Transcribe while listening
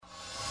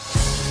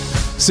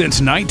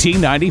Since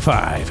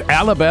 1995,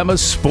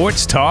 Alabama's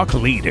sports talk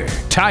leader,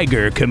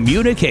 Tiger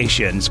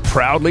Communications,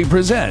 proudly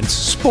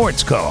presents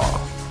SportsCall.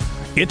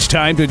 It's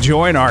time to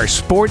join our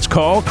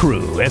SportsCall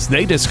crew as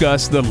they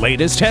discuss the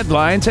latest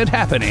headlines and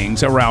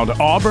happenings around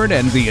Auburn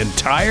and the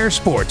entire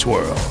sports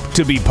world.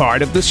 To be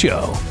part of the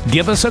show,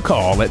 give us a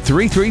call at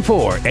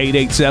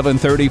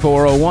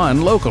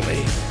 334-887-3401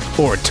 locally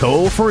or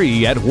toll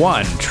free at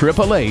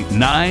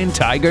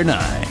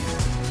 1-888-9-TIGER-9.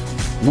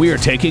 We're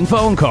taking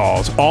phone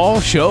calls all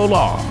show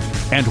long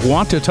and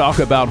want to talk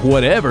about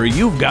whatever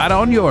you've got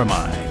on your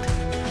mind.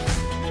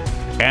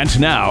 And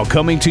now,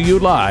 coming to you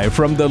live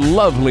from the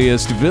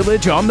loveliest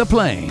village on the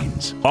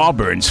plains,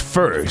 Auburn's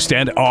first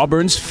and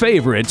Auburn's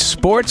favorite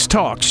sports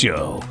talk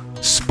show,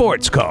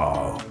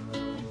 SportsCall.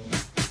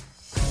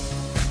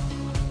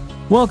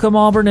 Welcome,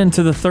 Auburn,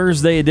 into the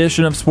Thursday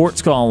edition of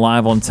SportsCall,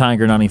 live on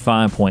Tiger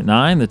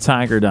 95.9, the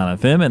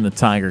Tiger.fm, and the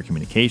Tiger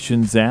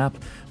Communications app.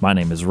 My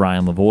name is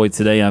Ryan Lavoie.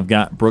 Today I've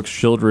got Brooks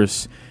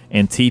Childress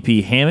and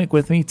TP Hammock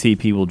with me.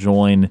 TP will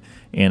join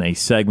in a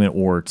segment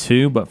or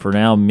two, but for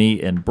now,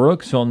 me and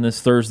Brooks on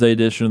this Thursday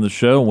edition of the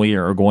show. We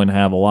are going to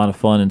have a lot of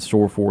fun in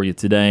store for you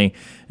today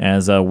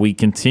as we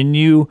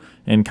continue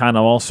and kind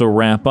of also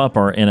wrap up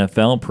our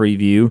NFL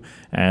preview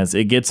as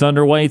it gets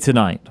underway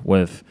tonight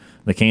with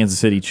the Kansas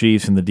City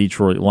Chiefs and the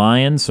Detroit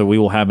Lions. So we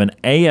will have an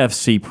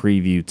AFC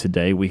preview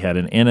today. We had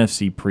an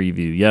NFC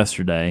preview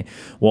yesterday.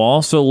 We'll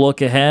also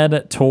look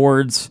ahead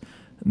towards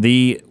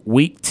the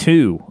week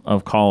 2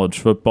 of college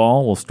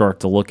football. We'll start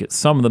to look at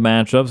some of the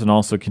matchups and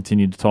also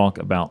continue to talk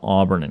about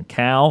Auburn and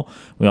Cal.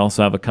 We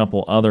also have a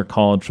couple other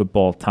college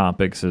football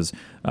topics as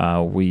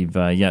we've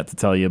yet to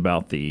tell you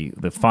about the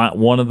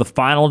one of the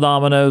final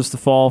dominoes to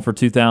fall for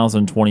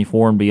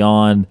 2024 and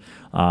beyond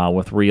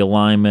with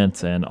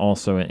realignment, and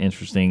also an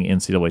interesting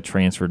NCAA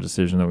transfer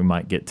decision that we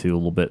might get to a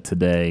little bit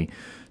today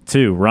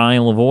too.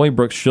 Ryan Lavoie,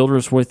 Brooks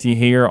Childress with you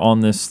here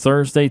on this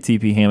Thursday.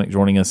 TP Hammock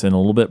joining us in a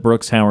little bit.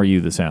 Brooks, how are you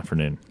this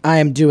afternoon? I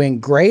am doing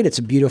great. It's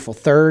a beautiful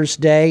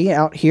Thursday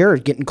out here,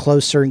 getting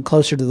closer and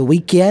closer to the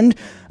weekend.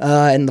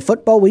 And the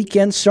football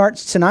weekend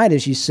starts tonight,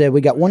 as you said.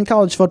 We got one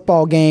college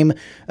football game,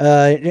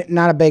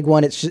 not a big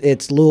one.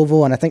 It's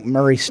Louisville, and I think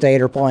Murray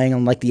State are playing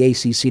on like the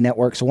ACC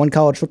network. So one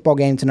college football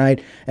game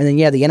tonight, and then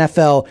the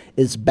NFL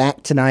is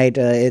back tonight.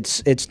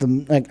 It's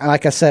the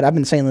like I said, I've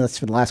been saying this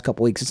for the last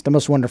couple weeks. It's the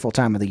most wonderful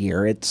time of the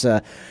year. It's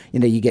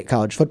you get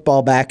college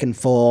football back in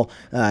full.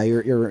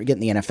 You're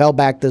getting the NFL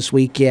back this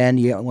weekend.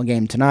 You got one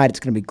game tonight. It's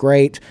going to be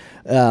great.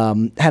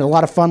 Had a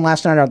lot of fun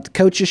last night at the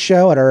coaches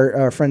show at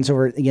our friends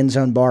over at the End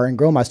Zone Bar and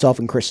Grill. Myself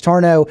and Chris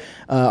Tarno,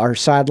 our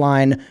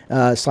sideline /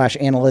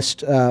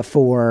 analyst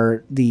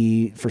for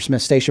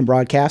Smith Station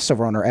broadcasts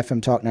over on our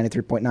FM Talk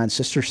 93.9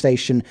 sister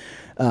station.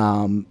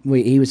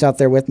 He was out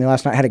there with me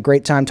last night. Had a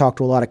great time. Talked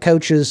to a lot of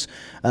coaches.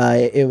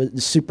 It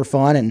was super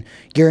fun and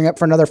gearing up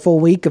for another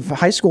full week of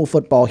high school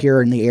football here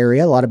in the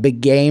area. A lot of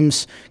big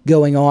games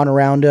going on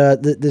around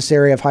this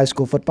area of high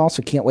school football.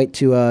 So can't wait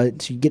to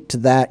get to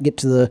that. Get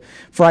to the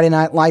Friday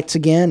night lights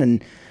again.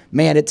 And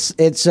man, it's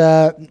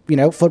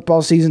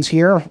football season's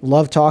here.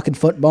 Love talking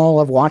football.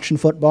 Love watching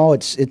football.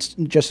 It's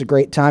just a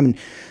great time.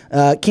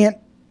 And can't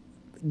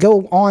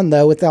go on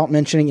though without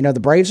mentioning, the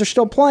Braves are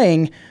still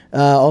playing,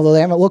 although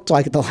they haven't looked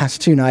like it the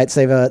last 2 nights.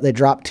 They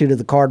dropped 2 to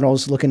the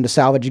Cardinals, looking to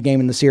salvage a game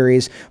in the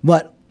series.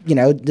 But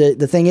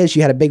the thing is,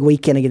 you had a big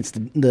weekend against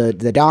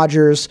the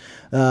Dodgers,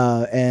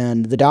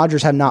 and the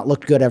Dodgers have not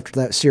looked good after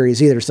that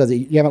series either. So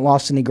you haven't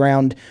lost any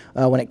ground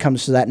when it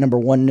comes to that number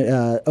 1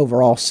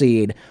 overall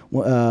seed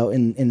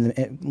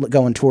in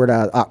going toward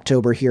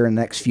October here in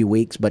the next few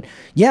weeks. But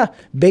yeah,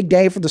 big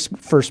day for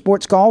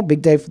SportsCall,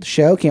 big day for the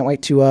show. Can't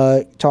wait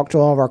to talk to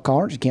all of our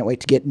callers. Can't wait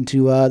to get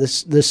into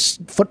this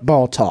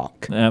football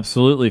talk.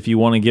 Absolutely. If you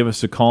want to give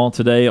us a call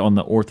today on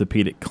the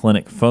Orthopedic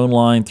Clinic phone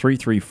line,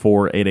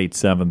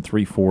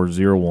 334-887-3401.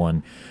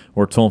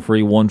 Or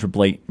toll-free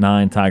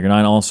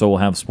 1-888-9-TIGER-9. Also, we'll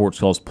have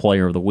SportsCall's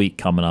Player of the Week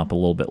coming up a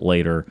little bit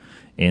later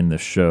in the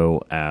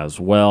show as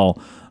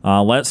well.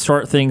 Let's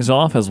start things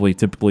off, as we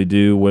typically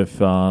do, with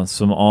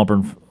some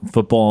Auburn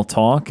football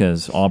talk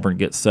as Auburn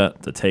gets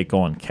set to take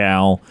on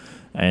Cal.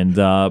 And,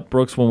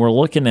 Brooks, when we're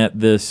looking at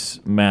this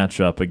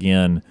matchup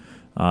again,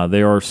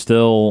 there are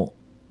still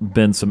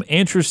been some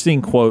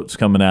interesting quotes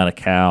coming out of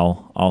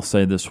Cal, I'll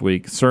say, this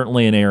week.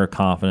 Certainly an air of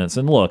confidence.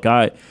 And, look,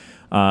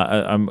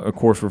 I'm, of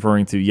course,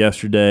 referring to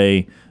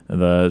yesterday,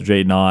 the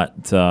Jay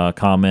Knott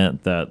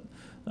comment that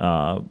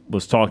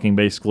was talking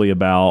basically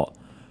about,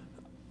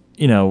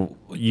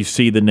 you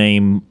see the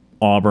name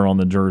Auburn on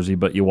the jersey,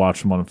 but you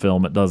watch them on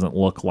film, it doesn't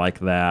look like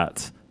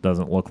that.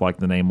 Doesn't look like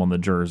the name on the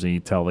jersey.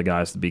 Tell the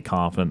guys to be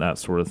confident, that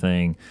sort of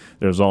thing.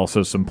 There's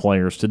also some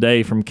players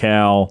today from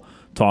Cal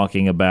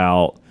talking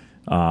about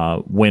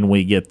when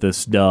we get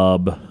this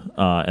dub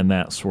and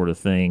that sort of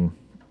thing.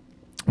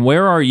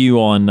 Where are you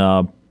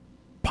on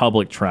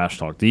public trash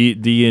talk? Do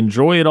you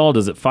enjoy it all?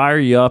 Does it fire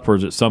you up, or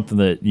is it something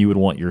that you would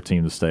want your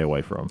team to stay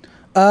away from?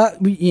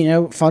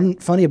 Funny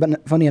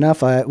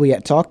enough, we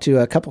had talked to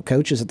a couple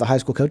coaches at the high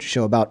school coaches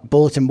show about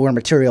bulletin board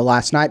material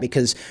last night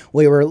because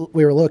we were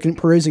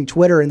perusing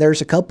Twitter, and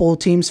there's a couple of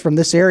teams from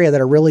this area that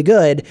are really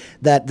good.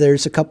 That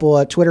there's a couple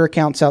of Twitter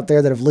accounts out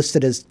there that have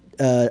listed as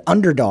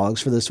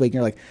underdogs for this week. And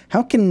you're like,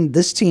 how can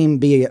this team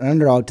be an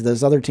underdog to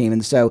this other team?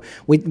 And so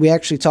we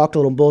actually talked a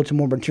little bulletin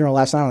board material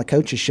last night on the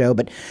coaches show.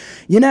 But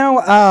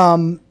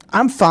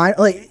I'm fine.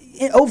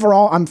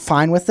 Overall, I'm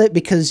fine with it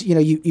because,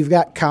 you've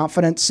got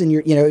confidence in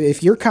your,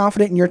 if you're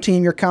confident in your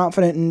team, you're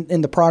confident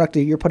in the product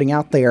that you're putting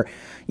out there,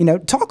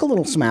 talk a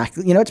little smack.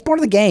 It's part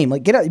of the game.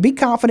 Be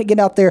confident, get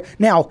out there.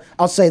 Now,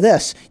 I'll say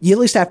this, you at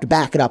least have to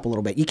back it up a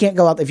little bit. You can't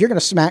go out there. If you're going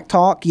to smack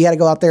talk, you got to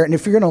go out there. And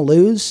if you're going to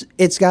lose,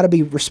 it's got to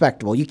be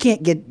respectable. You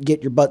can't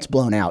get your butts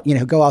blown out.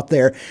 Go out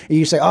there and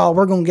you say, oh,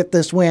 we're going to get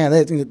this win.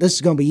 This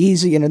is going to be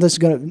easy. This is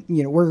going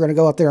to, we're going to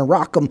go out there and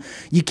rock them.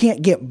 You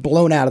can't get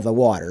blown out of the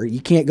water. You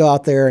can't go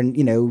out there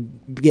and,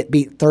 get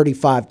beat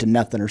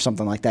 35-0 or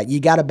something like that. You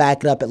got to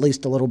back it up at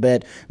least a little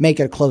bit, make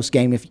it a close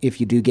game if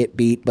you do get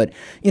beat. But,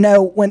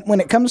 when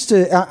it comes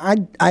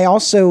to, I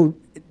also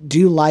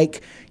do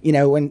like,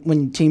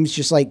 when teams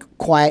just like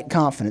quiet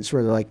confidence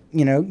where they're like,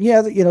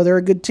 they're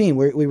a good team.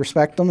 We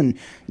respect them, and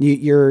we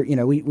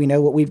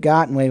know what we've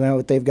got and we know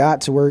what they've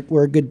got. So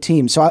we're a good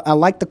team. So I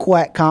like the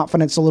quiet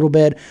confidence a little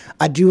bit.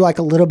 I do like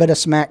a little bit of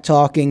smack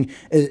talking,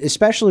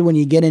 especially when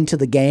you get into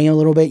the game a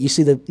little bit. You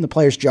see the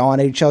players jawing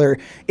at each other.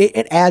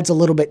 It adds a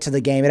little bit to the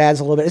game. It adds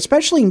a little bit,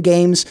 especially in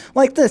games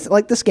like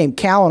this game,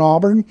 Cal and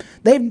Auburn.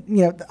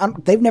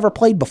 They've never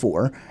played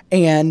before,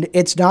 and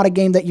it's not a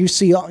game that you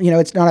see.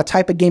 It's not a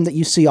type of game that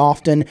you see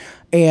often.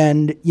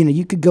 And,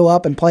 you could go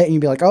up and play it and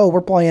you'd be like, oh,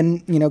 we're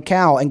playing,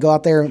 Cal, and go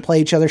out there and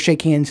play each other,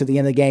 shake hands at the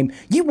end of the game.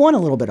 You want a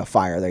little bit of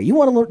fire there. You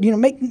want a little,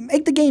 make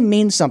the game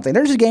mean something.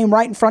 There's a game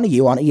right in front of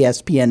you on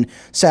ESPN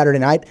Saturday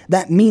night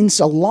that means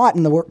a lot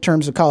in the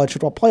terms of college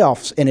football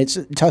playoffs, and it's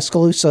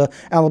Tuscaloosa,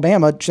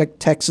 Alabama,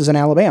 Texas, and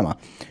Alabama.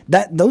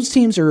 Those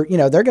teams are,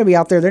 they're going to be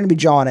out there. They're going to be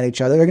jawing at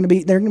each other. They're going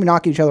to be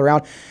knocking each other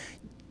out.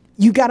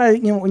 You gotta,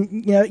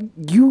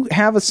 you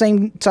have a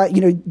same type,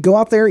 go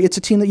out there. It's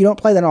a team that you don't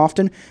play that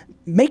often.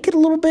 Make it a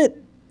little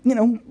bit,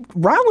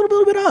 rile a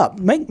little bit up.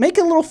 Make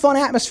it a little fun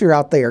atmosphere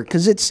out there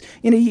because it's,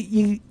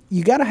 you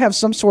got to have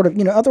some sort of,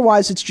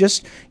 otherwise it's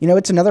just,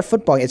 it's another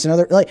football. It's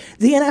another, like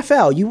the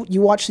NFL.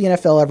 You watch the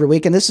NFL every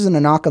week, and this isn't a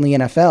knock on the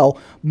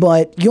NFL,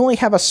 but you only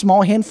have a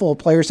small handful of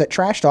players that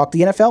trash talk.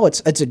 The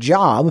NFL, it's a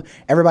job.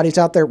 Everybody's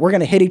out there. We're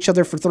going to hit each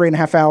other for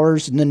 3.5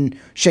 hours and then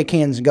shake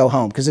hands and go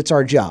home because it's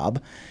our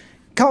job.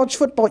 College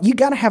football, you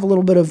got to have a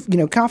little bit of,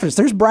 confidence.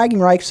 There's bragging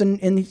rights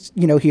in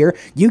here.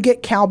 You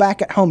get Cal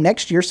back at home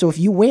next year, so if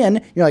you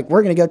win, you're like,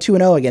 we're going to go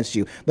 2-0 against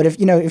you. But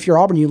if you're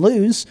Auburn, you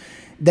lose,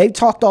 they've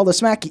talked all the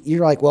smack.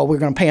 You're like, well, we're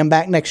going to pay them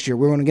back next year.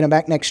 We're going to get them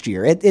back next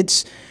year. It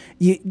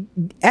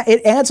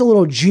adds a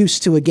little juice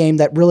to a game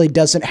that really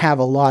doesn't have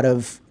a lot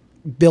of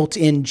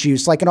built-in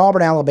juice. Like in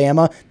Auburn,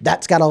 Alabama,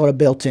 that's got a lot of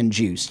built-in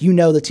juice.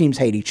 The teams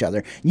hate each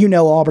other.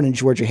 Auburn and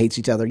Georgia hates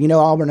each other.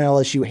 Auburn and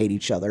LSU hate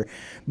each other.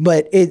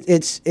 But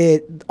it's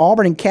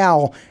Auburn and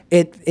Cal,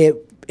 if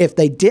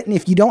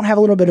you don't have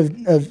a little bit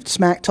of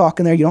smack talk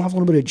in there, you don't have a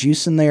little bit of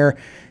juice in there,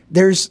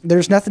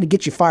 there's nothing to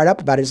get you fired up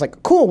about it. It's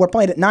like, cool, we're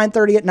playing at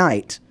 9:30 at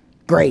night.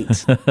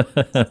 Great.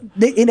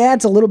 It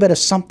adds a little bit of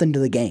something to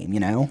the game,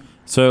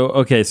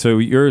 So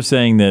you're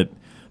saying that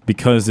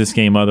because this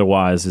game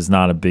otherwise is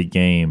not a big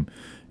game,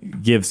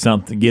 give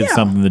something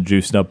to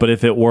juice up. But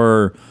if it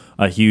were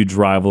a huge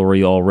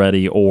rivalry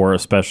already, or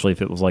especially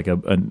if it was like a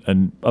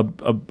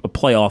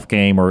playoff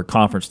game or a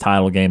conference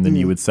title game, then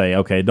you would say,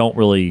 okay, don't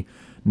really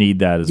need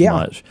that as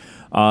much.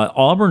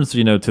 Auburn's,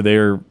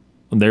 to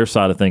their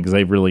side of things,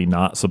 they've really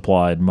not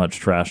supplied much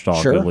trash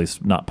talk, at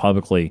least not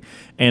publicly.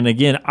 And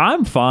again,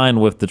 I'm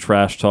fine with the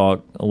trash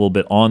talk a little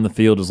bit on the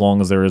field as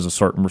long as there is a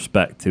certain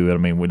respect to it. I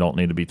mean, we don't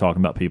need to be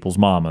talking about people's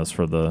mamas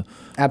for the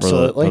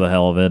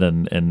hell of it,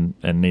 and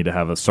need to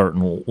have a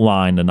certain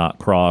line to not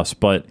cross.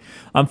 But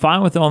I'm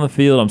fine with it on the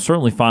field. I'm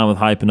certainly fine with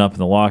hyping up in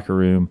the locker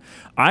room.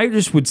 I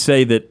just would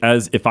say that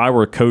as if I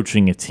were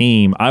coaching a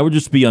team, I would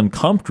just be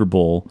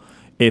uncomfortable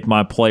if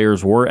my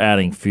players were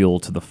adding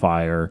fuel to the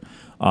fire.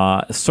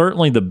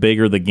 Certainly the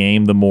bigger the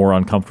game, the more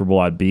uncomfortable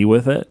I'd be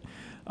with it.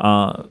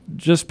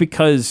 Just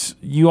because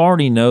you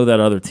already know that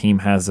other team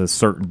has a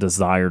certain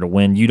desire to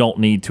win. You don't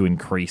need to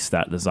increase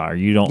that desire.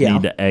 You don't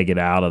need to egg it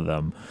out of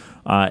them.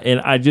 And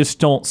I just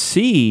don't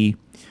see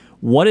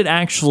what it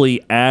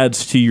actually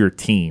adds to your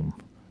team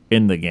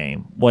in the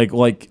game.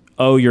 Like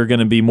oh, you're going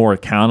to be more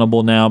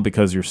accountable now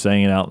because you're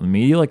saying it out in the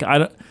media. Like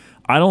I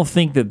don't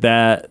think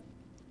that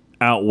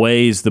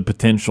outweighs the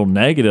potential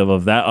negative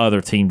of that other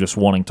team just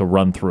wanting to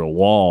run through a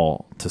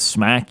wall to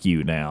smack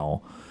you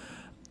now.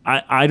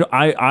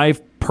 I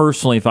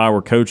personally, if I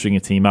were coaching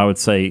a team, I would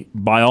say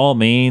by all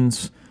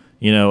means,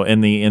 in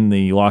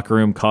the locker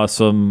room, cuss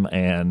them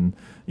and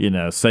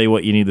say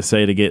what you need to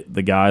say to get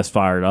the guys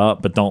fired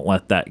up, but don't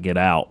let that get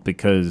out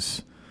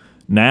because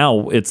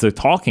now it's a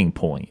talking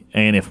point.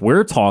 And if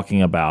we're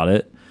talking about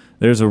it,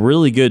 there's a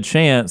really good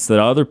chance that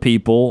other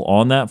people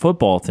on that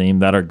football team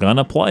that are going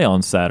to play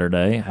on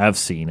Saturday have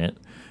seen it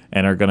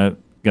and are going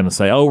to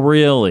say, oh,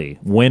 really?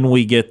 When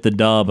we get the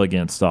dub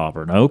against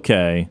Auburn,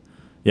 okay.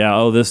 Yeah,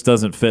 oh, this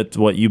doesn't fit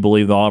what you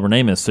believe the Auburn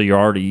name is. So you're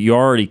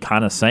already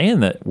kind of saying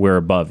that we're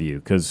above you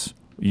because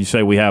you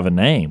say we have a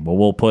name. Well,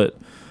 we'll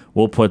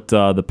put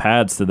the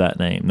pads to that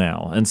name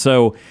now. And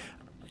so,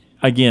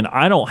 again,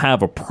 I don't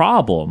have a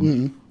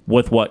problem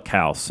with what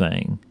Cal's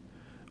saying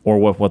or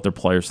with what their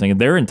players think.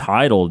 They're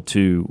entitled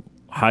to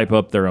hype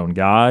up their own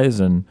guys.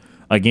 And,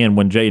 again,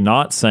 when Jay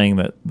Knott's saying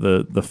that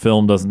the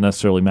film doesn't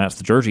necessarily match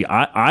the jersey,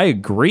 I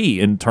agree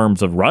in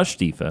terms of rush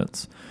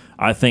defense.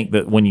 I think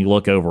that when you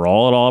look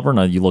overall at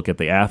Auburn, you look at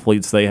the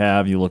athletes they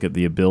have, you look at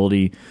the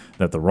ability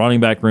that the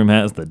running back room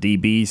has, the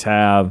DBs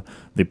have,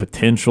 the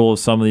potential of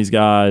some of these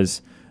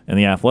guys, and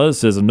the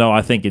athleticism. No,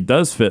 I think it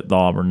does fit the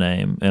Auburn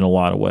name in a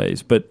lot of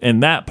ways. But in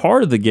that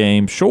part of the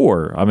game,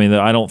 sure. I mean,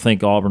 I don't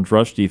think Auburn's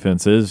rush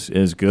defense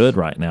is good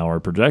right now or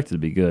projected to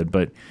be good.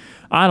 But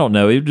I don't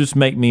know. It would just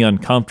make me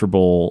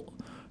uncomfortable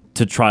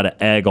to try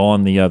to egg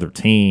on the other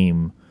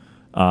team,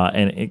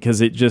 and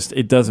because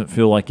it doesn't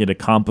feel like it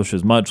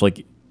accomplishes much.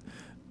 Like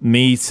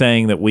me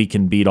saying that we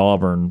can beat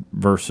Auburn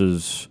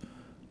versus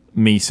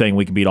me saying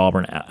we can beat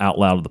Auburn out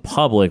loud to the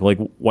public, like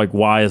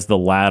why is the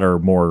latter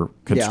more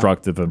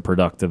constructive and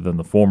productive than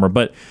the former?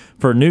 But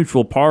for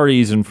neutral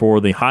parties and for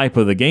the hype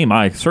of the game,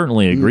 I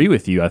certainly agree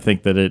with you. I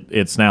think that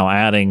it's now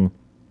adding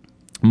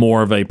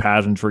more of a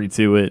pageantry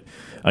to it,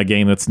 a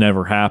game that's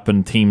never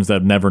happened, teams that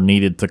have never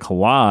needed to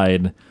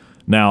collide.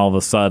 Now all of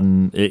a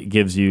sudden it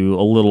gives you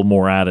a little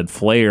more added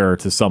flair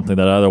to something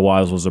that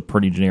otherwise was a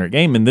pretty generic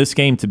game. And this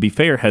game, to be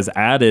fair, has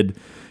added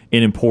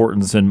in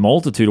importance in a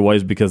multitude of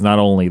ways because not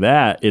only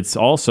that, it's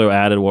also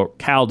added what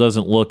Cal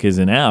doesn't look as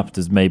inept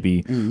as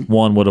maybe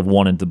one would have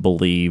wanted to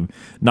believe.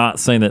 Not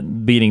saying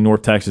that beating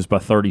North Texas by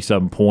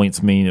 37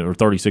 points or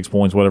 36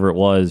 points, whatever it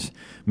was,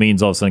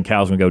 means all of a sudden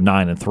Cal's going to go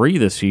 9-3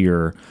 this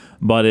year,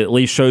 but it at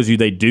least shows you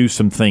they do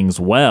some things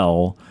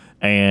well.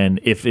 And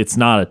if it's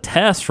not a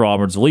test for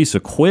Auburn, it's at least a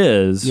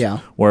quiz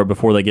where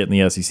before they get in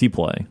the SEC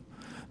play.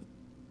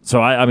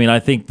 So, I mean, I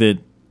think that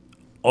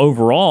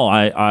overall,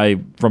 I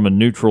from a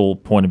neutral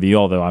point of view,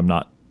 although I'm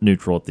not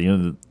neutral at the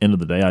end of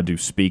the day, I do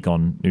speak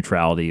on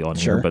neutrality on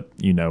here, but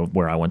you know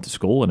where I went to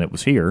school and it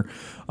was here.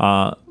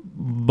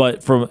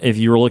 But if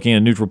you were looking at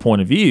a neutral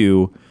point of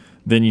view,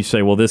 then you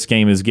say, well, this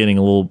game is getting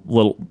a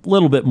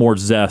little bit more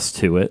zest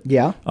to it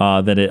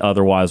than it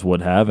otherwise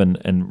would have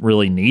and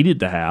really needed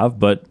to have.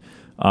 But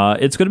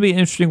it's going to be an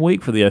interesting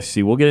week for the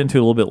SEC. We'll get into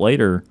it a little bit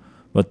later.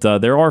 But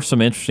there are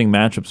some interesting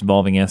matchups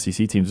involving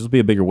SEC teams. This will be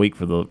a bigger week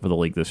for the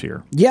league this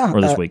year. Yeah, or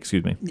this week,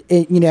 excuse me.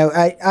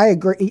 I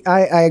agree.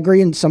 I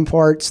agree in some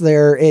parts.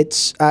 There,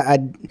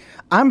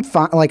 I'm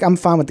fine. Like I'm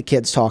fine with the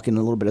kids talking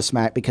a little bit of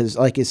smack because,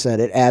 like you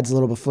said, it adds a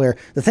little bit of flair.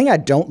 The thing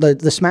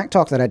the smack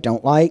talk that I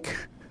don't like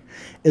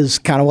is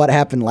kind of what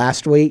happened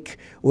last week,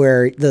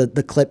 where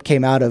the clip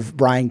came out of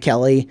Brian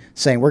Kelly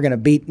saying we're going to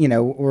beat,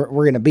 we're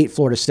going to beat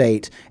Florida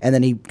State, and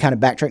then he kind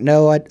of backtracked.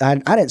 No, I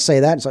didn't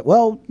say that. It's like,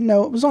 well,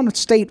 it was on a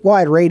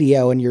statewide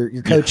radio and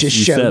your coach's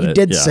show. You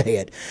did say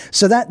it.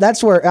 So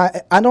that's where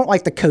I don't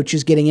like the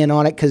coaches getting in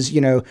on it because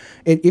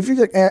if you're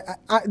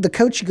the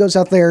coach who goes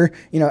out there,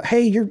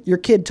 hey, your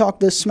kid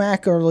talked this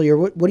smack earlier.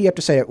 What do you have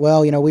to say?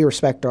 Well, we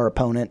respect our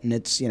opponent and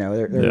it's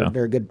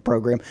they're a good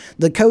program.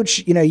 The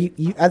coach,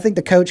 I think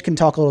the coach can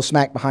talk a little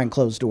smack behind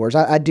closed doors.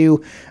 I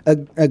do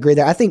agree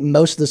there. I think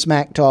most of the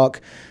smack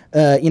talk,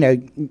 I'll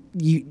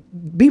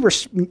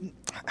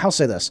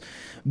say this: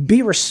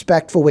 be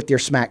respectful with your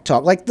smack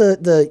talk. Like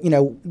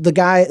the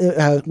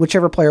guy,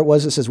 whichever player it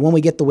was that says when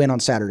we get the win on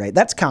Saturday,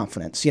 that's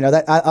confidence.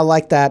 That I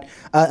like that.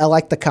 I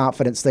like the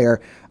confidence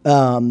there.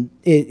 Don't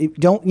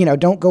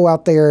go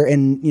out there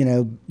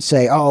and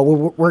say, oh,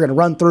 we're going to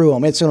run through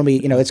them. It's going to be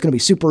it's going to be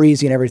super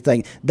easy and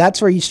everything.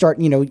 That's where you start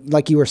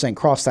like you were saying,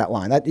 cross that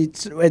line. That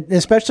it's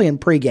especially in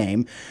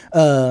pregame.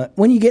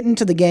 When you get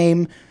into the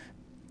game,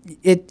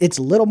 it's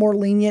a little more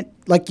lenient.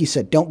 Like you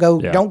said, don't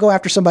go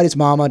after somebody's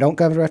mama, don't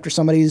go after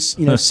somebody's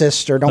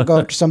sister, don't go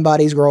after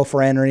somebody's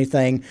girlfriend or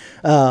anything.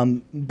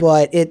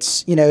 But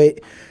it's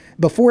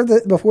before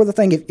the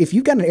thing, if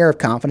you've got an air of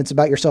confidence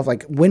about yourself,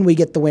 like when we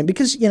get the win,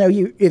 because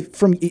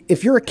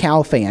if you're a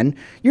Cal fan,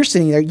 you're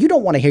sitting there, you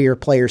don't want to hear your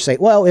players say,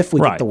 well, if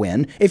we get the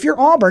win. If you're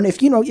Auburn, if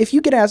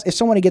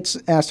somebody gets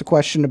asked a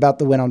question about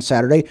the win on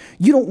Saturday,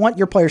 you don't want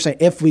your players saying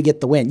if we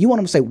get the win. You want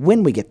them to say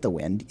when we get the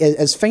win.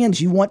 As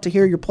fans, you want to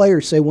hear your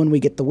players say when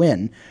we get the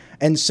win,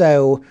 and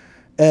so.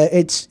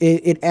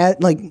 It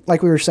add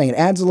like we were saying, it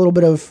adds a little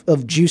bit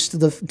of juice to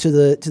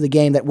the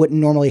game that wouldn't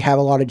normally have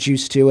a lot of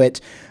juice to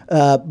it.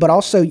 But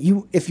also,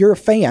 if you're a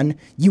fan,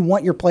 you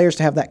want your players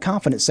to have that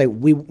confidence. Say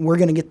we're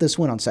going to get this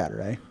win on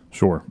Saturday.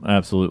 Sure,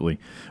 absolutely.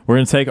 We're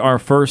going to take our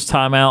first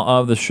time out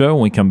of the show.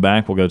 When we come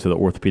back, we'll go to the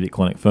Orthopedic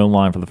Clinic phone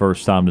line for the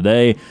first time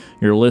today.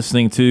 You're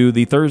listening to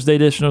the Thursday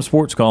edition of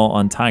Sports Call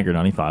on Tiger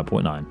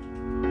 95.9.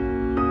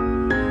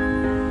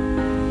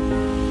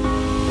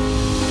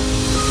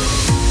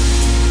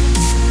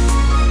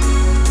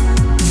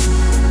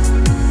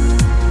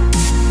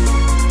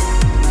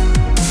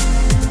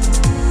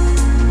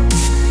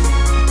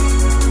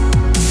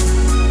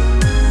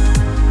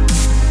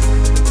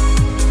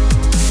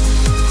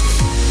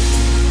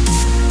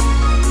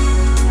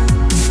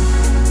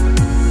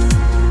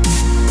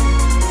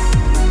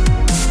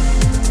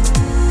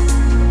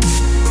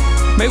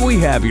 May we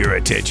have your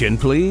attention,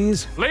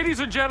 please?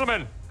 Ladies and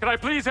gentlemen, can I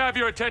please have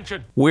your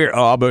attention? We're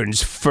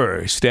Auburn's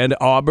first and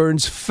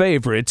Auburn's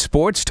favorite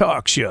sports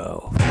talk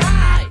show.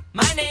 Hi,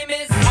 my name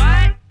is.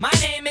 What? My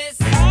name is.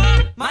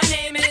 My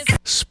name is.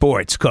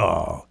 Sports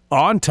Call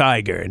on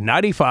Tiger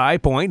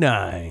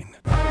 95.9.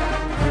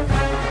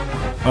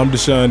 I'm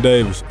Deshaun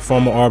Davis,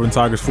 former Auburn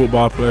Tigers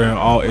football player and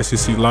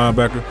all-SEC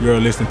linebacker. You're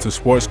listening to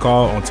Sports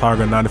Call on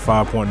Tiger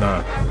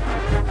 95.9.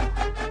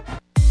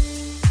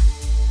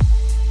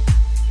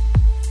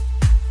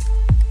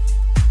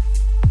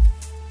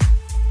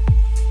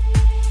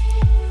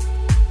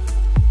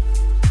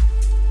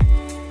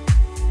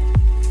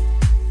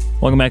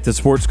 Welcome back to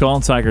Sports Call,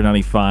 Tiger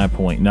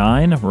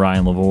 95.9.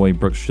 Ryan Lavoie,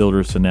 Brooks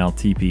Childress, and now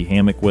TP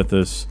Hammock with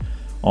us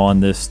on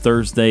this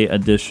Thursday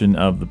edition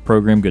of the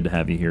program. Good to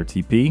have you here,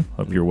 TP.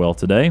 Hope you're well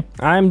today.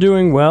 I'm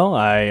doing well.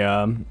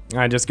 I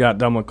just got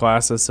done with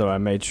classes, so I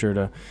made sure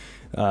to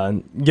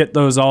get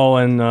those all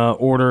in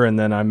order, and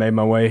then I made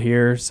my way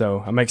here.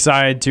 So I'm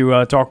excited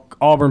to talk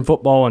Auburn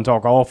football and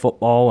talk all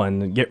football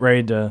and get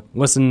ready to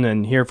listen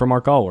and hear from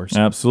our callers.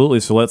 Absolutely.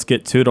 So let's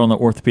get to it on the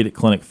Orthopedic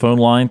Clinic phone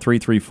line,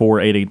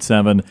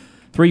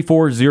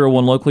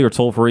 334-887-3401 locally, or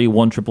toll free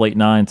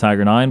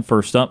 1-888-9-TIGER-9.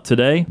 First up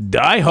today,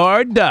 Die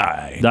Hard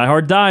Die. Die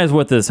Hard Die is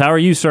with us. How are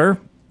you, sir?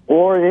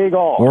 War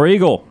Eagle. War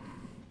Eagle.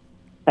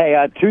 Hey,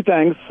 two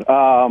things.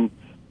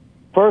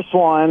 First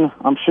one,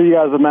 I'm sure you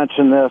guys have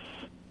mentioned this,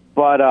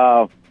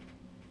 but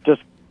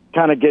just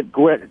kind of get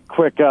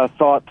quick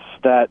thoughts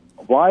that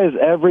why is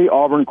every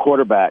Auburn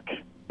quarterback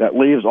that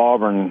leaves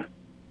Auburn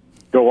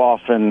go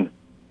off and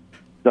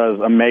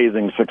does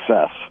amazing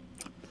success?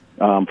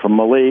 From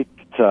Malik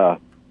to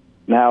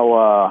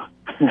now,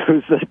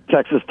 who's the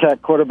Texas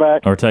Tech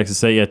quarterback? Or Texas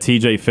State, yeah,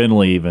 TJ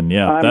Finley even.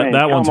 Yeah,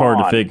 that one's hard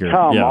to figure.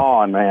 Come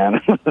on,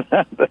 man.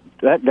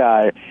 that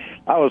guy,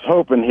 I was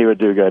hoping he would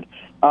do good.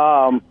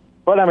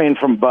 But, I mean,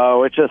 from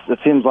Bo, it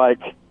seems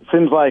like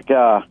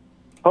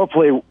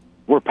hopefully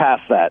we're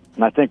past that,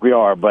 and I think we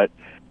are, but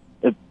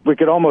we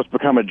could almost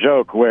become a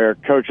joke where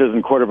coaches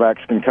and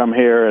quarterbacks can come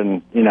here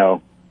and,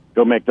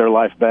 go make their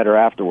life better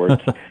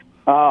afterwards.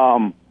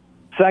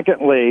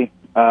 Secondly,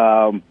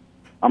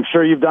 I'm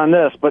sure you've done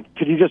this, but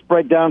could you just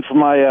break down for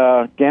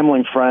my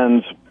gambling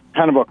friends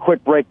kind of a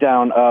quick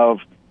breakdown of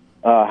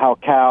how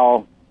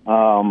Cal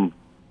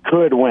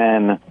could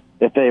win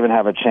if they even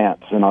have a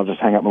chance? And I'll just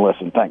hang up and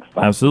listen. Thanks.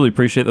 Bye. Absolutely.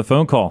 Appreciate the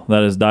phone call.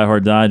 That is Die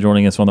Hard Die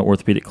joining us on the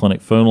Orthopedic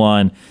Clinic phone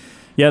line.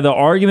 Yeah, the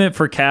argument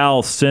for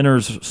Cal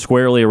centers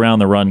squarely around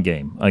the run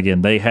game.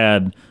 Again, they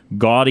had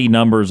gaudy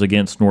numbers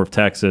against North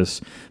Texas,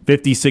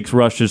 56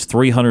 rushes,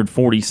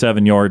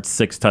 347 yards,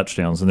 6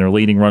 touchdowns. And their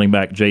leading running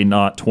back, Jay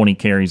Knott, 20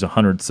 carries,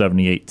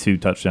 178, 2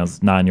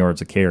 touchdowns, 9 yards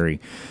a carry.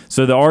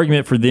 So the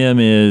argument for them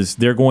is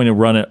they're going to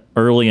run it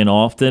early and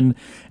often,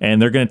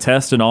 and they're going to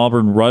test an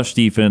Auburn rush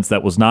defense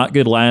that was not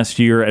good last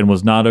year and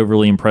was not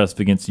overly impressive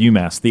against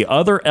UMass. The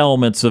other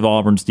elements of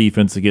Auburn's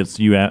defense against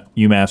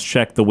UMass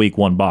checked the week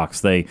 1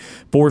 box. They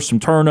forced some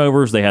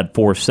turnovers. They had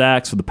 4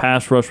 sacks, so the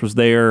pass rush was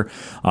there.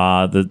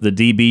 The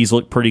DBs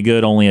looked pretty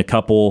good, only a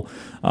couple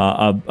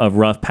of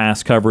rough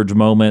pass coverage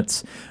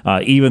moments.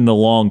 Even the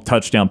long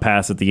touchdown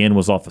pass at the end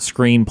was off a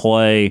screen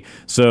play.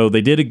 So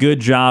they did a good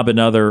job in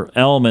other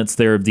elements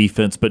there of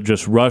defense, but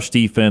just rush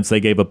defense,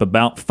 they gave up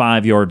about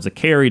 5 yards a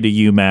carry to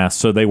UMass,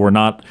 so they were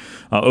not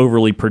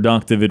overly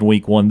productive in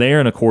week 1 there.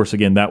 And, of course,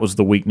 again, that was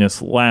the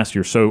weakness last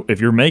year. So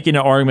if you're making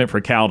an argument for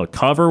Cal to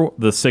cover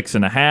the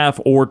 6.5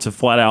 or to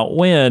flat-out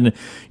win,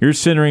 you're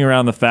centering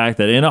around the fact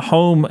that in a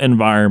home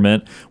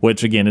environment,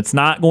 which, again, it's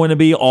not going to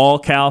be all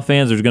Cal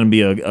fans. There's going to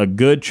be a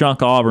good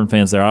chunk of Auburn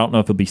fans there. I don't know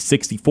if it'll be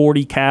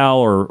 60-40 Cal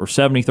or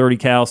 70-30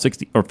 Cal,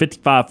 60 or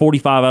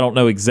 55-45. I don't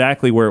know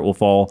exactly where it will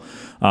fall.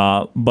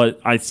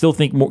 But I still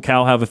think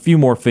Cal have a few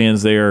more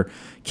fans there.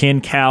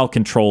 Can Cal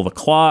control the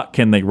clock?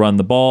 Can they run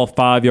the ball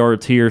 5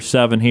 yards here,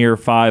 7 here,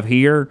 5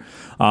 here?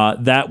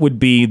 That would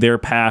be their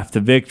path to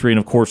victory. And,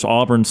 of course,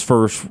 Auburn's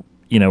first,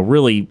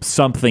 really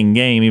something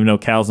game, even though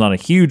Cal's not a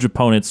huge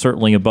opponent,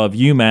 certainly above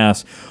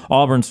UMass.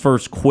 Auburn's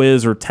first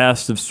quiz or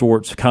test of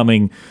sorts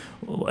coming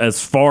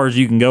as far as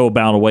you can go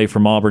about away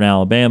from Auburn,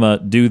 Alabama.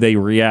 Do they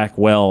react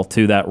well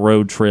to that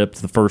road trip,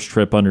 the first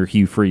trip under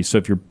Hugh Freeze? So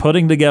if you're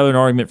putting together an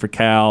argument for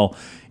Cal,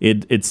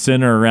 it's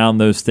centered around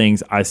those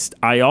things.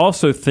 I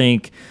also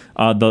think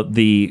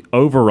the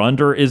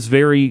over-under is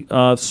very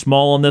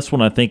small on this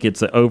one. I think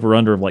it's an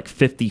over-under of like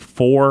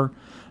 54.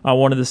 I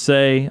wanted to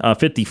say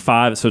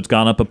 55, so it's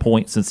gone up a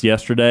point since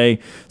yesterday.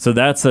 So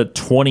that's a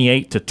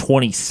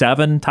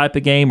 28-27 type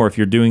of game, or if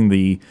you're doing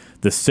the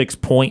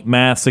 6-point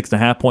math,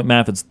 6.5-point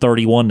math, it's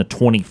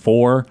 31-24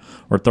 or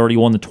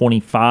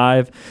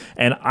 31-25.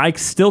 And I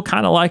still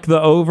kind of like the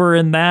over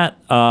in that.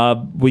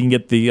 We can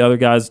get the other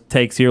guys'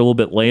 takes here a little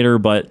bit later,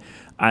 but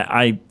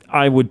I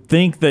would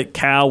think that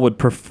Cal would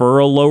prefer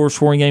a lower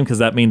scoring game because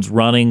that means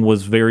running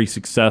was very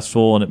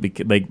successful and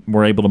they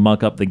were able to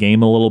muck up the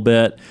game a little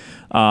bit.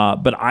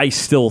 but I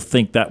still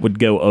think that would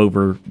go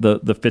over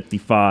the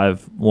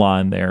 55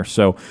 line there.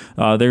 So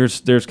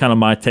there's kind of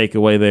my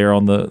takeaway there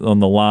on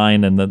the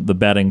line and the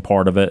betting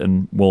part of it,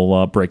 and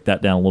we'll break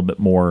that down a little bit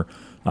more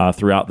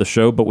throughout the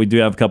show. But we do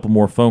have a couple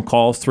more phone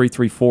calls,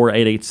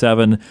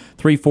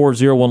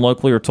 334-887-3401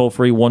 locally, or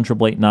toll-free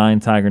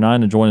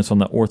 1-888-9-TIGER-9, and join us on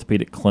the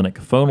Orthopedic Clinic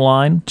phone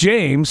line.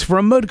 James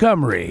from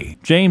Montgomery.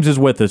 James is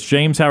with us.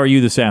 James, how are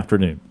you this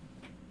afternoon?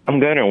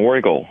 I'm good in War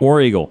Eagle. War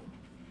Eagle.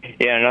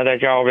 Yeah, I know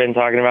that y'all been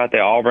talking about the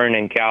Auburn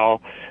and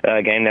Cal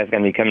game that's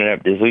going to be coming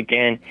up this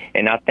weekend,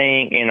 and I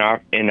think in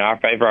our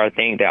favor, I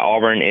think that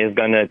Auburn is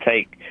going to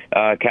take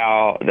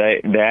Cal.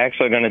 They're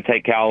actually going to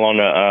take Cal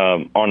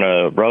on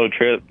a road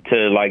trip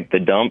to like the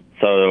dump.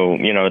 So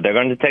they're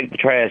going to take the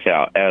trash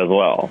out as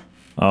well.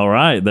 All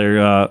right,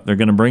 they're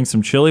going to bring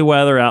some chilly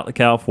weather out to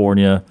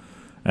California,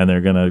 and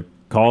they're going to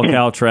call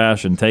Cal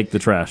trash and take the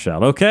trash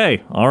out.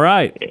 Okay, all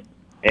right.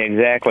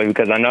 Exactly,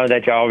 because I know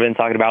that y'all have been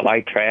talking about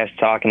like trash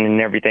talking and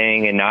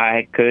everything, and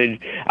I could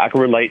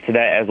relate to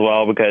that as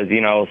well, because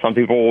some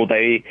people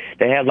they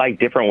have like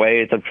different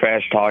ways of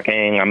trash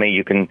talking. I mean,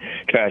 you can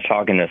trash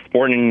talk in a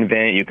sporting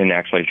event, you can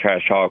actually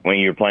trash talk when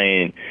you're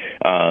playing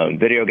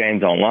video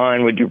games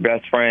online with your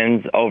best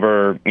friends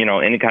over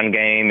any kind of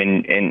game,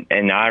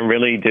 and I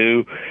really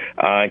do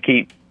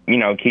keep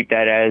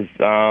that as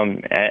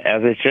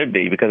it should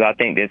be, because I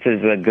think this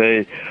is a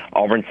good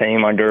Auburn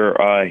team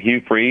under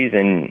Hugh Freeze,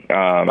 and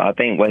I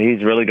think what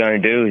he's really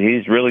going to do,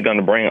 he's really going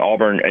to bring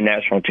Auburn a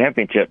national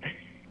championship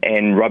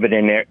and rub it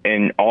in there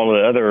in all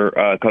the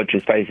other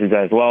coaches' faces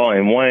as well.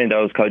 And one of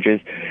those coaches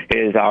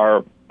is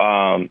our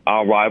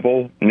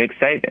rival, Nick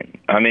Saban.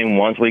 I mean,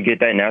 once we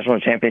get that national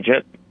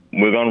championship,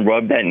 we're going to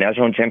rub that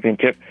national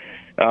championship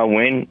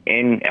win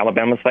in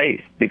Alabama's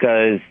face,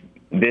 because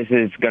this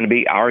is going to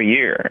be our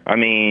year. I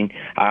mean,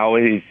 I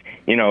always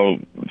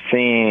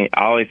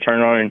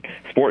turn on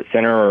Sports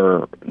Center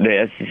or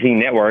the SEC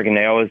Network, and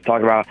they always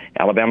talk about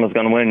Alabama's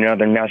going to win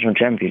another national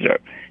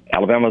championship.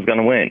 Alabama's going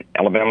to win.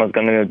 Alabama's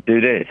going to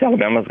do this.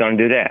 Alabama's going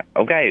to do that.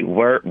 Okay,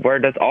 where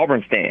does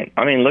Auburn stand?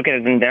 I mean, look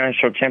at the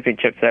national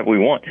championships that we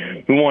won.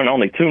 We won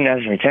only 2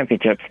 national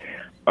championships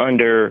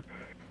under,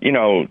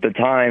 the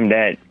time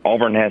that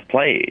Auburn has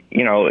played.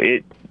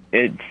 It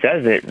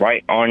says it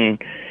right on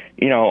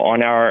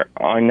our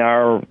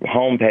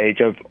homepage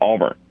of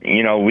Auburn.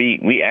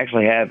 We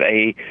actually have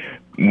a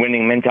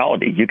winning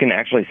mentality. You can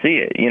actually see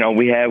it.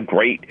 We have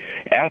great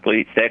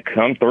athletes that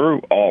come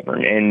through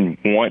Auburn, and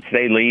once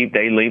they leave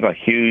a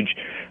huge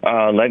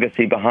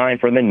legacy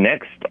behind for the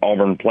next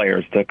Auburn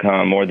players to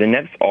come, or the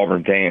next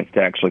Auburn fans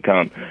to actually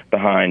come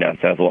behind us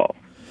as well.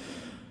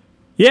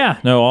 Yeah,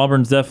 no,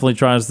 Auburn definitely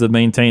tries to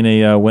maintain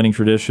a winning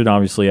tradition.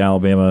 Obviously,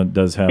 Alabama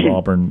does have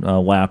Auburn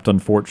lapped,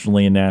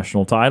 unfortunately, in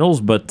national titles,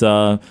 but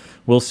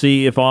we'll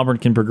see if Auburn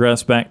can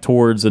progress back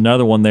towards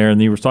another one there.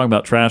 And you were talking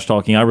about trash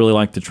talking. I really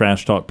like to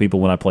trash talk people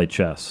when I play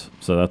chess,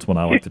 so that's when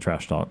I like to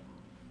trash talk.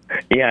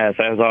 Yes,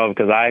 as well,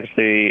 because I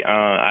actually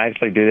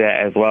do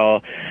that as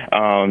well.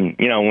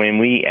 When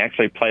we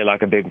actually play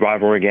like a big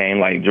rivalry game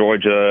like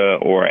Georgia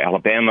or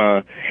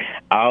Alabama,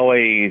 I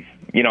always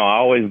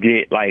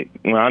get, like,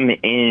 when I'm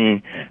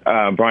in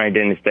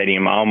Bryant-Denny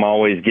Stadium, I'm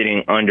always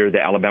getting under the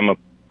Alabama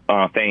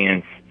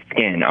fans'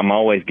 skin. I'm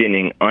always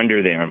getting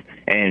under them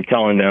and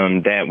telling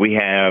them that we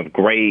have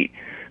great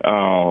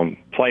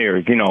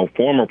players,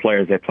 former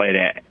players that played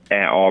at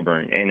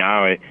Auburn. And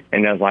I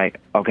was like,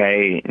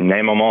 okay,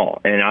 name them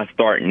all. And I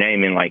start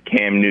naming like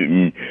Cam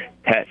Newton,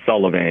 Pat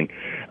Sullivan,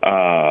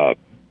 Bo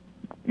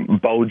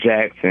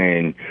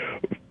Jackson,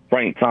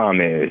 Frank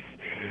Thomas,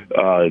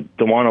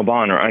 DeWano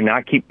Bonner, and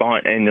I keep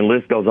on, and the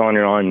list goes on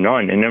and on and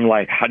on. And I'm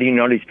like, how do you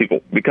know these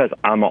people? Because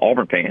I'm an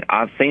Auburn fan.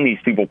 I've seen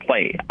these people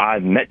play.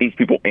 I've met these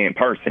people in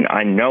person.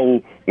 I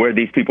know where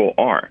these people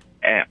are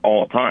at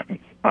all times.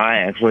 I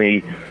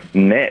actually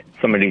met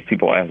some of these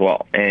people as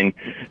well. And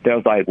they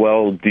was like,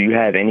 well, do you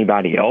have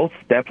anybody else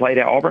that played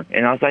at Auburn?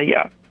 And I was like,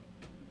 yeah,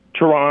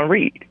 Teron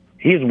Reed.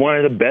 He's one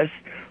of the best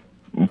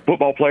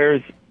football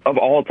players of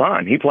all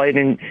time. He played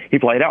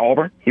at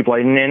Auburn. He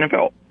played in the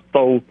NFL.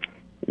 So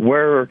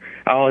I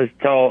always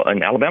tell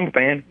an Alabama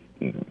fan,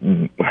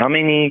 how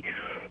many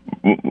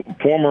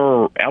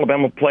former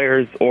Alabama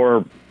players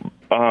or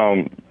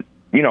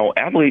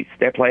athletes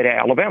that played at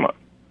Alabama?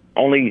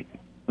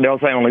 They'll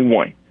say only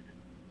one,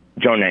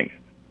 Joe Namath.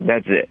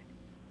 That's it.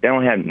 They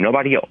don't have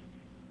nobody else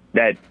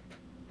that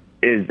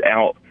is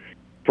out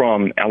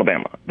from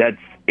Alabama.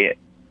 That's it.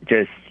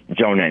 Just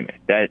Joe Namath.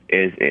 That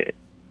is it.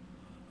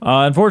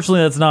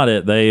 Unfortunately, that's not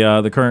it.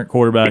 The current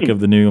quarterback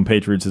of the New England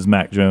Patriots is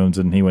Mac Jones,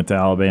 and he went to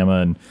Alabama.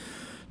 And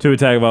Tua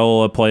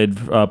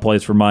Tagovailoa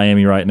plays for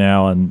Miami right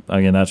now. And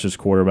again, that's just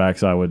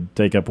quarterbacks. I would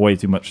take up way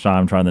too much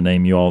time trying to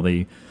name you all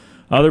the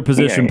other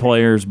position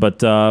players.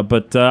 But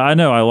I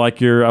know I like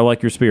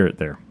your spirit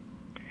there.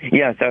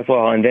 Yes, as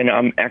well. And then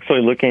I'm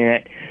actually looking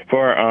at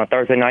for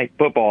Thursday night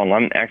football.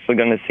 I'm actually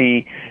going to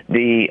see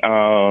the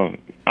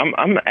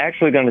I'm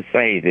actually going to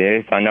say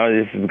this. I know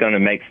this is going to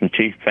make some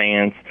Chiefs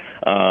fans,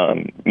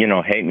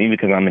 hate me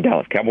because I'm a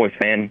Dallas Cowboys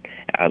fan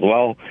as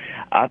well.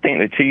 I think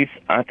the Chiefs,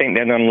 they're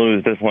going to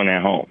lose this one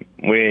at home.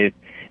 With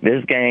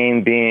this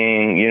game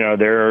being,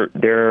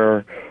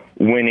 they're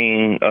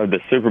winning the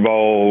Super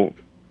Bowl,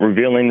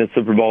 revealing the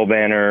Super Bowl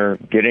banner,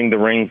 getting the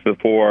rings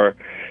before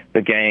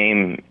the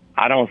game.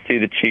 I don't see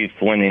the Chiefs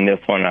winning this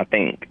one. I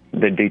think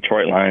the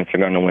Detroit Lions are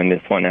going to win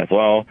this one as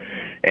well.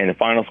 And the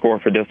final score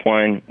for this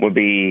one would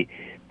be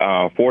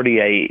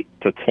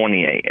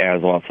 48-28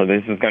 as well. So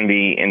this is going to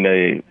be in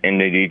the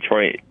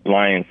Detroit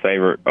Lions'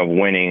 favor of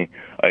winning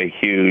a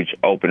huge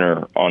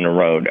opener on the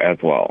road as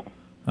well.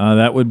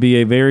 That would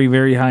be a very,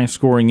 very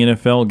high-scoring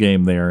NFL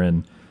game there,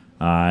 and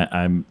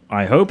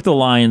I hope the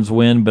Lions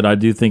win, but I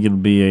do think it'll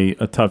be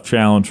a tough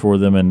challenge for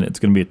them, and it's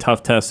going to be a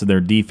tough test of their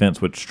defense,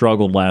 which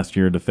struggled last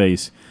year to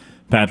face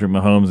Patrick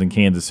Mahomes in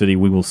Kansas City.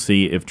 We will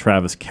see if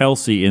Travis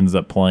Kelce ends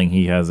up playing.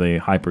 He has a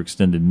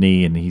hyperextended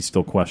knee, and he's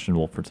still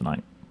questionable for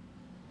tonight.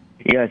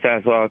 Yes,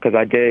 as well, because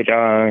I did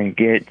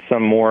get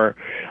some more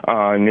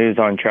news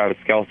on Travis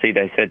Kelce.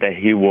 They said that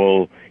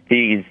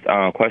he's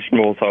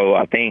questionable, so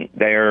I think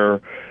they're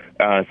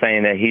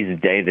saying that he's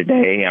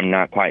day-to-day. I'm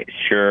not quite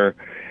sure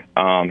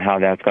how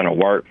that's going to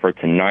work for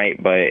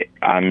tonight, but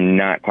I'm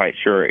not quite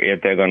sure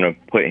if they're going to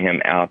put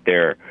him out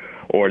there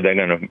or they're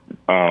going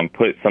to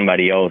put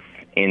somebody else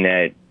in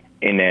that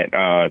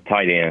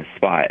tight end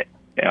spot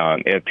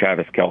if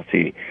Travis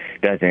Kelce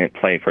doesn't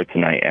play for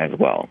tonight as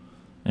well.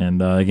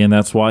 And again,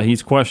 that's why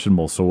he's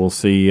questionable. So we'll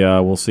see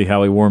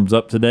how he warms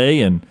up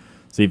today and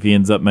see if he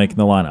ends up making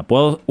the lineup.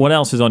 Well, what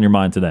else is on your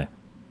mind today?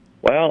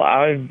 Well,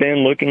 I've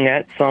been looking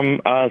at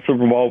some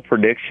Super Bowl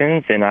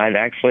predictions, and I've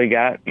actually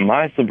got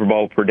my Super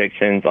Bowl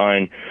predictions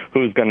on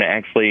who's going to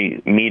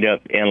actually meet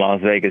up in Las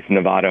Vegas,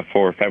 Nevada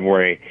for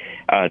February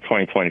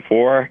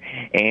 2024.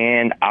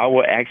 And I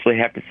would actually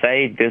have to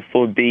say this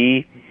will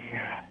be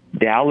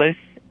Dallas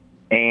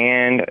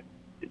and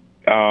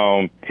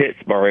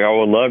Pittsburgh. I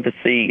would love to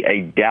see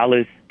a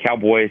Dallas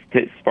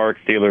Cowboys-Pittsburgh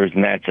Steelers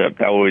matchup.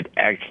 That would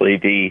actually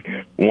be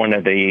one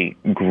of the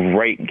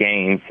great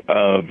games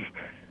of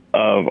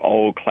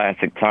old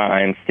classic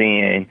times,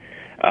 seeing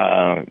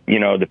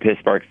the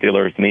Pittsburgh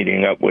Steelers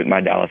meeting up with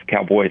my Dallas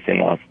Cowboys in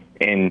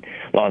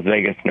Las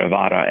Vegas,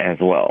 Nevada as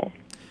well.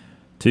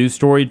 Two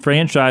storied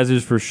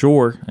franchises for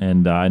sure,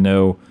 and I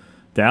know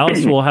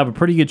Dallas will have a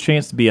pretty good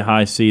chance to be a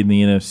high seed in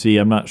the NFC.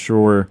 I'm not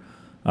sure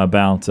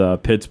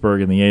about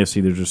Pittsburgh and the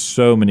AFC. There's just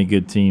so many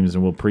good teams,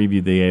 and we'll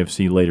preview the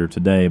AFC later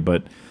today,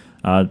 but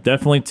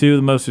definitely two of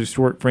the most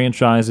historic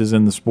franchises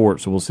in the sport,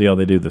 so we'll see how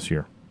they do this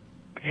year.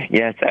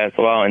 Yes, as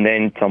well. And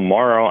then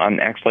tomorrow,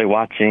 I'm actually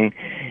watching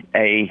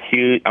a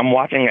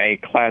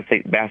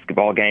classic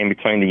basketball game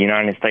between the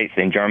United States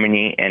and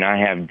Germany, and I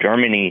have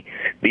Germany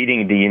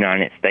beating the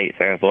United States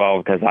as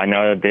well, because I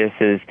know this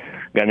is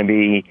going to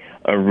be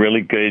a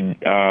really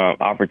good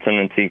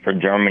opportunity for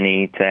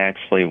Germany to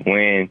actually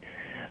win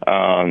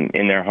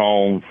in their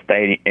home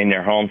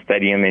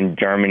stadium in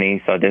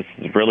Germany. So this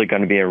is really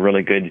going to be a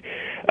really good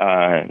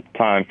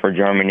time for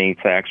Germany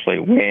to actually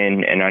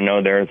win. And I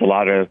know there's a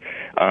lot of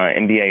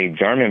NBA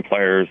German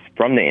players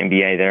from the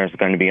NBA that's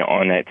going to be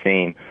on that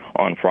team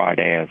on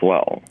Friday as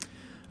well.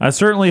 I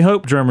certainly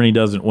hope Germany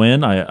doesn't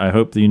win. I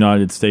hope the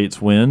United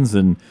States wins,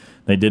 and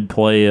they did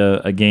play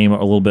a game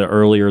a little bit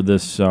earlier in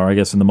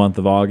the month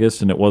of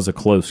August, and it was a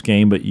close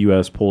game, but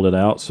U.S. pulled it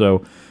out.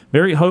 So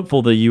very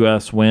hopeful the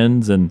U.S.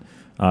 wins and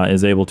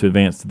is able to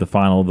advance to the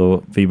final of the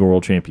FIBA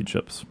World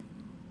Championships.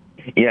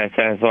 Yes,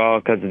 as well,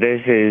 because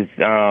this is,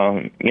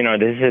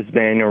 this has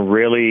been a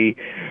really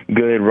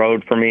good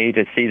road for me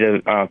to see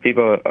the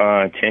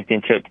FIBA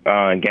Championship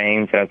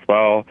games as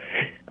well.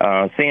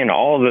 Seeing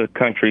all the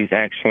countries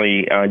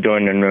actually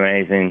doing an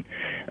amazing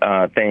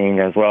thing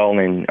as well,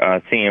 and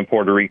seeing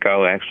Puerto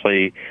Rico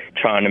actually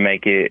trying to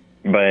make it.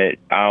 But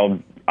I'll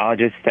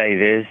just say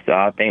this: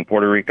 I think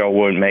Puerto Rico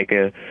would make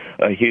a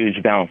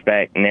huge bounce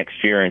back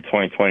next year in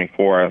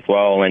 2024 as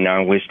well, and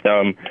I wish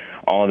them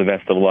all the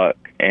best of luck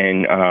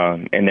in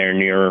their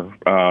near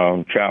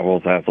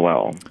travels as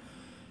well.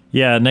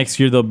 Yeah, next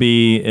year it'll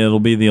be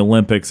the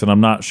Olympics, and I'm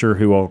not sure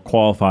who all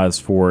qualifies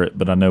for it,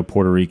 but I know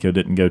Puerto Rico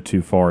didn't go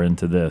too far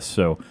into this,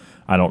 so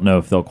I don't know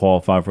if they'll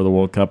qualify for the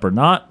World Cup or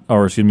not,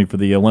 for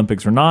the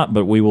Olympics or not,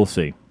 but we will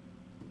see.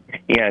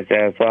 Yes,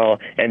 as well.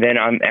 And then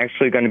I'm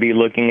actually going to be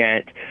looking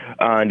at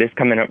this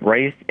coming up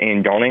race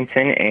in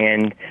Darlington,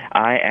 and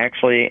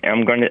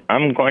I'm going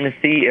to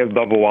see if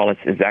Bubba Wallace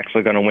is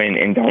actually going to win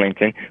in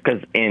Darlington,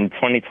 because in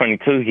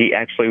 2022 he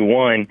actually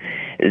won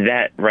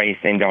that race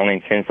in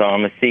Darlington. So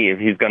I'm going to see if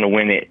he's going to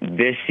win it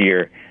this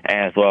year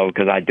as well,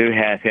 because I do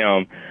have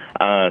him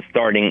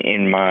starting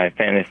in my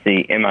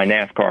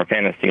NASCAR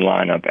fantasy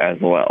lineup as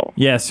well.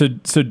 Yeah, so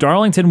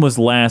Darlington was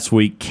last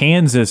week.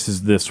 Kansas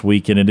is this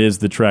week, and it is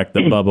the track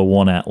that Bubba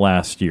won at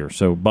last year.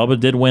 So Bubba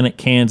did win at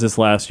Kansas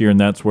last year, and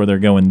that's where they're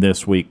going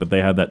this week, but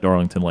they had that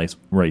Darlington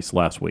race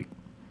last week.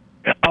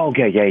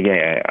 Okay, yeah.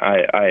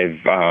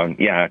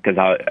 Because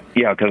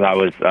I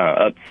was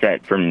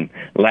upset from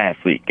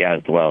last week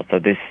as well. So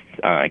this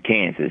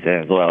Kansas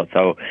as well.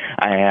 So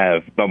I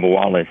have Bubba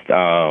Wallace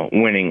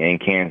winning in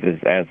Kansas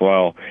as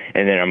well,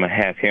 and then I'm gonna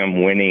have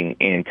him winning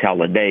in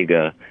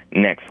Talladega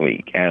next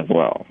week as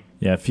well.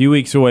 Yeah, a few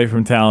weeks away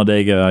from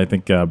Talladega. I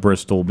think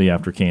Bristol will be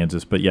after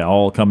Kansas. But yeah,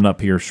 all coming up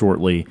here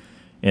shortly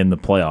in the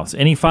playoffs.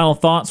 Any final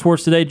thoughts for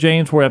us today,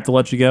 James, before we have to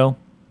let you go?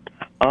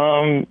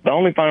 The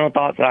only final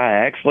thoughts I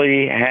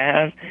actually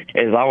have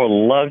is I would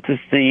love to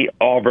see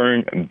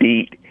Auburn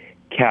beat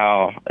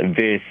Cal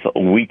this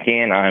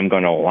weekend. I'm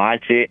going to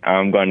watch it.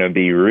 I'm going to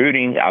be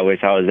rooting. I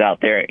wish I was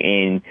out there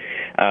in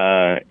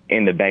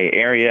the Bay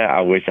Area.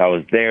 I wish I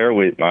was there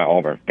with my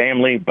Auburn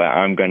family, but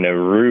I'm going to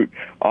root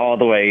all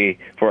the way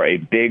for a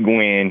big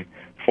win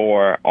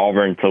for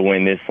Auburn to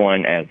win this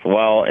one as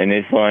well. And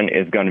this one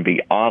is going to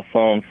be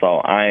awesome, so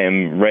I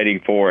am ready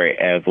for it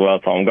as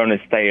well. So I'm going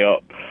to stay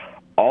up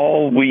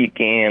all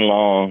weekend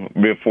long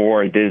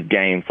before this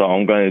game, so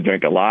I'm going to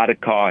drink a lot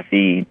of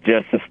coffee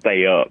just to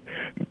stay up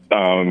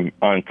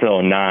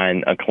until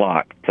 9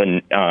 o'clock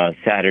to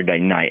Saturday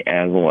night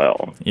as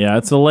well. Yeah,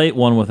 it's a late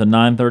one with a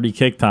 9:30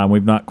 kick time.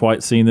 We've not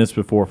quite seen this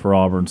before for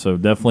Auburn, so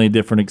definitely a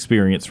different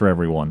experience for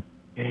everyone.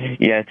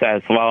 Yes,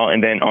 as well.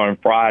 And then on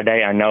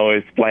Friday, I know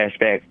it's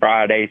Flashback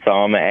Friday, so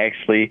I'm going to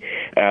actually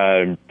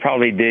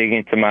probably dig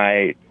into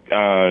my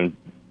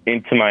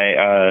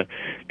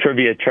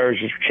trivia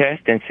treasure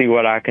chest and see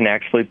what I can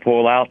actually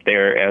pull out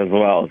there as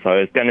well. So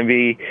it's going to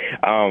be,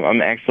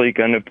 I'm actually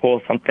going to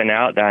pull something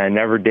out that I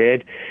never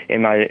did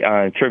in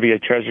my trivia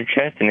treasure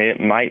chest, and it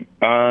might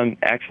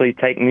actually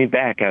take me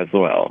back as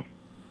well.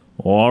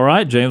 All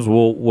right, James,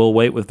 we'll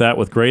wait with that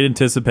with great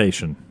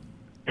anticipation.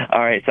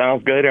 All right,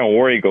 sounds good. And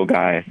War Eagle,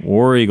 guys.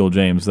 War Eagle,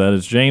 James. That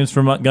is James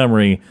from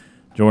Montgomery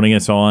joining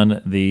us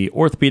on the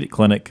Orthopedic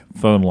Clinic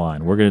phone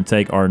line. We're going to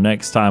take our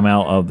next time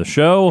out of the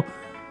show.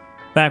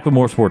 Back with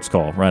more Sports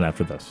Call right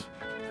after this.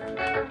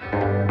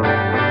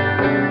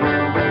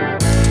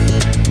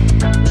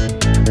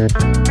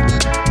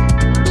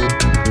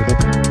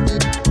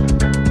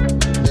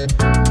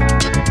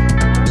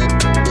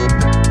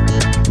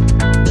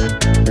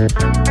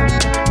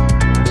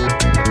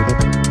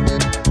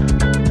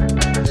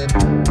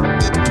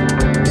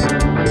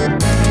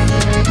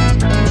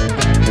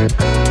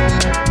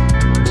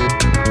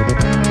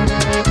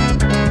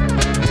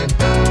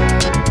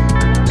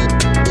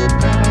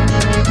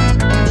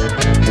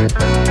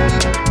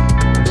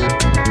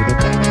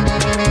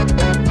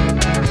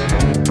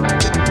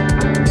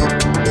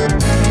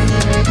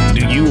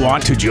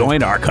 Want to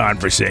join our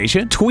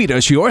conversation? Tweet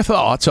us your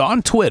thoughts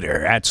on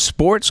Twitter at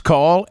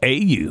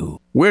SportsCallAU.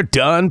 We're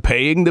done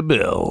paying the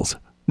bills.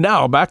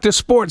 Now back to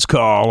Sports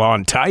Call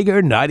on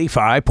Tiger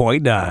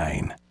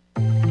 95.9.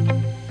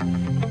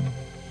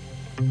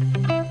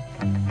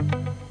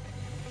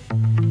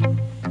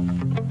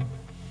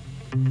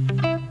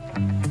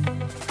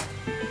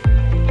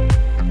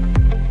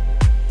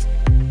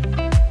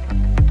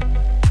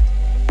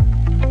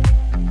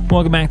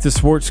 Welcome back to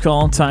Sports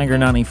Call, Tiger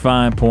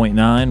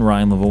 95.9.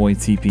 Ryan Lavoie,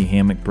 TP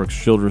Hammock, Brooks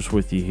Childress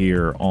with you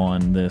here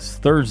on this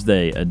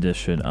Thursday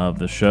edition of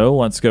the show.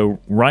 Let's go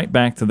right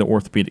back to the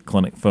Orthopedic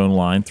Clinic phone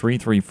line,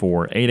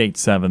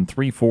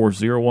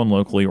 334-887-3401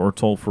 locally or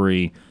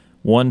toll-free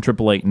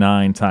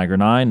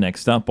 1-888-9-TIGER-9.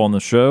 Next up on the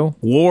show,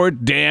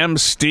 Ward Dam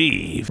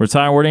Steve.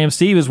 Retired Ward Dam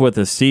Steve is with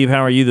us. Steve, how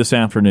are you this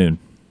afternoon?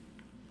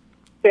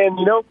 And,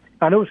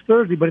 I know it's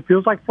Thursday, but it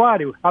feels like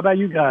Friday. How about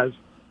you guys?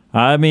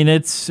 I mean,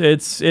 it's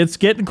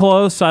getting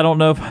close. I don't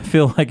know if I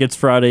feel like it's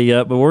Friday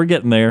yet, but we're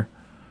getting there.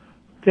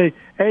 Okay.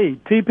 Hey,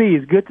 TP,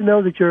 it's good to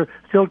know that you're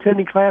still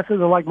attending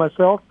classes, like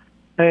myself,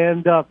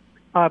 and I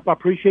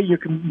appreciate you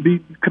can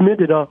be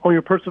commended on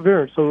your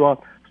perseverance. So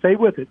stay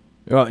with it.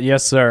 Well,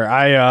 yes, sir.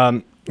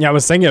 I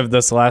was thinking of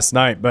this last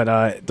night, but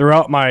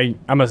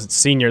I'm a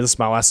senior. This is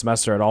my last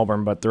semester at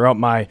Auburn, but throughout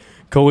my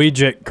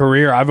collegiate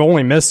career, I've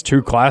only missed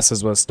 2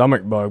 classes with a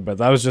stomach bug, but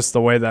that was just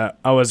the way that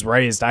I was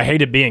raised. I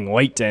hated being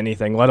late to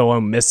anything, let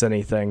alone miss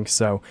anything.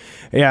 So,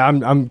 yeah,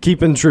 I'm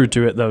keeping true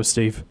to it, though,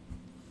 Steve.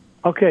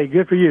 Okay,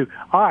 good for you.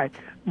 All right,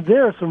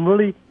 there are some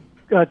really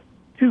 2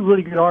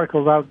 really good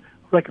articles I would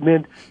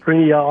recommend for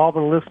any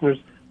Auburn listeners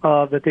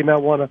that they might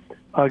want to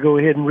go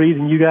ahead and read,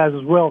 and you guys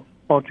as well,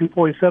 on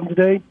 247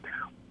 today.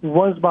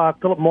 One's by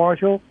Philip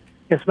Marshall.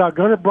 It's about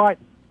Gunnar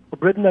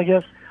Britton, I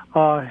guess,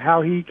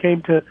 how he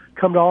came to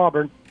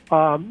Auburn.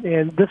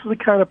 And this is the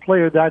kind of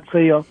player that I'd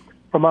say,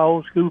 from my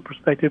old school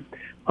perspective,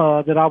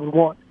 that I would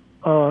want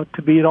to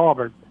be at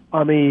Auburn.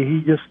 I mean,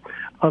 he just,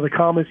 the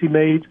comments he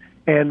made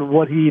and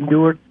what he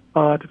endured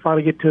to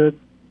finally get to, his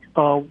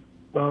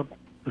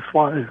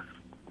father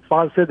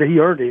said that he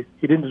earned it.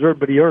 He didn't deserve it,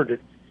 but he earned it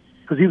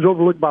because he was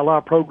overlooked by a lot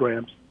of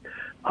programs.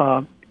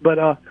 But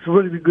it's a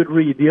really good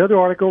read. The other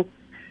article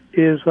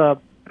is having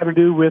to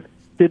do with,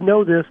 didn't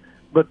know this,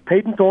 but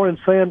Peyton Thorne and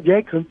Sam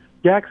Jackson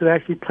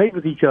actually played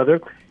with each other,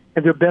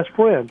 and they're best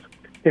friends.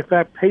 In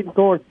fact, Peyton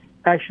Thorne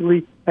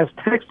actually has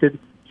texted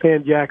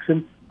Sam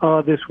Jackson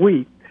this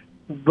week.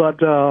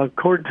 But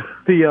according to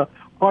the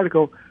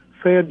article,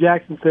 Sam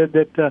Jackson said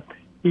that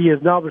he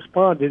has not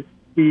responded.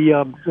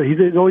 So he's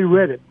only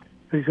read it.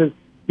 He says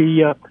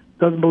he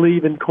doesn't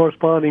believe in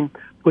corresponding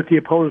with the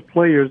opponent's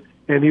players,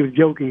 and he was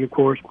joking, of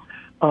course.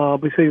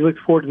 But he said he looks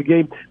forward to the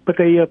game. But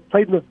they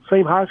played in the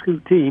same high school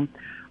team.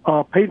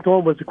 Peyton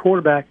Thorne was the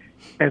quarterback,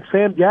 and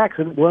Sam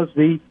Jackson was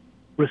the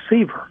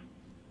receiver.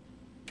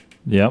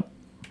 Yep.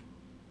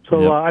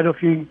 So I don't know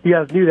if you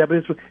guys knew that, but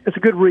it's a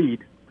good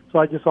read. So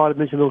I just thought I'd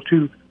mention those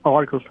two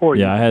articles for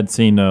you. Yeah, I had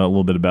seen a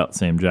little bit about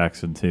Sam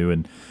Jackson, too.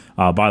 And,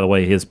 by the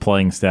way, his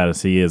playing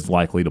status, he is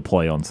likely to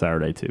play on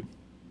Saturday, too.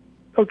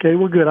 Okay,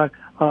 well, good.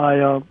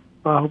 I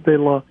hope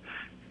they'll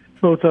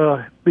both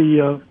be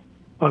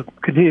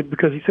continue,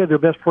 because he said they're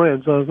best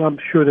friends. I'm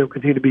sure they'll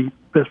continue to be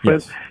best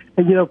friends. Yes.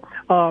 And,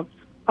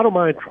 I don't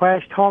mind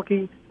trash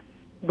talking,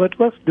 but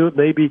let's do it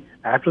maybe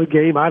after the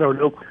game. I don't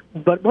know.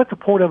 But what's the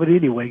point of it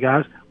anyway,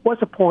 guys? What's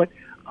the point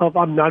of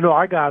I know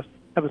our guys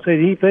haven't said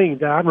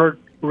anything. I haven't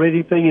read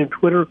anything in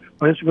Twitter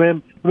or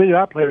Instagram. Many of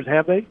our players,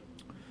 have they?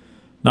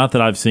 Not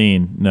that I've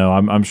seen. No,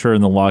 I'm sure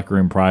in the locker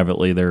room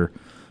privately they're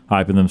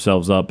hyping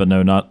themselves up, but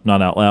no, not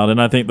out loud. And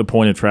I think the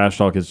point of trash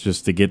talk is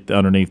just to get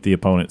underneath the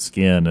opponent's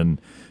skin and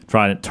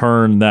try to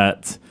turn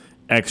that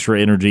extra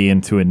energy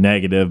into a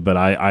negative. But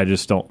I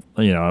just don't,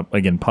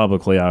 again,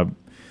 publicly,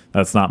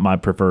 that's not my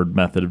preferred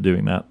method of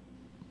doing that.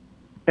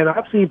 And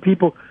I've seen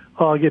people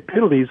get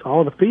penalties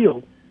on the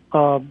field,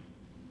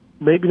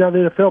 maybe not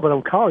in the NFL, but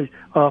on college,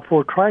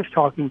 for trash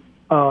talking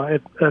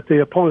at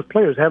the opponent's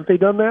players. Haven't they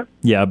done that?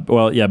 Yeah,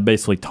 well, yeah,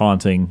 basically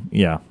taunting,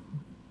 yeah.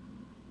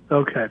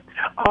 Okay.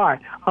 All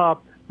right.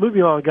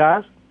 Moving on,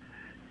 guys.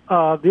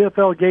 The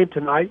NFL game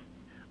tonight.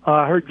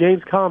 I heard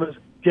James' comments.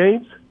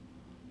 James,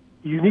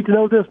 you need to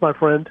know this, my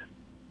friend.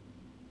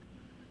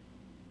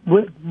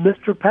 With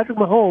Mr. Patrick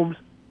Mahomes,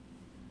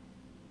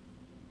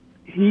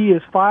 he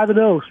is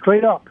 5-0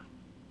 straight up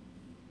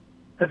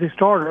as a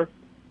starter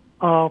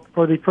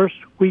for the first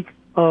week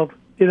of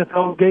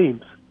NFL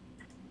games.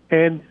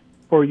 And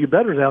for you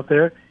bettors out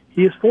there,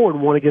 he is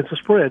 4-1 against the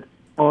spread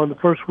on the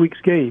first week's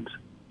games.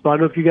 So I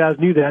don't know if you guys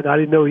knew that. I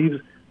didn't know he was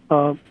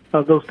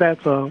those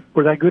stats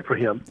were that good for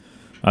him.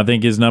 I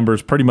think his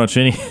numbers pretty much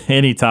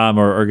any time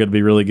are going to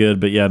be really good.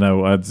 But, yeah,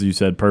 no, as you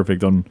said,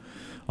 perfect on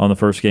the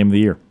first game of the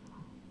year.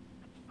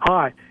 All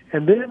right.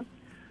 And then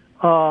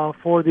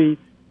for the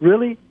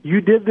really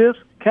you did this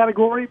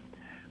category,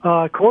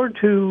 according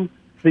to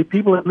the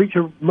people at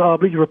Bleacher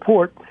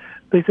Report,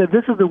 they said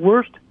this is the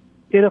worst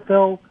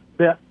NFL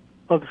bet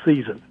of the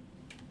season.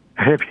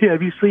 Have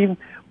you seen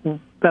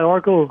that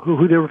article,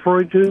 who they're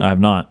referring to? I have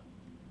not.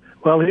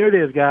 Well, here it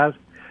is, guys.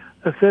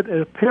 It said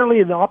apparently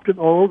an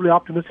overly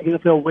optimistic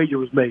NFL wager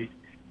was made.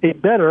 A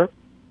bettor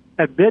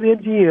at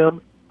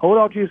BetMGM, hold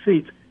on to your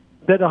seats,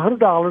 bet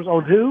 $100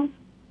 on who?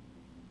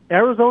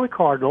 Arizona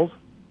Cardinals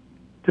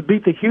to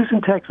beat the Houston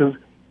Texans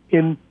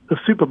in the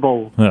Super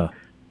Bowl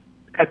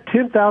at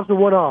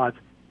 10,001 odds.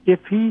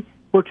 If he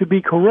were to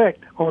be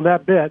correct on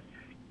that bet,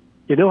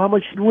 you know how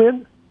much he'd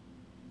win?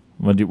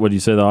 What do you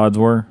say the odds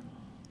were?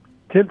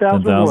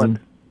 10,001.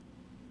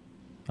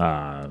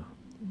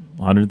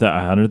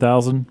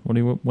 100,000? What do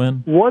you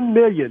win? 1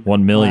 million.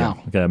 1 million.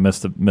 Wow. Okay, I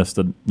missed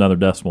another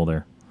decimal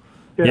there.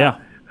 Yeah.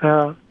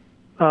 So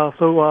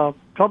talk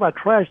about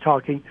trash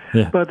talking.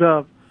 Yeah. But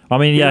I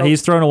mean, yeah,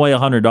 he's thrown away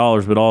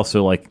 $100, but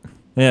also to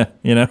win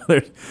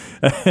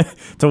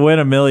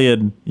 $1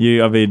 million,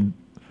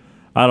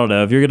 I don't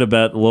know if you're going to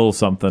bet a little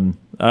something.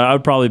 I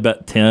would probably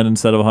bet 10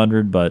 instead of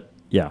 100, but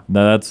yeah,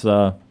 that's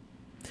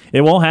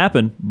it won't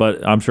happen.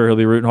 But I'm sure he'll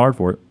be rooting hard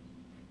for it.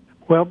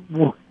 Well,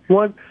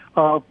 one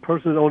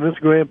person on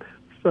Instagram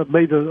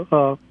made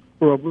a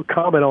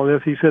comment on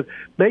this. He said,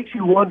 makes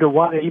you wonder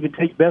why they even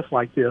take bets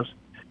like this.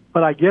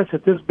 But I guess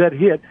if this bet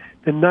hit,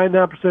 then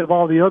 99% of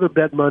all the other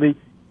bet money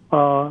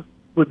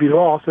would be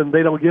lost, and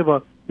they don't give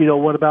a,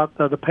 what about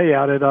the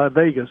payout at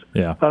Vegas?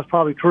 Yeah. That's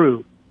probably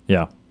true.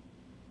 Yeah.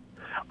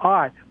 All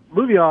right,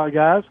 moving on,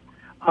 guys.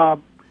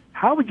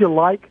 How would you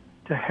like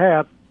to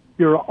have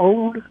your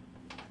own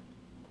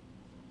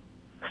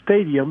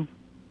stadium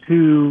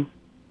to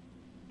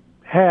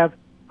have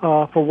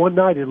for one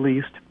night at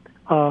least?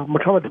 We're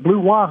talking about the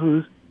Blue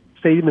Wahoos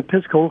Stadium in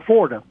Pensacola,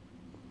 Florida.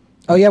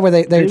 Oh, yeah,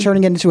 where they're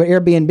turning it into an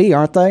Airbnb,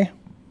 aren't they?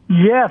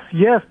 Yes,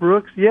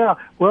 Brooks. Yeah.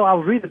 Well, I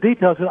was reading the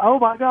details and oh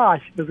my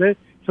gosh. So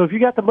if you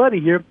got the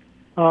money here,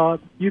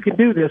 you can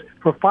do this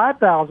for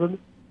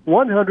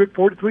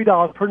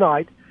 $5,143 per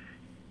night.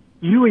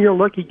 You and your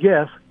wealthy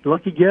guest,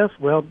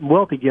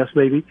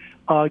 maybe,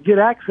 get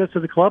access to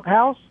the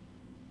clubhouse,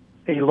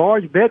 a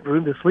large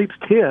bedroom that sleeps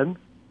 10,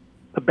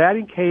 a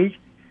batting cage,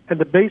 and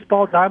the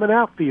baseball diamond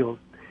outfield.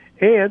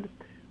 And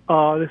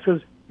it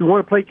says, you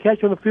want to play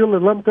catch on the field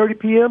at 11:30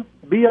 p.m.?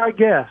 Be our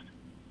guest.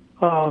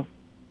 Want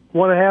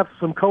to have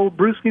some cold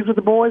brewskis with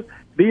the boys?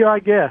 Be our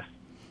guest.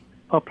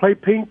 Play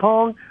ping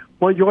pong?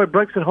 Want to enjoy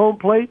breaks at home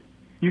plate?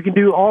 You can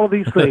do all of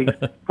these things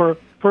for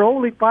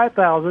only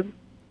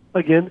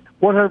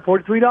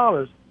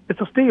 $143. It's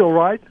a steal,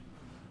 right?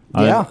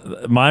 Yeah.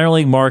 Minor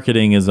league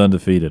marketing is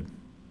undefeated.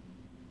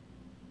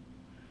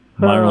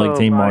 Minor league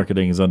team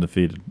marketing is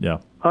undefeated. Yeah.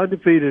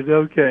 Undefeated.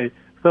 Okay.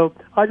 So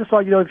I just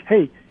thought,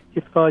 hey,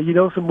 if you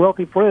know some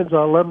wealthy friends,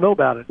 let them know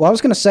about it. Well, I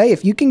was going to say,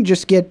 if you can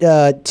just get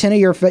 10 of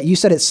your you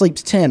said it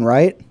sleeps 10,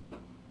 right?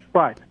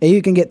 Right.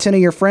 You can get 10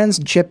 of your friends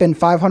and chip in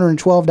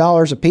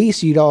 $512 a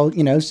piece.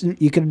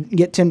 You could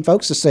get 10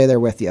 folks to stay there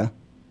with you.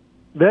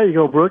 There you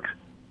go, Brooks.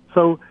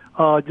 So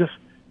just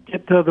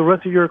get the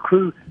rest of your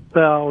crew,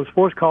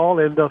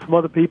 SportsCall, and some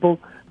other people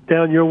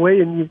down your way,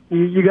 and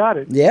you got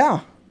it. Yeah.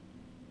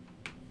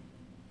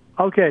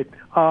 Okay.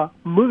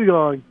 Moving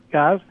on,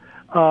 guys.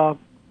 I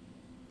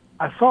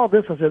saw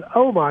this. I said,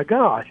 oh, my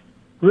gosh.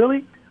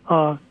 Really?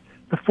 The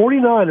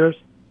 49ers,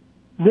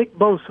 Nick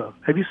Bosa.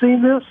 Have you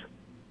seen this?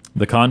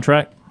 The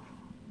contract?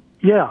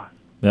 Yeah.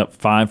 Yep,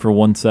 5 for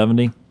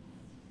 $170.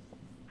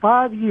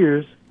 5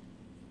 years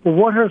for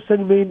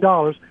 $170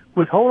 million.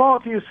 With hold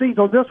on to your seats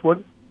on this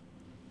one.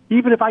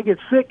 Even if I get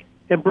sick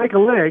and break a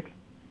leg,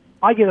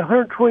 I get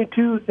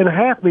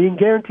 $122.5 million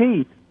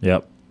guaranteed.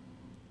 Yep.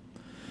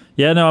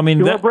 Yeah, no, I mean,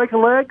 you want to break a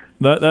leg?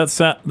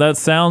 That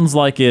sounds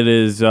like it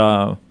is.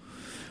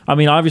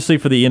 Obviously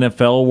for the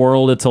NFL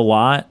world, it's a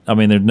lot. I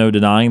mean, there's no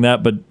denying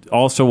that. But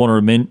also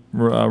want to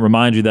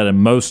remind you that in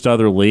most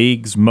other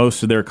leagues,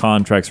 most of their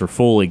contracts are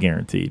fully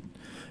guaranteed.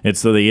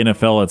 It's the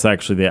NFL. It's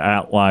actually the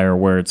outlier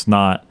where it's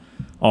not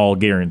all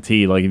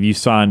guaranteed. Like if you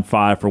sign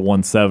 5 for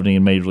 $170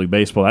 in Major League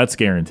Baseball, that's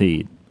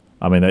guaranteed.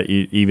 I mean,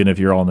 even if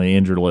you're on the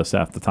injured list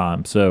half the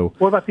time. So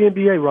what about the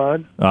NBA,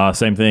 Ron?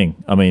 Same thing.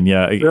 I mean,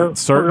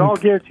 they're all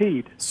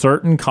guaranteed.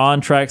 Certain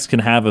contracts can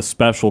have a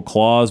special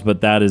clause,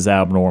 but that is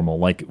abnormal.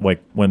 Like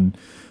when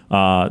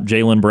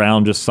Jaylen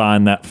Brown just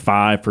signed that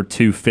 5 for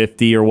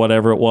 $250 or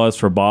whatever it was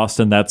for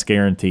Boston, that's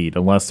guaranteed.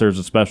 Unless there's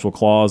a special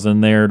clause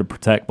in there to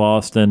protect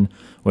Boston,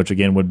 which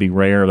again would be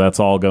rare. That's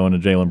all going to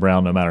Jaylen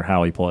Brown no matter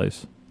how he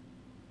plays.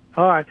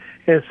 All right.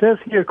 And it says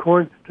here,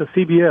 according to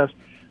CBS,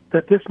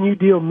 that this new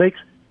deal makes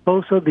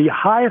Bosa the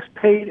highest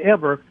paid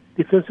ever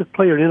defensive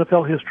player in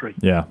NFL history.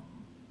 Yeah.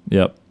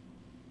 Yep.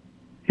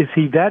 Is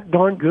he that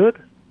darn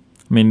good?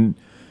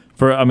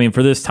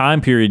 For this time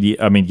period,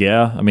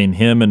 yeah.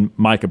 Him and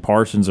Micah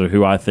Parsons are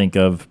who I think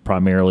of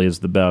primarily as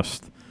the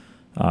best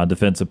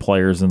defensive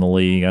players in the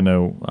league. I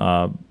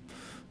know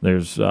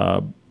there's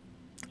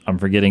I'm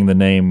forgetting the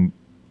name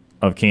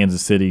of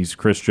Kansas City's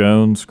Chris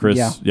Jones.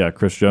 Chris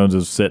Jones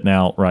is sitting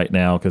out right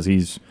now because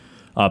he's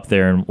up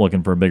there and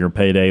looking for a bigger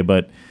payday.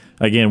 But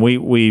again,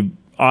 we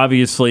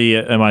obviously,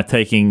 am I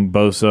taking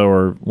Bosa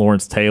or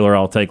Lawrence Taylor?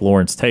 I'll take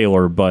Lawrence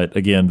Taylor, but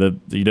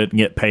again, you didn't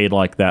get paid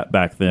like that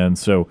back then.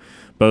 So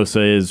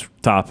Bosa is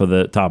top of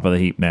the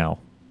heap now.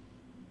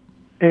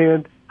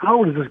 And how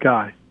old is this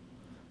guy?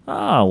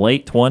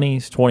 Late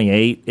 20s,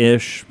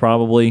 28-ish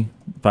probably.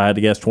 If I had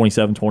to guess,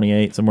 27,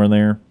 28, somewhere in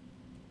there.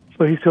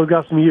 So he's still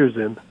got some years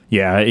in.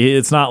 Yeah,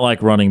 it's not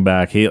like running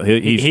back.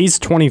 He's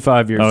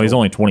 25 years old. Oh, he's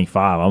only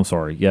 25. I'm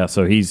sorry. Yeah,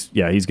 so he's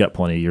got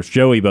plenty of years.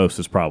 Joey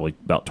Bosa's probably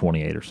about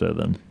 28 or so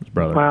then, his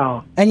brother.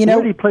 Wow. And where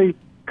did he play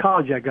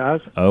college at,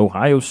 guys?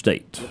 Ohio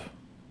State.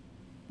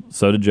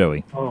 So did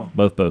Joey. Oh.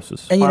 Both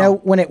Bosas. And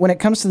when it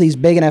comes to these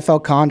big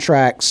NFL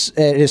contracts,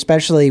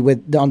 especially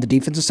on the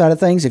defensive side of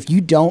things, if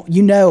you don't,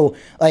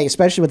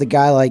 especially with a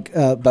guy like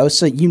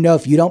Bosa,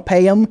 if you don't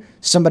pay him,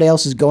 somebody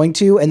else is going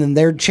to, and then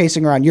they're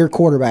chasing around your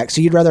quarterback. So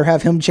you'd rather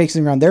have him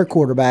chasing around their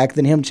quarterback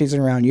than him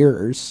chasing around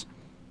yours.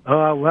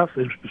 Well, that's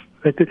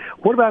interesting.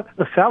 What about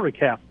the salary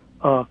cap?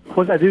 What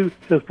does that do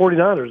to the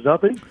 49ers?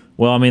 Nothing?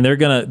 Well, I mean, they're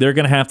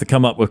gonna have to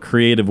come up with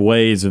creative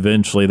ways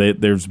eventually.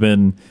 There's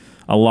been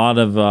a lot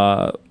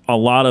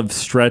of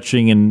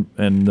stretching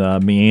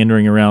and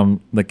meandering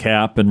around the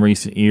cap in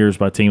recent years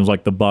by teams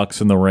like the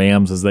Bucs and the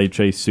Rams as they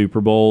chase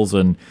Super Bowls,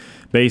 and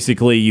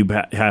basically you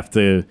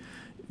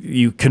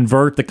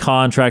convert the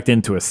contract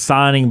into a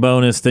signing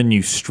bonus, then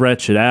you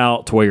stretch it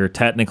out to where you're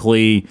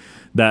technically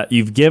that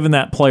you've given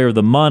that player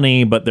the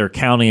money, but they're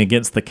counting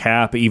against the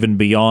cap even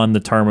beyond the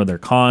term of their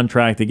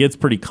contract. It gets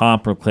pretty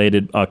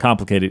complicated, but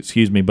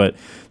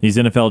these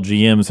NFL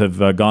GMs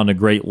have gone to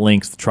great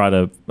lengths to try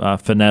to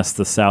finesse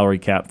the salary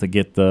cap to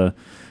get to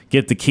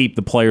keep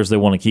the players they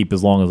want to keep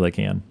as long as they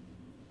can.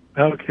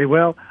 Okay,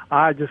 well,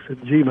 I just said,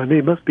 gee,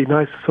 it must be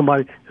nice if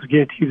somebody just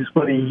guarantee you this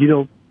money. You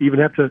don't even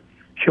have to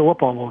show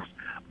up almost.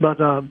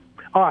 But, all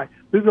right,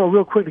 moving on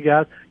real quickly,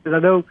 guys, because I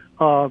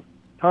know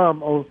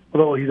Tom,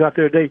 although he's out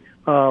there today,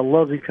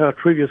 loves these kind of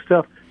trivia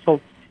stuff.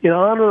 So in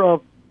honor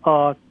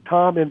of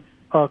Tom and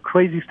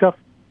crazy stuff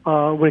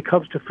when it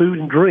comes to food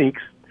and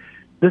drinks,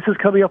 this is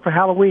coming up for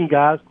Halloween,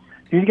 guys.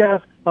 Do you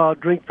guys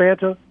drink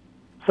Fanta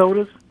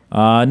sodas?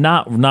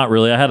 Not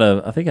really.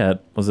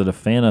 Was it a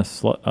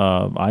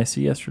Fanta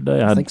Icy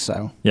yesterday? I think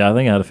so. Yeah, I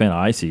think I had a Fanta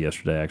Icy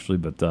yesterday, actually,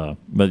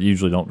 but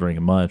usually don't drink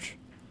it much.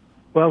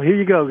 Well, here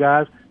you go,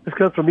 guys. This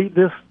comes from Eat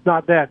This,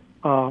 Not That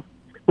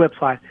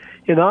website.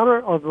 In honor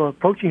of the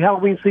approaching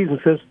Halloween season,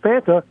 says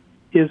Fanta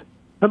is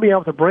coming out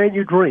with a brand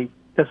new drink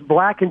that's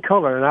black in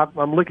color, and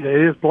I'm looking at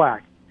it. It is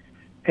black.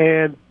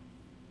 And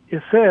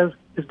it says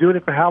it's doing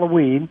it for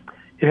Halloween.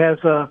 It has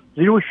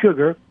 0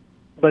 sugar,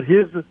 but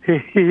here's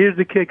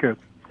the kicker.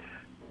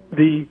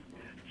 The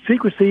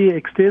secrecy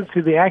extends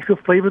to the actual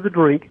flavor of the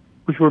drink,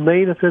 which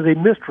remains as a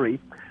mystery.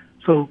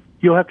 So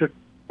you'll have to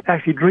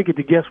actually drink it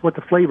to guess what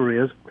the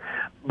flavor is.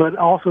 But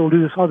also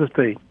do this other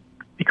thing,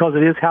 because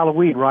it is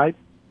Halloween, right?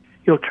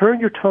 You'll turn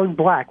your tongue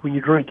black when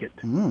you drink it.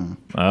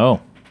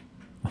 Oh.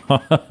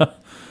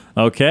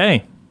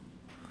 Okay.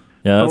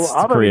 Yeah, that's so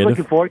I'm creative.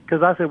 looking for it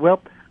because I said,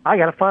 well, I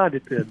got to find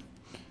it then.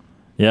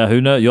 Yeah,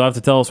 who knows? You'll have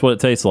to tell us what it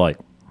tastes like.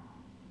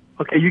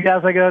 Okay, you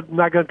guys are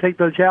not going to take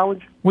the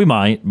challenge? We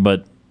might,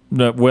 but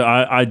no,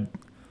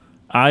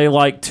 I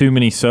like too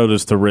many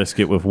sodas to risk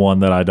it with one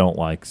that I don't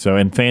like. So,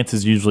 and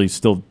Fanta's usually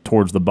still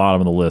towards the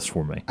bottom of the list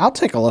for me. I'll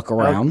take a look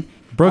around.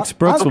 Brooks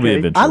will be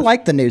adventurous. I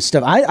like the new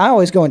stuff. I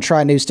always go and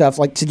try new stuff.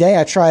 Like today,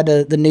 I tried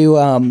the new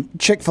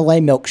Chick-fil-A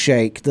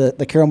milkshake,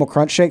 the caramel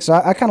crunch shake. So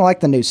I kind of like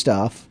the new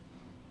stuff.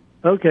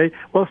 Okay.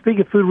 Well,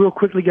 speaking of food real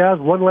quickly, guys,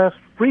 one last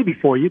freebie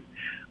for you.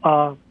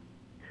 Not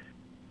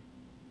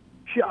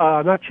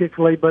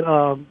Chick-fil-A,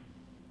 but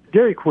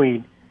Dairy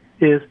Queen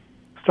is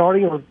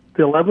starting on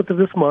the 11th of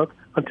this month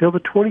until the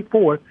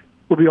 24th,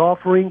 will be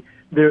offering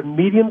their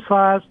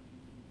medium-sized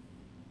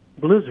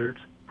blizzards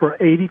for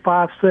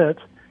 85 cents,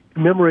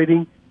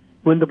 commemorating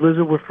when the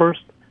blizzard was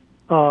first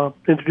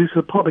introduced to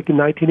the public in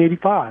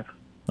 1985.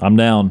 I'm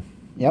down.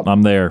 Yep.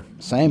 I'm there.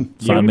 Same.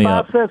 Sign me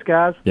up. 85 cents,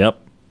 guys.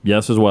 Yep.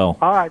 Yes, as well.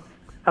 All right.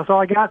 That's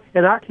all I got.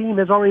 And our team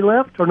has already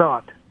left or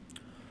not?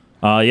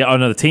 Yeah. Oh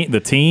no, the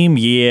team.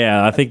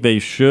 Yeah, I think they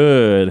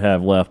should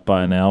have left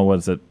by now. What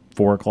is it?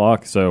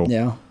 4:00. So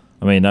Yeah.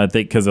 I mean, I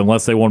think because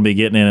unless they want to be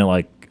getting in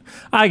at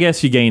I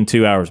guess you gain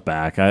 2 hours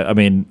back. I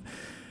mean,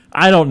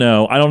 I don't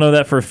know. I don't know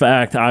that for a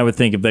fact. I would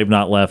think if they've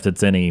not left,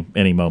 it's any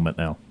moment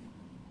now.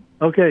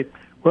 Okay.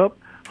 Well,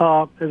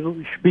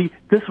 it should be.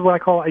 This is what I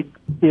call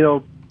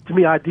to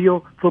me,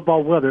 ideal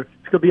football weather.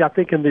 It's going to be, I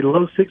think, in the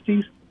low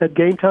 60s at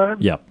game time.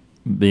 Yep.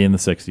 Be in the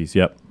 60s.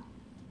 Yep.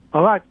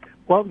 All right.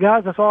 Well,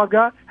 guys, that's all I've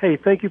got. Hey,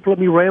 thank you for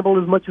letting me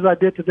ramble as much as I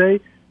did today.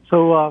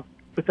 So,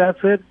 with that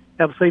said,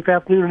 have a safe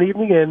afternoon and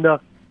evening, and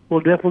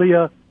we'll definitely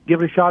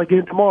give it a shot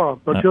again tomorrow.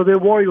 Until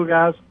then, War Eagle,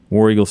 guys.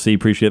 War Eagle C,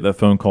 appreciate that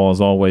phone call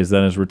as always.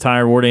 That is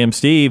retired War Dam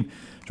Steve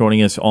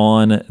joining us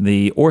on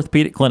the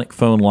Orthopedic Clinic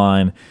phone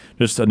line.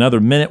 Just another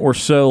minute or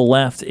so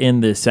left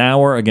in this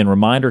hour. Again,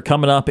 reminder,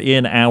 coming up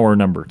in hour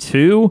number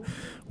 2,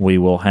 we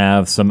will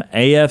have some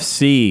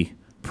AFC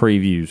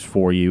previews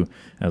for you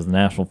as the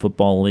National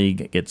Football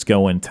League gets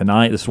going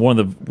tonight. This is one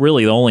of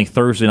the only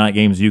Thursday night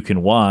games you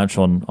can watch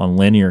on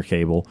linear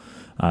cable.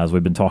 As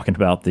we've been talking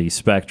about the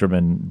Spectrum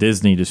and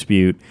Disney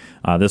dispute,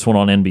 this one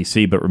on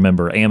NBC, but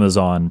remember,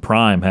 Amazon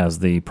Prime has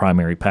the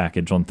primary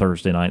package on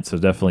Thursday night, so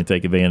definitely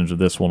take advantage of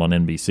this one on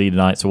NBC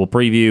tonight. So we'll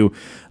preview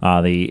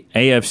the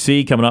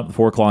AFC coming up at the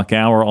 4 o'clock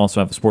hour.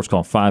 Also have a Sports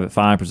Call 5 at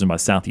 5 presented by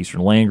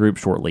Southeastern Land Group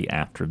shortly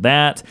after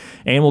that.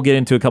 And we'll get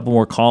into a couple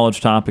more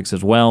college topics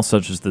as well,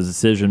 such as the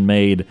decision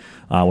made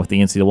with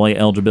the NCAA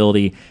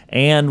eligibility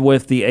and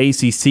with the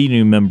ACC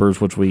new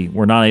members, which we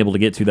were not able to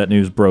get to. That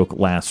news broke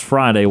last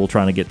Friday. We'll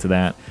try to get to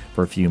that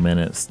for a few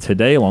minutes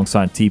today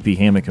alongside TP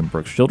Hammock and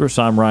Brooks Childress.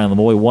 I'm Ryan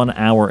Lavoie. 1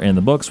 hour in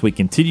the books. We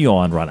continue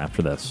on right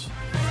after this.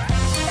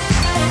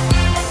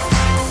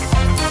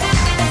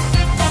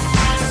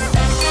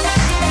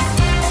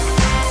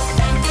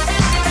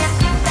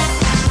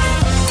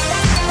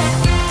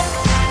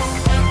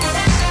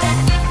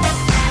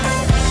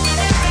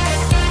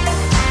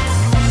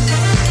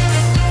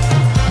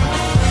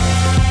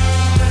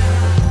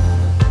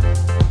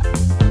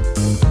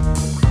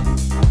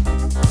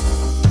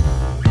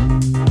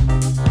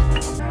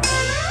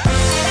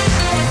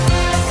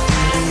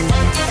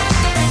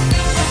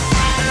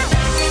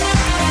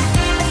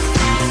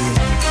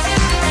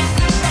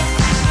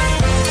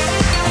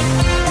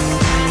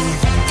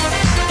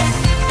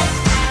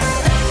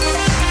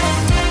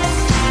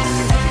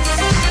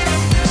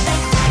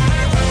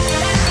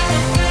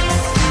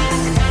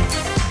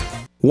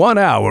 One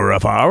hour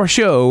of our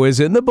show is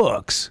in the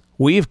books.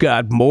 We've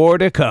got more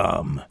to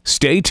come.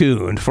 Stay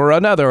tuned for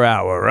another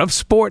hour of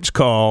Sports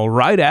Call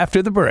right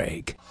after the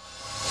break.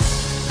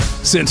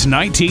 Since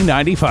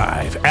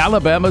 1995,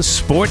 Alabama's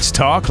sports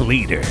talk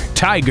leader,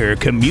 Tiger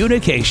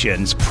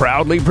Communications,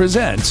 proudly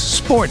presents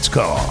Sports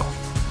Call.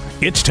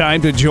 It's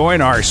time to join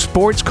our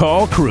Sports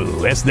Call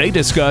crew as they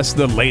discuss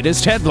the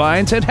latest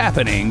headlines and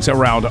happenings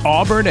around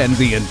Auburn and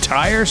the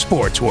entire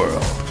sports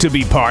world. To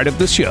be part of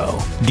the show,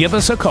 give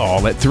us a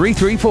call at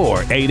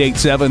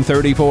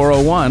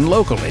 334-887-3401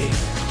 locally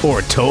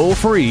or toll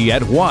free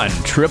at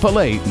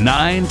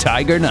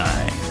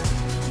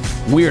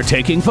 1-888-9-TIGER-9. We're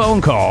taking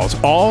phone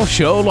calls all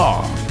show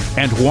long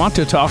and want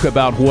to talk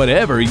about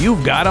whatever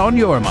you've got on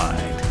your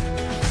mind.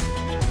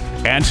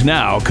 And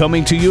now,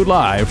 coming to you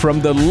live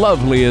from the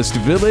loveliest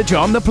village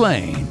on the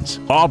plains,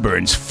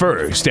 Auburn's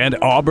first and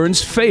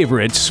Auburn's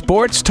favorite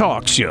sports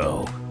talk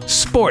show,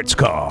 Sports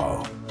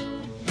Call.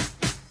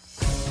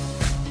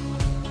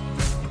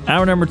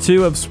 Hour number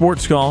 2 of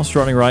Sports Call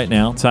starting right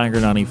now. Tiger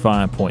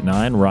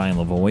 95.9, Ryan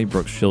Lavoie,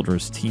 Brooks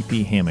Childress,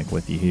 TP Hammock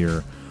with you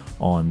here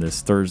on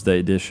this Thursday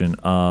edition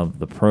of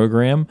the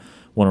program.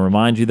 Want to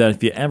remind you that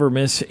if you ever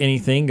miss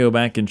anything, go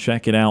back and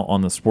check it out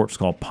on the Sports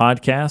Call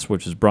podcast,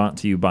 which is brought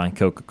to you by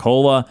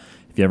Coca-Cola.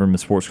 If you ever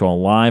miss Sports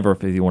Call live, or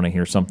if you want to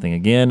hear something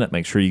again,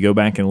 make sure you go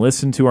back and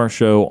listen to our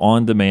show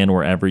on demand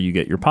wherever you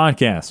get your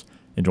podcasts.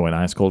 Enjoy an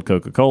ice-cold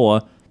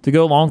Coca-Cola to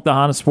go along with the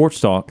hottest sports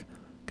talk.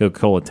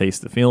 Coca-Cola,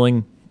 taste the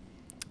feeling.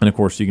 And, of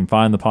course, you can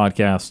find the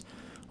podcast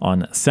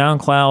on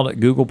SoundCloud,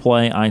 Google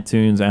Play,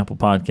 iTunes, Apple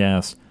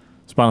Podcasts,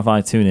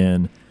 Spotify,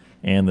 TuneIn,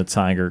 and the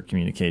Tiger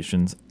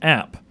Communications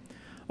app.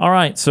 All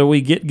right, so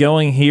we get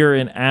going here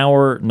in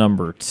hour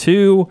number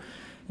 2.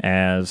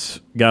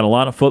 As got a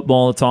lot of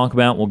football to talk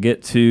about. We'll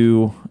get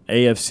to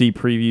AFC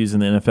previews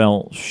in the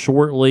NFL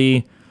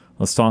shortly.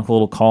 Let's talk a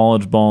little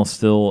college ball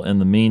still in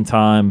the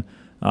meantime.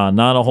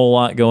 Not a whole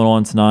lot going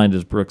on tonight,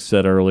 as Brooks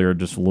said earlier,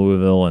 just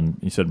Louisville and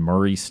you said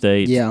Murray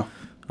State. Yeah.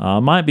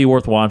 Might be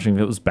worth watching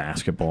if it was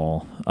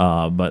basketball,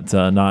 but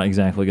not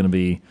exactly going to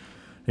be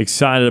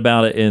excited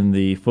about it in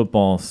the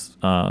football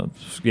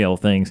scale of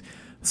things.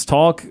 Let's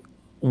talk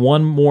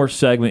one more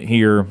segment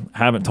here.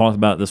 Haven't talked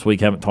about it this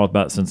week. Haven't talked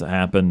about it since it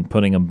happened.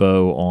 Putting a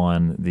bow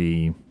on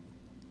the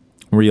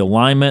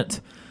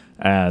realignment,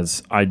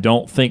 as I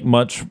don't think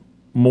much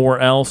more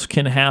else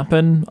can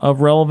happen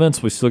of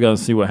relevance. We still got to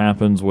see what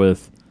happens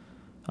with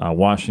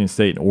Washington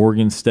State and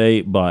Oregon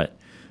State, but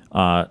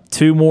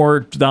two more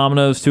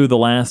dominoes. Two of the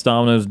last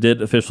dominoes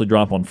did officially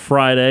drop on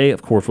Friday.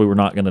 Of course, we were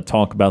not going to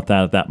talk about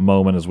that at that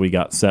moment as we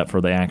got set for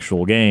the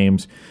actual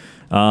games.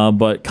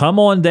 But come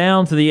on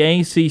down to the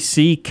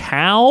ACC.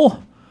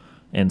 Cal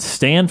and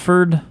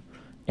Stanford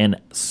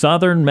and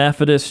Southern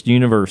Methodist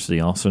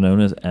University, also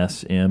known as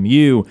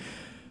SMU.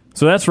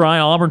 So that's right.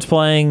 Auburn's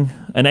playing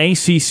an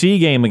ACC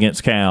game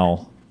against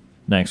Cal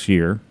next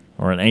year,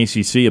 or an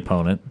ACC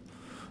opponent.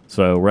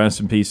 So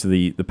rest in peace to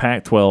the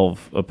Pac-12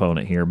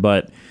 opponent here.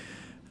 But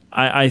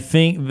I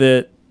think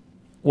that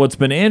what's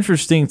been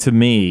interesting to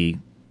me,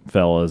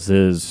 fellas,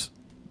 is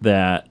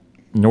that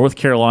North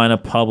Carolina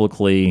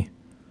publicly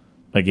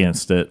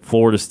against it.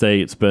 Florida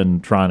State's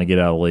been trying to get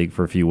out of the league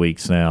for a few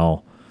weeks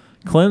now.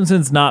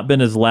 Clemson's not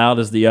been as loud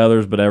as the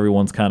others, but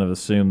everyone's kind of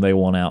assumed they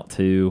want out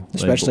too.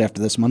 Especially after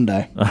this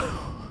Monday.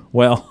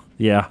 Well,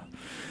 yeah.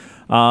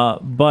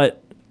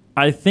 But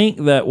I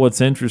think that what's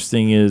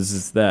interesting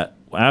is that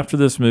after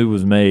this move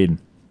was made,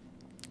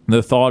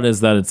 the thought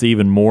is that it's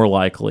even more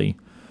likely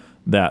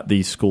that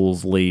these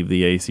schools leave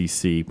the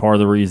ACC. Part of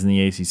the reason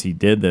the ACC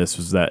did this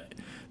was that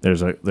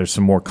there's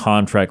some more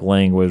contract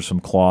language, some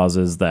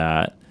clauses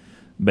that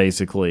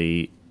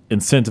basically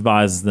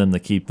incentivizes them to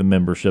keep the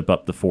membership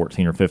up to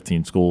 14 or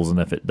 15 schools, and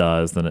if it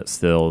does, then it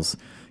still is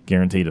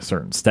guaranteed a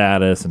certain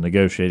status and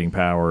negotiating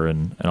power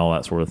and all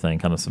that sort of thing,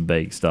 kind of some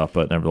vague stuff,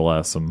 but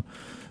nevertheless some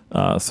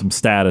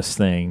status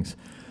things.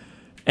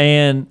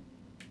 And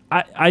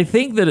I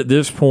think that at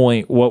this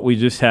point, what we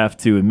just have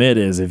to admit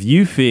is if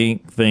you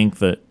think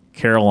that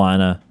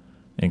Carolina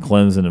and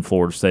Clemson and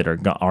Florida State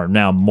are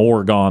now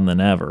more gone than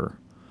ever,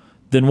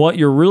 then what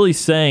you're really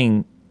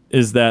saying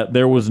is that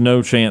there was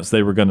no chance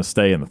they were going to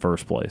stay in the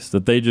first place,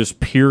 that they just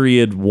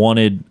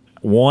wanted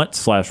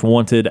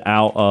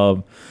out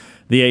of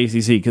the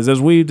ACC. Because as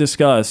we've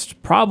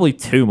discussed, probably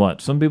too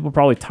much. Some people are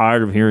probably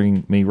tired of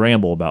hearing me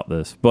ramble about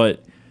this.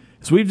 But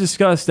as we've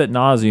discussed ad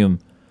nauseum,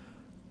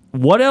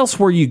 what else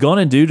were you going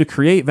to do to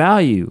create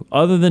value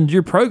other than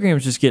your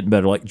program's just getting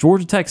better? Like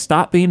Georgia Tech,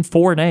 stop being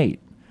 4-8.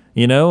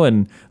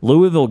 And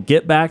Louisville,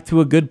 get back to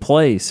a good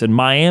place. And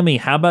Miami,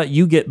 how about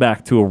you get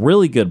back to a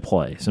really good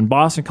place? And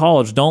Boston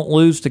College, don't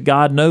lose to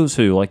God knows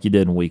who like you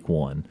did in week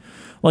 1.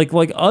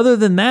 Like other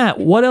than that,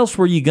 what else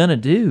were you going to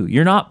do?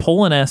 You're not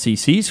pulling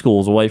SEC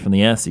schools away from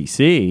the SEC.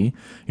 You're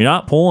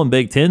not pulling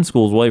Big Ten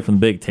schools away from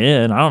the Big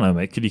Ten. I don't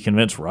know. Could you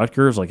convince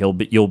Rutgers like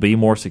you'll be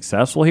more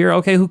successful here?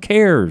 Okay, who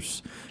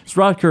cares? It's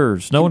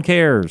Rutgers. No one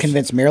cares.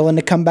 Convince Maryland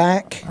to come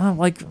back?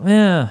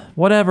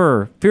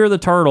 Whatever. Fear the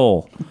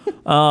turtle.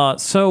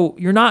 So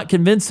you're not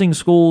convincing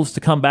schools to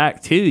come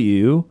back to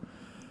you.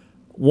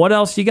 What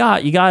else you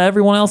got? You got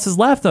everyone else's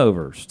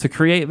leftovers to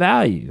create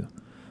value.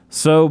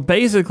 So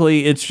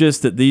basically, it's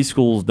just that these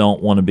schools don't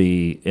want to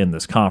be in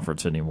this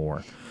conference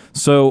anymore.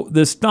 So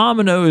this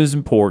domino is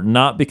important,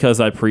 not because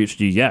I preached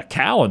to you,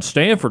 Cal and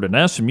Stanford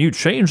and SMU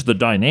changed the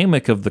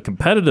dynamic of the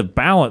competitive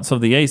balance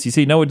of the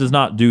ACC. No, it does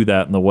not do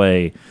that in the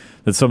way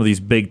that some of these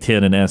Big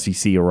Ten and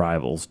SEC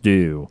arrivals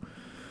do.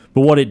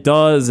 But what it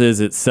does is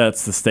it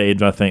sets the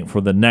stage, I think,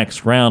 for the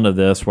next round of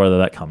this, whether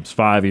that comes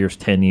 5 years,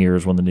 10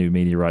 years, when the new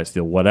media rights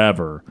deal,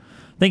 whatever.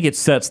 I think it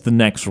sets the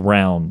next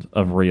round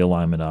of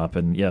realignment up.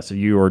 And yes, if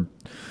you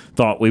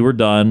thought we were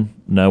done,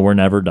 no, we're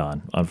never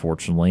done,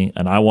 unfortunately.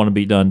 And I want to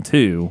be done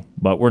too,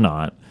 but we're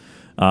not.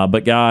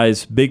 But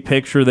guys, big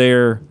picture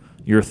there,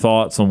 your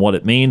thoughts on what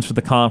it means for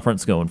the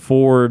conference going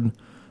forward.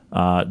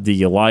 Do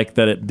you like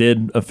that it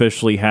did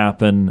officially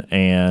happen?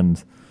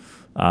 And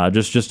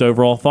just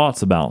overall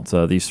thoughts about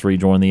these three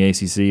joining the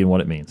ACC and what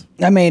it means.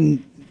 I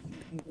mean,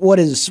 what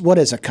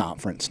is a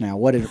conference now?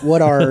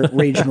 What are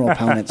regional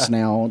opponents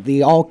now?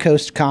 The All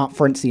Coast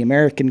Conference, the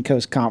American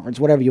Coast Conference,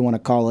 whatever you want to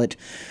call it.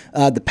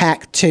 The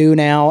Pac-2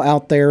 now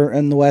out there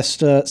in the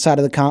west side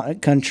of the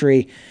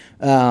country.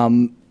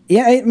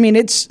 Yeah, I mean,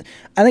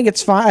 I think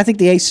it's fine. I think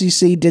the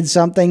ACC did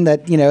something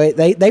that,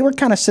 they were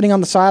kind of sitting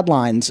on the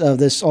sidelines of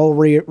this whole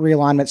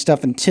realignment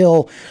stuff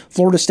until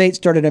Florida State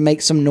started to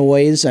make some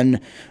noise and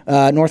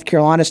North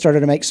Carolina started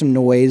to make some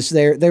noise.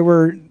 They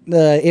were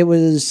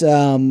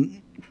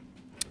sitting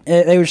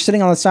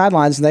on the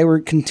sidelines and they were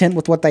content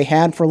with what they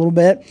had for a little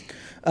bit.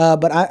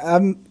 But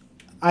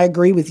I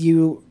agree with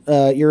you.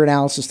 Your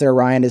analysis there,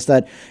 Ryan, is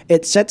that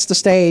it sets the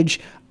stage.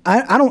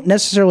 I don't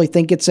necessarily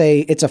think it's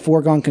a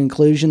foregone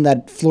conclusion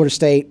that Florida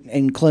State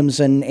and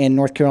Clemson and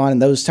North Carolina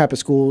and those type of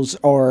schools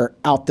are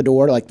out the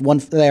door. Like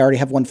they already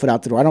have one foot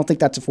out the door. I don't think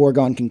that's a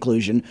foregone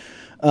conclusion.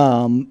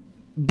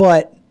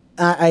 But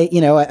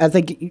I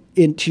think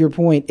to your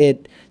point,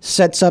 it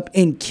sets up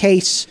in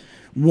case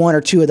one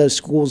or two of those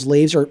schools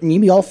leaves, or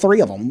maybe all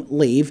three of them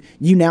leave.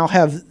 You now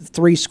have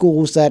three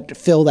schools that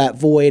fill that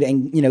void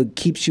and,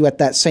 keeps you at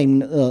that same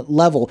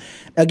level.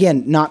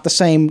 Again, not the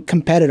same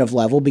competitive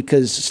level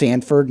because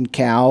Stanford and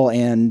Cal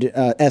and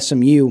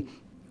SMU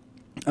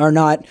are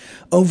not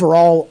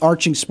overall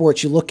arching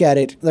sports. You look at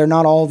it, they're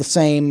not all on the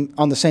same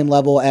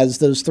level as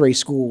those three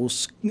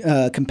schools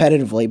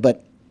competitively,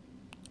 but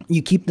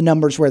you keep the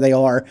numbers where they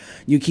are.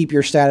 You keep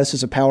your status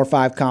as a Power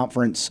 5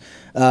 conference.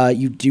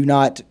 You do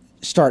not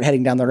start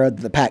heading down the road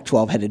that the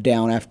Pac-12 headed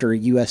down after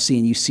USC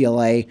and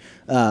UCLA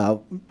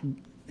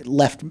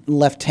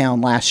left town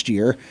last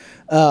year.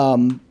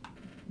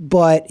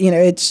 But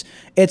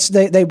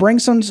they bring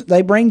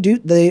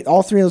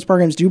all three of those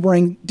programs do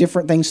bring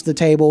different things to the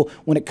table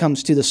when it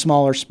comes to the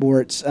smaller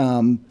sports.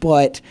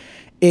 But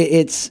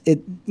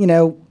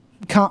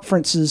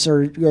conferences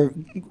are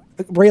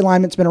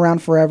realignment's been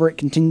around forever. It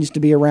continues to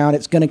be around.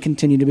 It's going to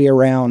continue to be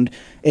around.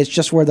 It's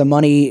just where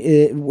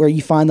where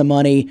you find the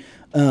money.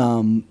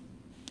 So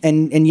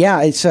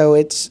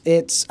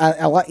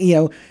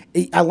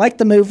I like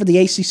the move for the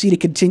ACC to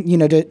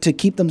continue, to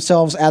keep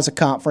themselves as a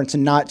conference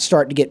and not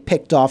start to get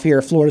picked off here.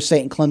 If Florida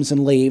State and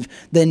Clemson leave,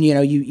 then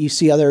you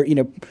see other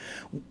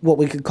what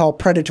we could call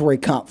predatory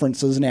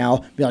conferences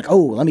now be like,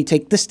 oh, let me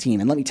take this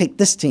team and let me take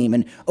this team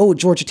and oh,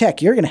 Georgia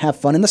Tech, you're going to have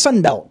fun in the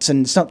Sun Belt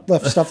and stuff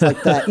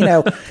like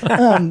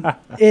that.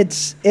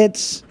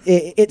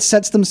 It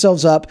sets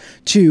themselves up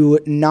to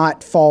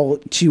not fall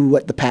to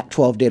what the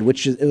Pac-12 did,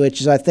 which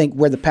is I think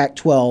where the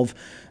Pac-12.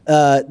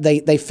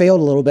 They failed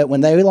a little bit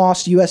when they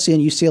lost USC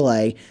and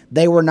UCLA.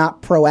 They were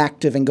not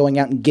proactive in going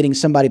out and getting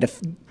somebody to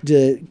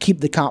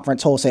keep the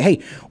conference whole. Say,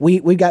 hey,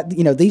 we got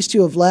these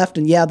two have left,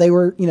 and yeah, they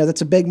were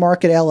that's a big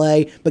market,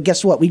 LA. But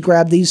guess what? We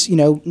grabbed these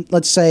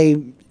let's say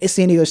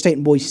San Diego State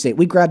and Boise State.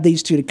 We grabbed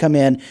these two to come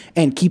in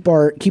and keep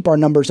our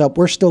numbers up.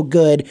 We're still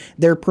good.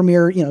 They're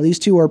premier. These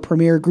two are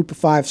premier Group of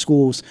 5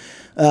 schools.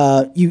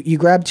 You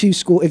grab two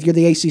schools. If you're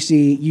the ACC,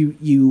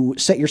 you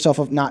set yourself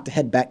up not to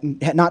head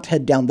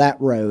down that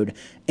road,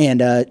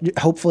 and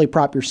hopefully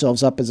prop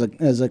yourselves up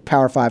as a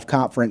Power 5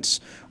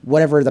 conference,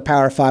 whatever the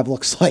Power 5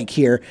 looks like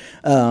here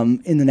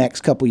in the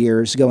next couple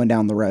years going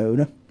down the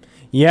road.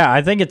 Yeah,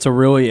 I think it's a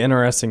really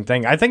interesting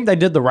thing. I think they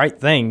did the right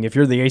thing. If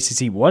you're the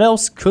ACC, what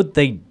else could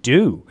they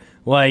do?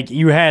 Like,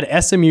 you had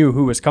SMU,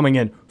 who was coming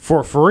in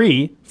for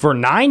free for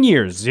 9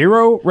 years,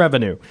 zero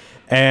revenue,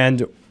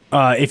 and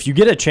if you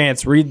get a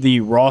chance, read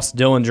the Ross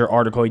Dillinger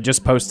article he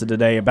just posted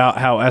today about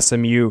how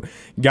SMU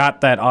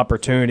got that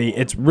opportunity.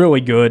 It's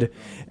really good.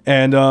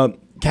 And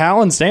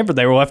Cal and Stanford,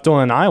 they were left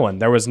on an island.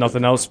 There was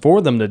nothing else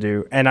for them to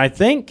do. And I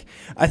think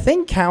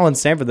Cal and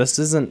Stanford, this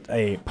isn't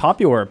a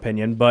popular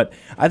opinion, but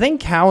I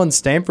think Cal and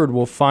Stanford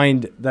will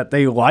find that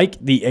they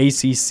like the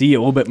ACC a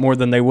little bit more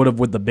than they would have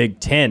with the Big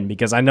Ten,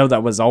 because I know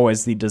that was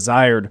always the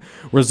desired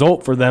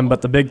result for them,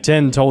 but the Big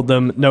Ten told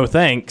them no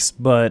thanks.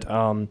 But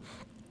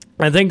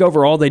I think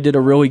overall they did a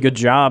really good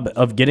job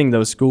of getting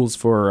those schools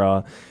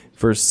for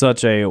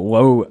such a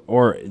low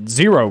or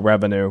zero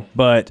revenue.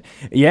 But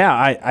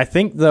yeah, I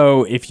think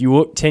though, if you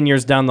look 10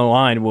 years down the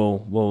line,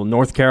 will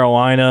North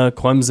Carolina,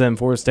 Clemson,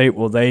 Florida State,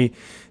 will they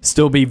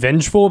still be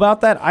vengeful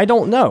about that? I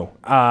don't know.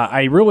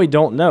 I really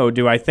don't know.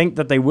 Do I think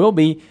that they will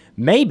be?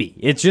 Maybe.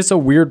 It's just a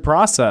weird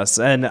process,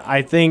 and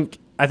I think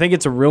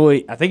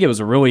it was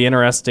a really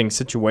interesting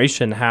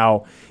situation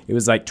how it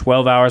was like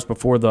 12 hours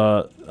before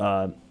the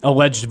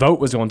alleged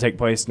vote was going to take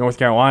place. North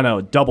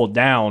Carolina doubled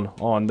down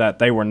on that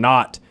they were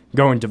not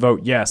going to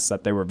vote yes,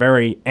 that they were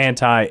very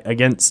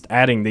against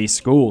adding these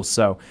schools.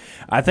 So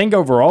I think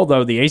overall,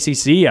 though, the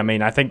ACC,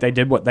 I think they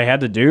did what they had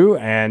to do.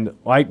 And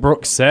like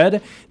Brooks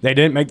said, they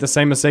didn't make the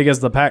same mistake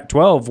as the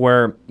Pac-12,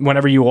 where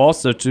whenever you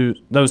lost to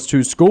those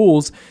two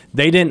schools,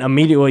 they didn't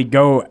immediately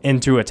go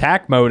into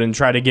attack mode and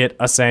try to get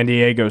a San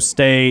Diego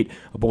State,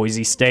 a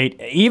Boise State,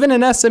 even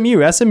an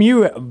SMU.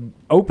 SMU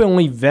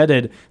openly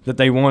vetted that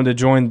they wanted to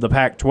join the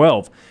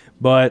Pac-12,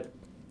 but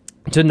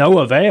to no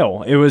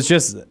avail. It was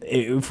just,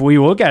 if we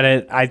look at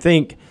it, I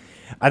think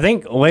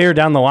later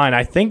down the line,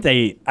 I think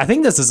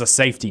this is a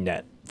safety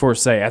net for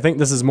say. I think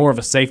this is more of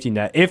a safety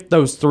net. If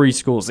those 3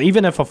 schools,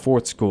 even if a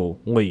 4th school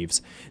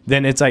leaves,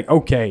 then it's like,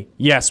 okay,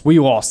 yes, we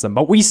lost them,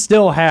 but we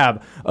still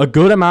have a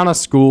good amount of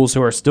schools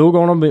who are still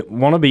going to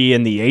want to be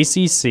in the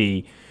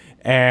ACC,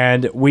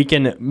 and we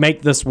can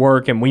make this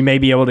work, and we may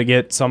be able to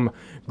get some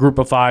group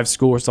of 5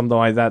 school or something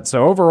like that.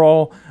 So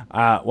overall,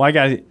 like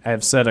I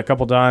have said a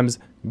couple times,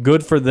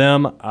 good for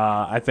them.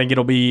 I think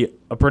it'll be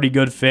a pretty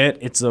good fit.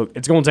 It's going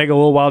to take a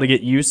little while to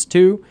get used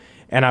to.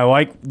 And I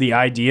like the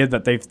idea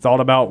that they've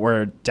thought about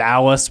where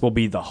Dallas will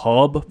be the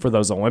hub for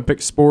those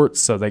Olympic sports,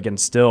 so they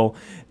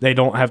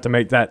don't have to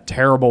make that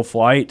terrible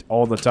flight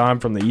all the time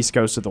from the East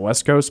Coast to the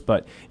West Coast.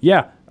 But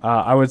yeah,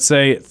 I would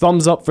say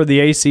thumbs up for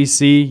the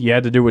ACC. You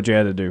had to do what you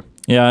had to do.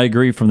 Yeah, I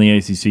agree from the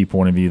ACC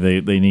point of view.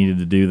 They needed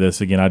to do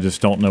this. Again, I just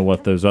don't know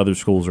what those other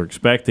schools are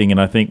expecting. And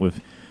I think with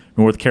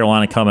North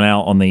Carolina coming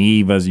out on the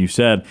eve, as you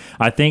said,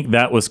 I think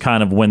that was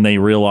kind of when they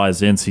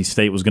realized NC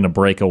State was going to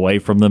break away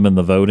from them in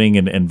the voting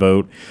and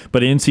vote.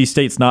 But NC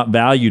State's not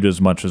valued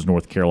as much as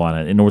North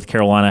Carolina. And North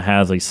Carolina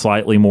has a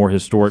slightly more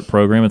historic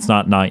program. It's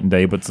not night and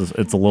day, but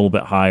it's a little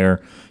bit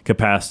higher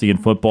capacity in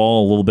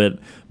football, a little bit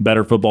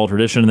better football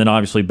tradition, and then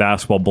obviously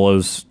basketball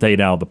blows State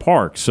out of the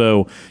park.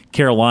 So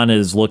Carolina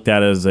is looked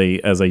at as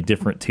a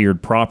different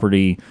tiered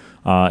property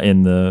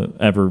in the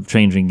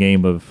ever-changing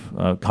game of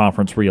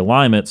conference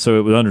realignment. So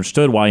it was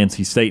understood why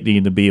NC State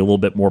needed to be a little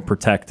bit more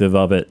protective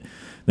of it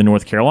than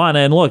North Carolina.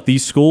 And look,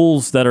 these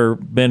schools that are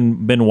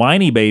been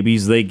whiny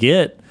babies, they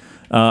get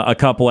a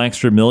couple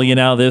extra million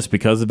out of this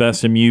because of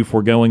SMU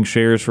foregoing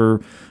shares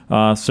for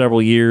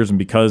several years, and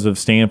because of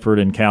Stanford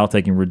and Cal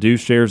taking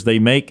reduced shares. They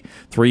make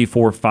 $3,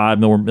 $4,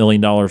 $5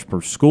 million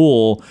per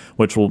school,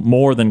 which will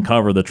more than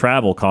cover the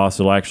travel costs.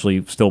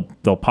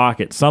 They'll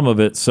pocket some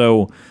of it.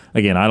 So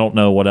again, I don't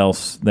know what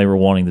else they were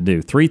wanting to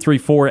do.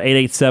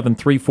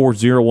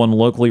 334-887-3401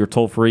 locally or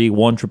toll free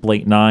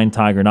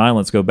 1-888-9-TIGER-9.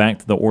 Let's go back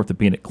to the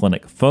Orthopedic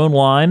Clinic phone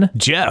line.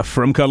 Jeff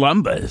from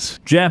Columbus.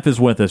 Jeff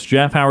is with us.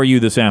 Jeff, how are you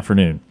this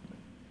afternoon?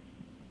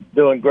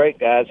 Doing great,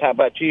 guys. How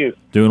about you?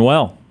 Doing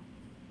well.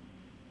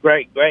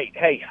 Great.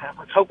 Hey, I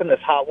was hoping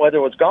this hot weather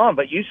was gone,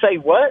 but you say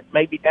what?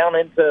 Maybe down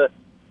into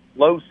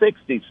low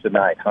 60s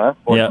tonight, huh?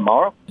 Or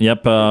tomorrow?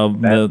 Yep.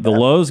 The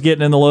low's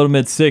getting in the low to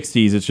mid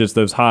 60s. It's just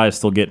those highs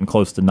still getting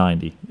close to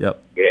 90.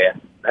 Yep. Yeah,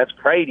 that's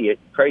crazy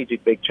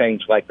big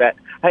change like that.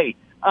 Hey,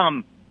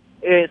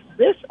 is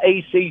this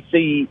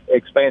ACC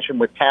expansion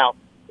with Cal,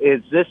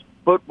 is this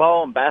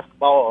football and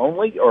basketball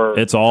only, or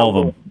it's all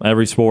of them,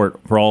 every sport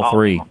for all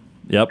three?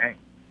 Yep. Dang.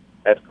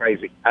 That's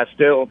crazy. I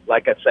still,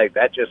 like I say,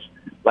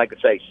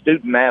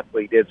 student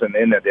athlete isn't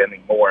in it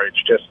anymore.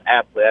 It's just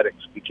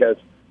athletics because,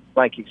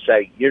 like you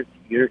say,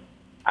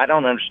 I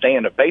don't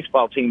understand. A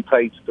baseball team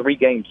plays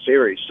 3-game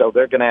series, so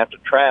they're going to have to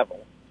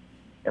travel,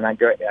 and I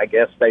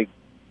guess they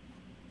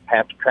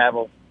have to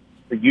travel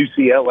to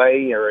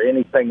UCLA or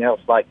anything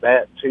else like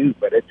that too.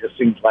 But it just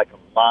seems like a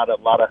lot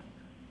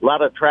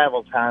of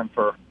travel time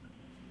for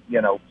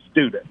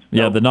students.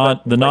 Yeah, the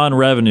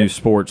non-revenue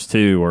sports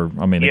too, or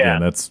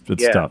again, it's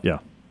tough. Yeah,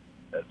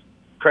 that's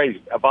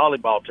crazy. A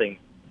volleyball team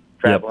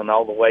traveling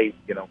all the way,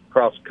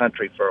 cross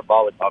country for a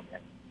volleyball game.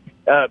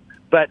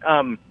 But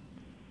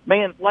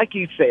man, like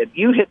you said,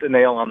 you hit the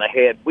nail on the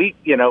head. I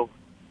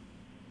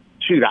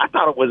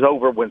thought it was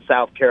over when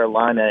South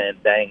Carolina and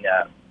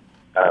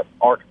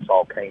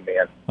Arkansas came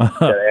in to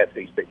the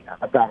SEC.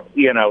 I thought,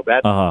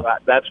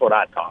 that's what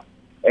I thought,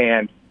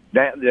 and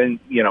then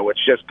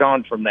it's just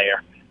gone from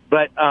there.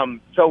 But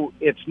so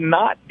it's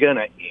not going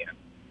to end.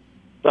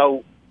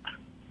 So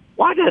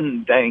why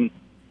doesn't the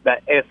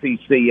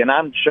SEC, and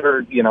I'm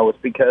sure,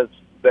 it's because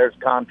there's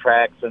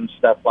contracts and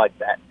stuff like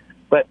that,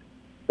 but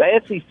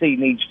the SEC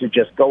needs to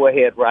just go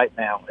ahead right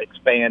now,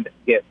 expand,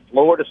 get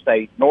Florida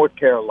State, North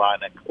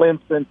Carolina,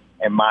 Clemson,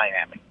 and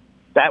Miami.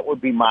 That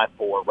would be my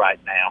 4 right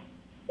now.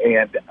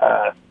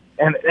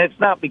 And it's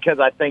not because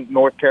I think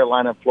North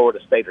Carolina and Florida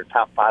State are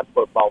top 5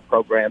 football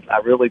programs. I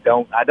really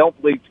don't. I don't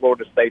believe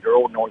Florida State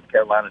or North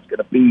Carolina is going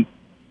to be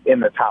in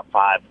the top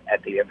 5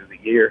 at the end of the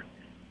year.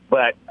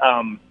 But,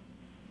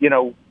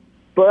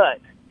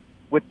 but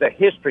with the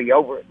history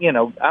over,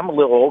 I'm a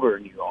little older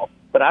than you all,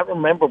 but I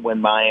remember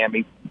when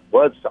Miami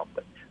was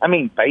something. I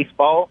mean,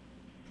 baseball,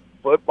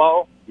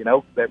 football,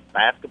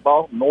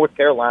 basketball, North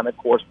Carolina, of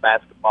course,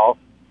 basketball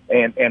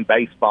and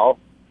baseball,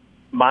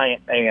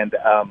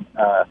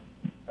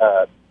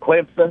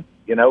 Clemson,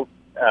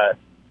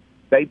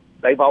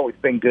 they've always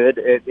been good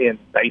in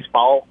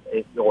baseball,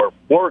 or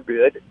were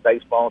good at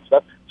baseball and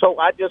stuff. So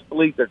I just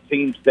believe they're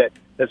teams that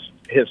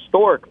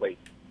historically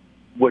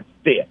would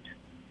fit.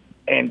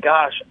 And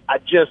gosh,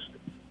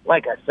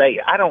 like I say,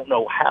 I don't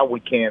know how we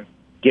can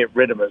get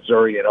rid of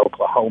Missouri and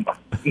Oklahoma.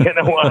 You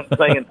know what I'm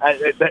saying?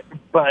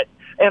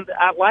 And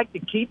I like to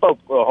keep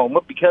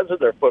Oklahoma because of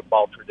their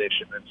football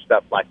tradition and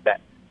stuff like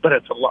that. But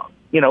it's a lot,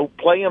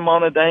 play them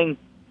on a dang,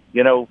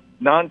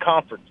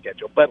 non-conference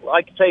schedule. But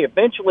like I say,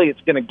 eventually it's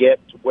going to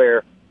get to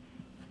where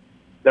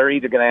they're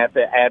either going to have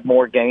to add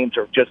more games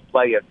or just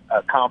play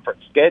a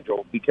conference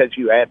schedule, because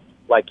you add,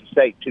 like you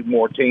say, 2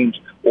 more teams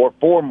or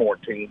 4 more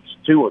teams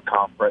to a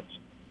conference.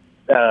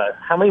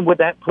 how many would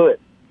that put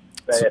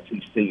the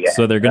SEC at?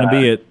 So they're going to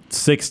be at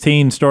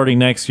 16 starting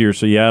next year.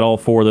 So you add all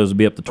 4 of those, would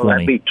be up to 20. So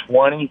that'd be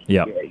 20?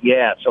 Yeah.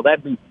 Yeah, so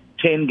that'd be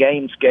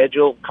 10-game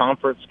schedule,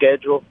 conference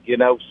schedule,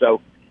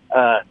 So,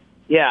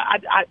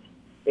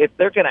 if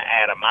they're going to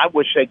add them, I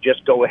wish they'd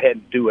just go ahead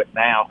and do it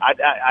now.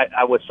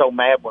 I was so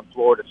mad when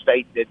Florida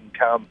State didn't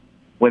come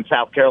when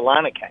South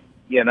Carolina came,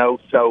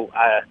 So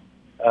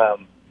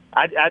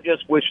I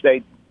just wish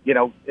they'd,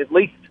 at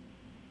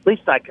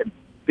least I could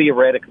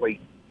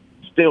theoretically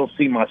still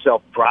see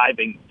myself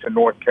driving to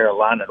North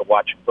Carolina to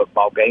watch a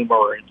football game,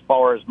 or as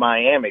far as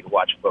Miami to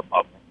watch a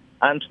football game.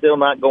 I'm still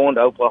not going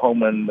to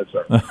Oklahoma and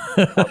Missouri.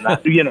 I'm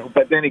not,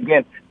 but then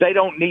again, they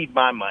don't need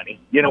my money.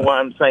 You know what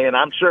I'm saying?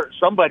 I'm sure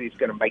somebody's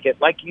going to make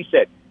it. Like you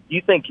said,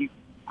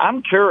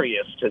 I'm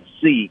curious to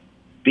see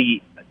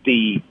the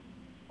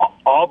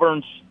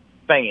Auburn's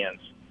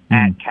fans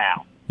at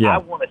Cal. Yeah. I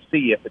want to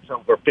see if it's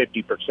over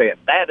 50%.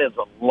 That is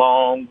a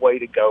long way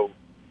to go.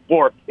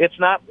 Or it's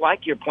not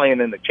like you're playing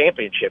in the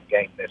championship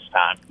game this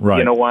time. Right.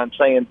 You know what I'm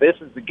saying? This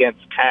is against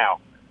Cal.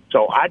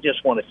 So I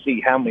just want to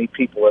see how many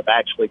people are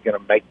actually going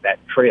to make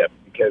that trip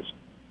because,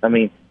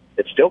 it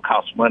still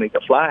costs money to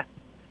fly.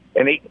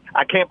 And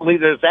I can't believe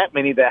there's that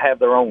many that have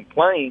their own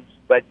planes,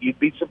 but you'd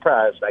be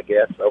surprised, I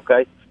guess,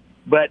 okay?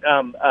 But,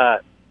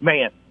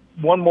 man,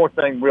 one more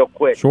thing real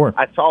quick. Sure.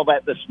 I saw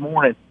that this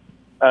morning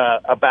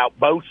about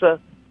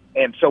Bosa.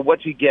 And so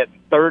what's he getting,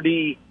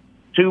 $32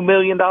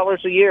 million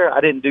a year?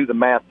 I didn't do the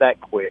math that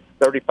quick.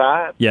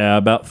 35? Yeah,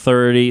 about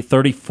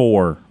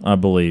 34, I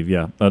believe.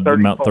 Yeah,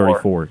 about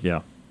 34,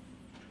 yeah.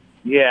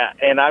 Yeah,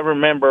 and I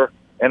remember,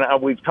 and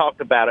we've talked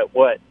about it,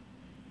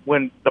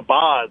 when the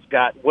Boz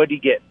got, what did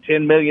he get,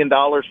 $10 million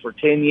for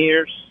 10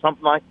 years,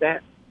 something like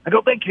that? I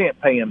go, they can't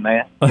pay him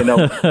that,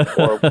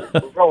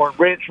 or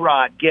Rich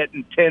Rod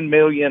getting $10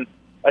 million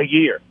a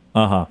year.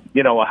 Uh-huh.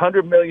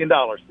 $100 million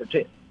for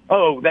 10.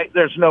 Oh,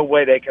 there's no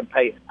way they can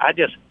pay it. I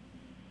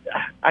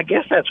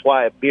guess that's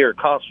why a beer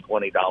costs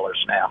 $20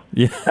 now.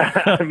 Yeah.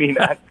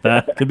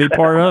 That could be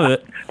part of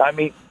it.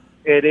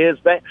 It is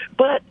that,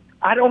 but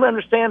I don't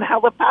understand how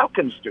the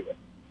Falcons do it.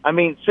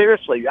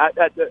 Seriously,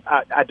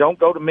 I don't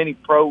go to many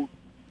pro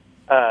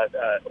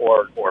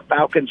or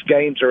Falcons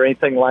games or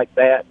anything like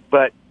that.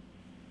 But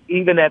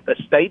even at the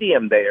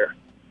stadium there,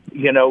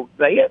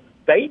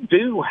 they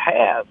do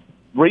have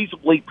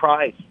reasonably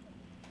priced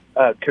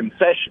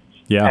concessions.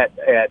 Yeah. At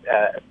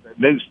the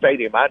new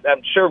stadium.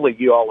 I'm surely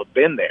you all have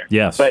been there.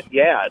 Yes. But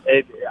yeah,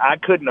 I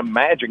couldn't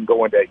imagine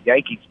going to a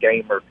Yankees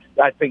game, or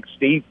I think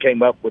Steve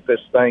came up with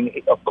this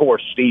thing. Of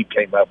course, Steve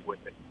came up with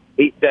it.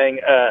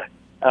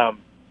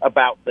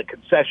 About the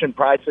concession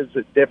prices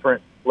at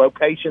different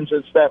locations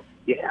and stuff.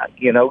 Yeah,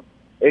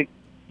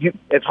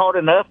 it's hard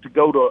enough to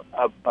go to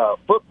a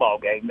football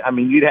game.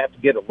 You'd have to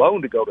get a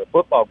loan to go to a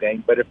football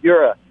game. But if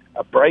you're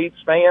a Braves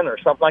fan or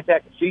something like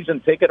that, season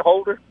ticket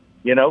holder,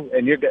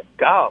 and you're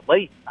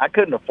golly, I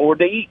couldn't afford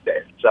to eat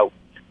there. So,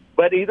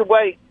 but either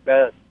way,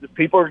 the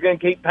people are going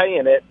to keep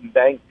paying it,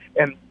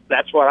 and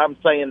that's what I'm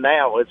saying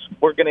now. Is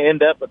we're going to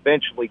end up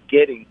eventually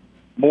getting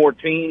more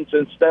teams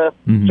and stuff.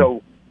 Mm-hmm.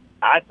 So,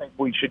 I think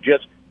we should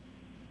just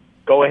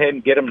go ahead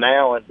and get them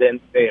now, and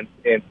then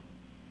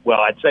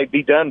I'd say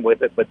be done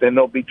with it. But then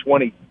there'll be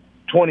 20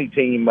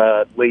 team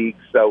leagues,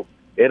 so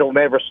it'll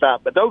never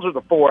stop. But those are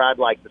the 4 I'd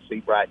like to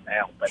see right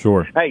now. But,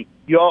 sure. Hey,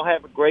 you all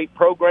have a great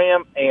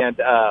program, and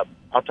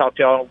I'll talk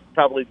to y'all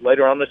probably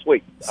later on this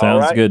week. Sounds all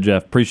right? good,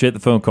 Jeff. Appreciate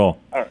the phone call.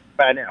 All right,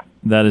 bye now.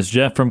 That is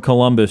Jeff from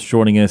Columbus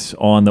joining us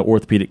on the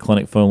Orthopedic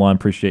Clinic phone line.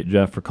 Appreciate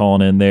Jeff for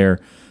calling in there.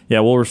 Yeah,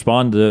 we'll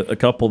respond to a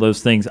couple of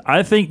those things.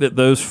 I think that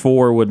those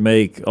 4 would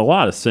make a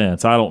lot of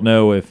sense. I don't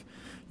know if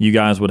you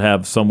guys would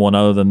have someone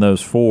other than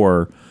those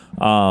 4.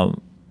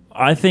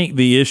 I think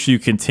the issue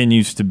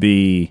continues to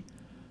be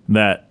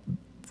that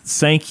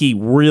Sankey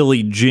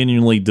really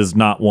genuinely does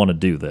not want to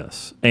do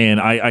this.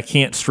 And I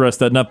can't stress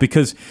that enough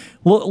because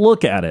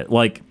look at it.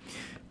 Like,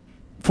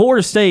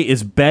 Florida State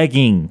is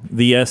begging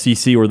the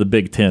SEC or the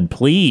Big Ten,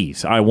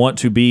 please, I want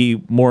to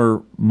be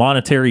more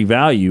monetary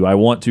value. I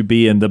want to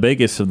be in the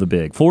biggest of the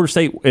big. Florida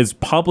State is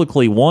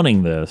publicly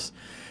wanting this,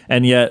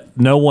 and yet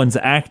no one's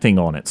acting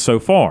on it so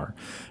far.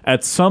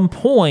 At some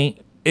point,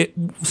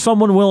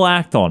 someone will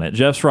act on it.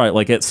 Jeff's right.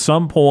 Like, at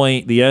some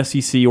point, the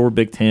SEC or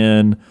Big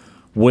Ten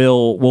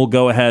will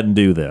go ahead and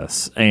do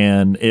this.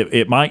 And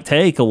it might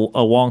take a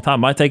long time.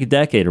 It might take a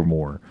decade or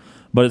more.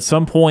 But at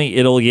some point,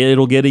 it'll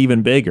get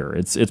even bigger.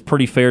 It's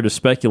pretty fair to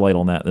speculate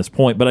on that at this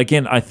point. But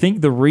again, I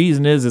think the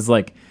reason is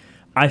like,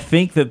 I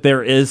think that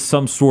there is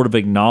some sort of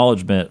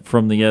acknowledgement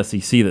from the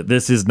SEC that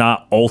this is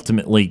not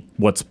ultimately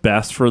what's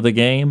best for the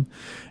game,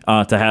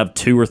 to have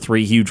 2 or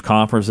 3 huge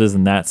conferences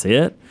and that's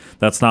it.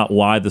 That's not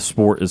why the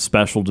sport is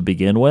special to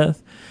begin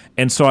with.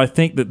 And so I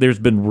think that there's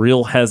been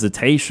real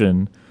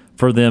hesitation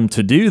for them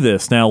to do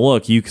this. Now,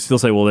 look, you can still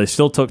say, well, they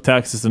still took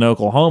Texas and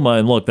Oklahoma,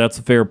 and look, that's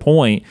a fair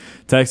point.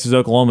 Texas,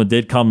 Oklahoma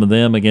did come to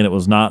them. Again, it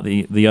was not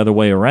the other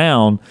way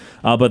around,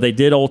 but they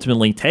did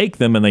ultimately take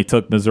them, and they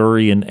took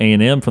Missouri and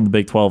A&M from the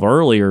Big 12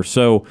 earlier.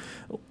 So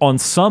on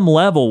some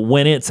level,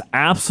 when it's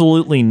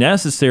absolutely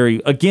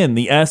necessary, again,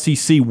 the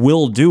SEC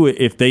will do it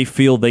if they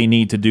feel they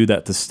need to do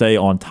that to stay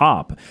on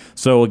top.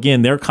 So,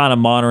 again, they're kind of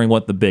monitoring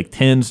what the Big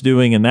Ten's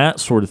doing and that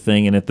sort of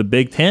thing. And if the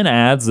Big Ten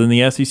adds, then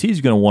the SEC is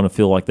going to want to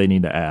feel like they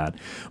need to add.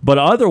 But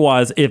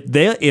otherwise, if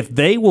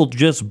they will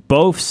just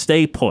both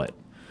stay put,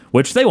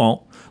 which they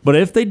won't, but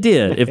if they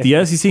did, if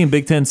the SEC and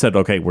Big Ten said,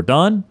 okay, we're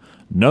done,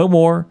 no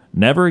more,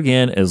 never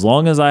again, as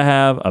long as I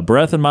have a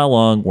breath in my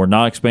lung, we're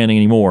not expanding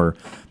anymore,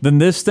 then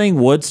this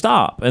thing would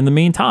stop in the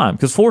meantime.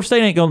 Because Florida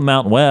State ain't going to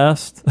Mountain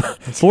West.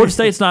 Florida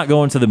State's not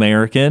going to the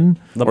American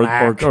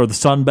or the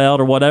Sun Belt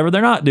or whatever.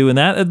 They're not doing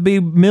that. It'd be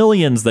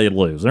millions they'd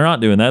lose. They're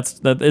not doing that.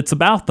 It's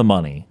about the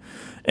money.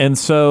 And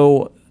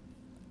so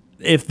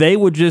if they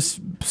would just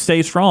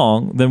stay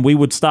strong, then we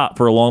would stop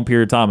for a long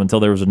period of time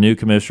until there was a new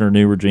commissioner,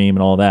 new regime,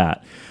 and all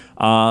that.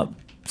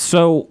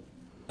 So,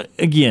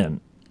 again,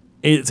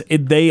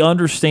 they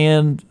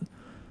understand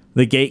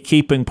the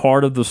gatekeeping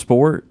part of the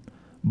sport,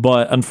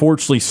 but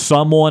unfortunately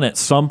someone at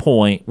some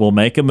point will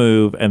make a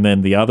move, and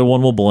then the other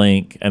one will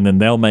blink, and then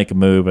they'll make a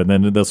move, and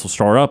then this will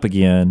start up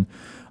again.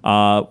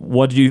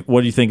 What do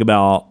you think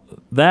about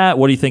that?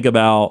 What do you think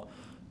about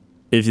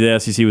if the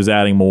SEC was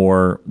adding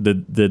more?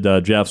 Did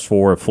Jeff's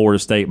for Florida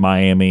State,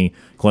 Miami,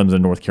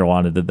 Clemson, North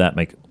Carolina, did that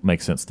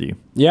make sense to you?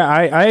 Yeah,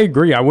 I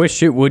agree. I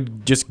wish it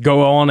would just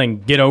go on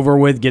and get over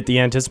with, get the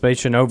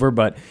anticipation over,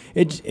 but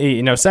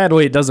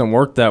sadly it doesn't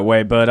work that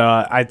way. But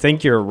I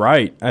think you're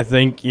right. I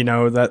think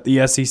that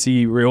the SEC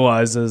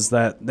realizes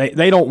that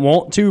they don't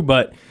want to,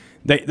 but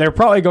they're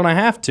probably going to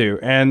have to.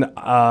 And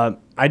I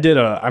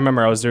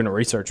remember I was doing a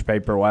research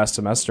paper last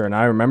semester, and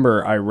I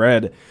remember I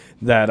read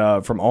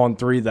that from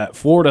On3 that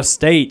Florida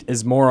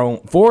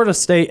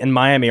State and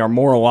Miami are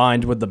more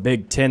aligned with the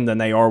Big Ten than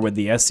they are with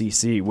the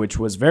SEC, which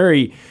was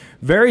very,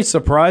 very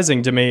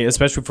surprising to me,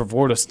 especially for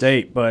Florida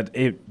State. But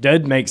it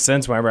did make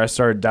sense whenever I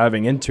started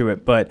diving into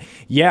it. But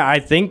yeah, I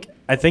think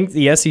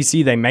the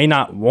SEC, they may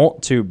not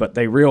want to, but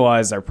they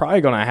realize they're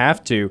probably going to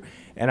have to.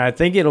 And I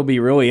think it'll be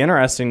really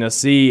interesting to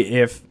see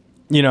if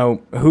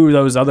who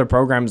those other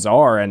programs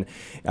are. And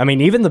I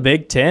mean, even the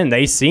Big Ten,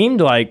 they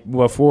seemed like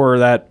before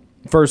that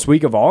first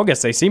week of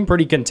August, they seemed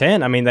pretty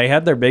content. I mean, they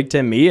had their Big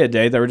Ten media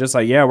day. They were just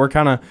like, yeah, we're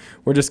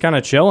just kind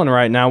of chilling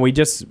right now.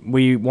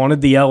 We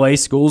wanted the LA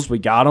schools. We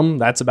got them.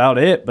 That's about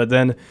it. But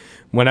then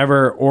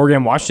whenever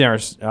Oregon, Washington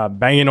are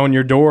banging on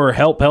your door,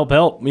 help,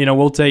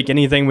 we'll take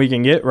anything we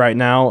can get right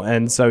now.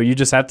 And so you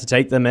just have to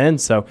take them in.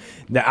 So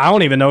I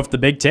don't even know if the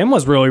Big Ten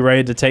was really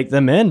ready to take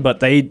them in,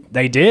 but they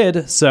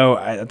did. So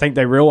I think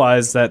they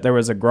realized that there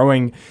was a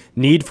growing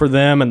need for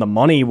them and the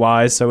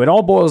money-wise. So it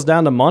all boils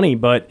down to money.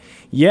 But,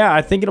 yeah,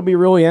 I think it'll be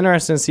really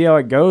interesting to see how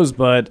it goes.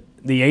 But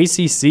the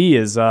ACC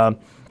is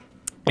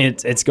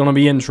it's going to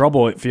be in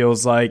trouble, it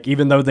feels like.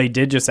 Even though they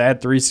did just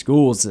add 3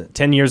 schools,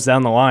 10 years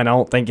down the line, I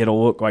don't think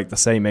it'll look like the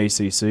same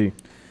ACC.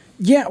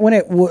 Yeah,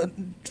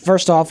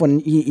 first off, when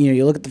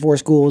you look at the 4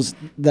 schools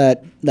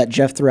that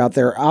Jeff threw out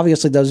there,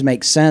 obviously those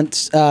make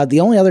sense. The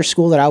only other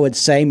school that I would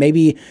say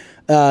maybe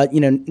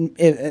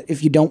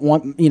if you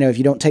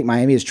don't take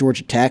Miami is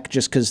Georgia Tech,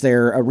 just because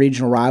they're a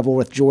regional rival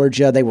with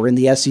Georgia. They were in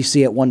the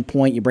SEC at one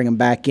point. You bring them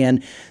back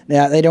in.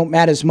 Now, they don't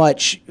add as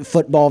much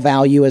football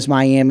value as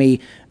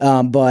Miami,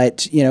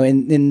 but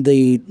in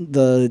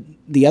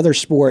the other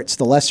sports,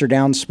 the lesser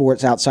down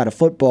sports outside of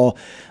football,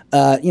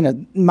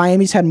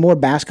 Miami's had more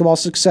basketball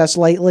success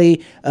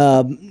lately,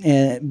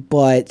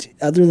 but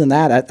other than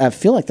that, I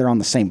feel like they're on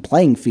the same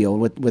playing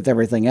field with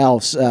everything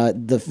else.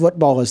 The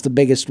football is the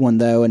biggest one,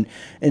 though, and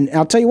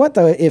I'll tell you what,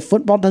 though, if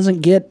football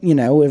doesn't get,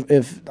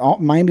 if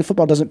Miami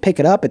football doesn't pick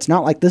it up, it's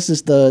not like this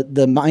is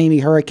the Miami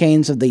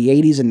Hurricanes of the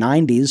 80s and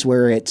 90s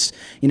where it's,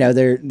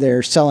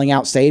 they're selling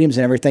out stadiums and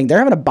everything. They're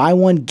having a buy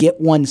one,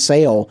 get one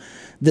sale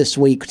this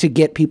week to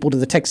get people to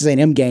the Texas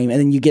A&M game, and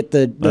then you get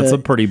that's a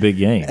pretty big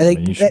game.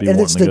 You should be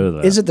wanting to go to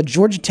that. Is it the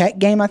Georgia Tech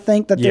game? I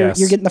think that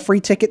you're getting the free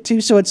ticket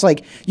to. So it's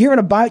like you're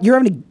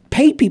having to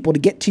pay people to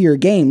get to your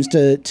games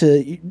to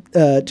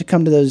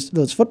come to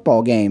those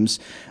football games.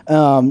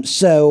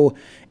 So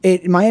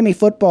Miami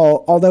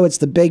football, although it's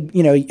the big,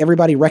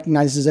 everybody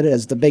recognizes it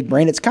as the big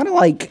brand. It's kind of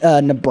like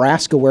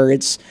Nebraska, where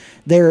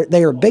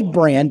they're a big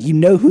brand. You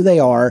know who they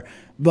are,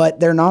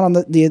 but they're not on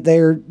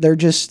they're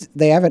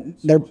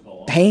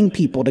paying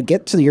people to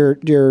get to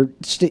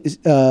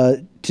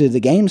to the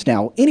games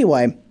now.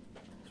 Anyway,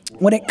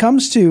 when it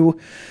comes to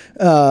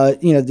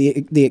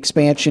the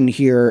expansion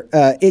here,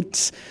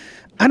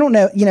 I don't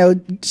know.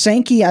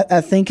 Sankey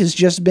I think has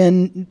just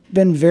been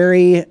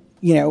very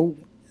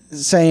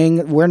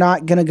saying we're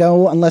not going to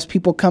go unless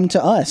people come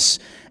to us.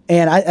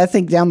 And I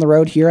think down the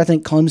road here, I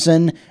think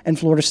Clemson and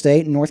Florida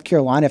State and North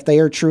Carolina, if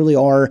they truly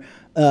are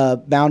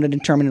bound and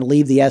determined to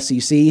leave the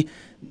SEC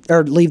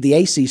or leave the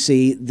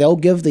ACC, they'll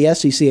give the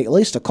SEC at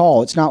least a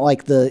call. It's not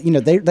like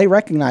they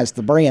recognize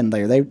the brand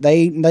there.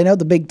 They know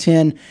the Big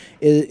Ten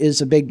is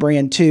a big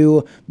brand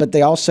too, but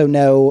they also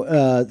know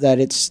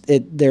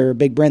that they're a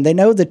big brand. They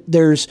know that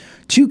there's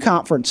 2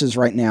 conferences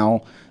right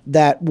now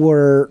that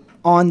were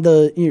on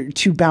the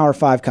 2 Power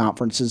 5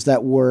 conferences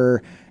that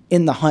were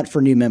in the hunt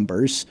for new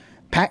members.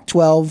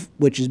 Pac-12,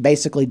 which is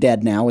basically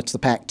dead now. It's the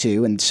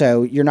Pac-2, and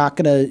so you're not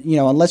going to,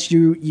 unless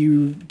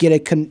you get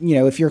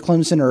if you're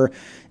Clemson or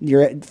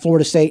you're at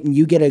Florida State and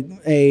you get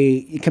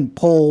you can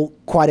pull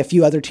quite a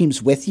few other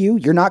teams with you,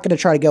 you're not going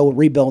to try to go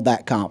rebuild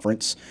that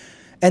conference.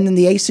 And then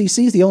the ACC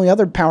is the only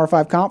other Power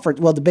 5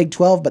 conference. Well, the Big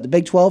 12, but the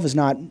Big 12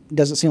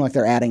 doesn't seem like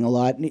they're adding a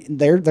lot.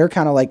 They're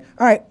kind of like,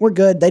 all right, we're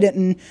good.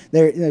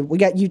 We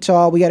got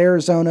Utah, we got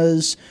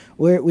Arizona's,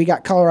 we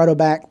got Colorado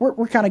back.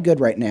 We're kind of good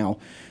right now.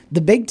 The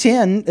Big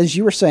 10, as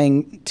you were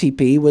saying,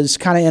 TP, was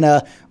kind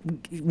of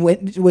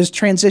was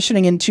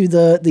transitioning into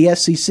the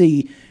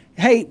SEC.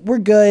 Hey, we're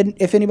good.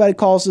 If anybody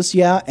calls us,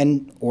 yeah.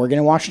 And Oregon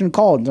and Washington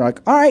called. And they're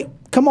like, all right,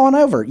 come on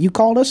over. You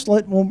called us,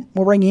 we'll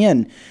bring you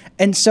in.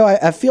 And so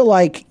I feel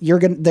like they're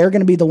going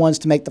to be the ones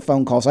to make the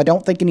phone calls. I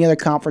don't think any other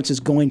conference is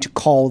going to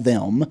call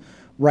them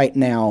right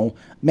now.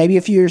 Maybe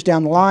a few years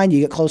down the line, you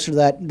get closer to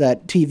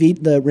that TV,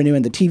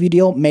 renewing the TV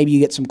deal. Maybe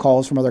you get some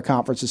calls from other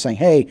conferences saying,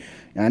 "Hey,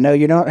 I know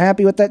you're not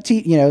happy with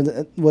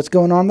that what's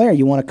going on there.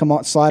 You want to come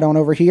on, slide on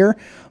over here."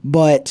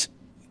 But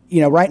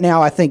right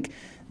now, I think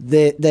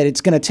that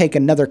it's going to take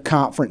another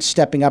conference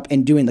stepping up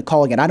and doing the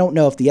calling. And I don't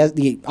know if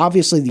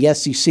obviously the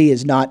SEC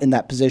is not in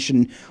that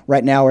position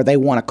right now where they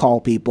want to call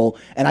people.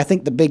 And I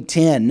think the Big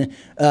 10,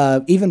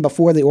 even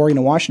before the Oregon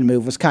and Washington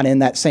move, was kind of in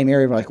that same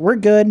area. We're like, we're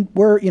good.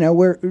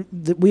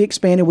 We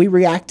expanded. We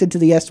reacted to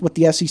what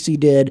the SEC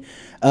did.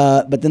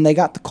 But then they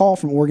got the call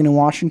from Oregon and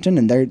Washington,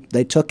 and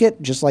they took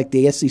it just like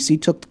the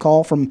SEC took the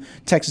call from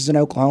Texas and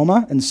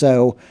Oklahoma. And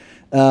so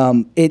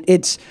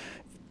it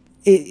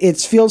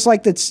feels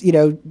like that's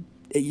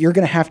you're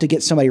going to have to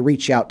get somebody to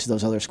reach out to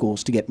those other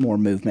schools to get more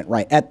movement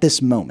right at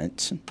this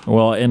moment.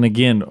 Well, and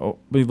again,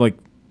 like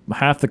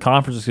half the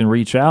conferences can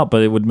reach out,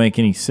 but it would make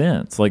any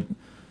sense. Like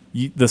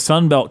the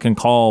Sun Belt can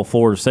call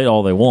Florida State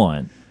all they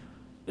want.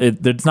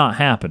 It's not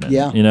happening.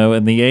 Yeah.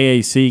 And the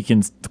AAC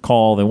can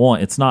call all they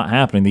want. It's not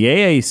happening. The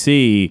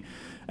AAC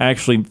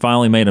actually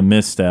finally made a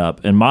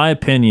misstep. In my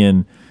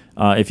opinion,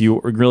 if you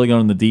are really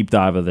going in the deep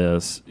dive of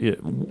this,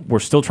 we're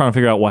still trying to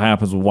figure out what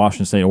happens with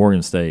Washington State and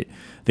Oregon State.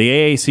 The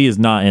AAC is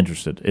not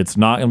interested. It's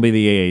not going to be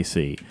the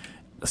AAC.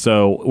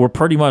 So we're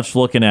pretty much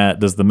looking at,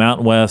 does the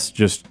Mountain West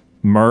just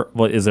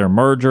is there a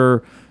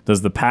merger?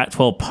 Does the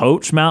Pac-12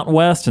 poach Mountain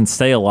West and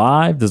stay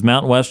alive? Does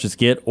Mountain West just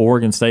get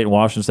Oregon State and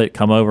Washington State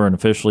come over and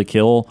officially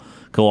kill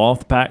off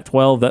the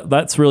Pac-12?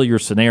 That's really your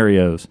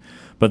scenarios.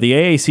 But the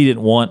AAC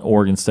didn't want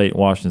Oregon State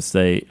and Washington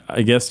State.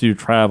 I guess due to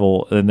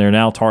travel, and they're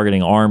now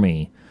targeting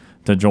Army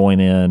to join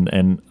in.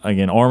 And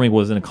again, Army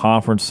was in a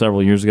conference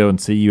several years ago in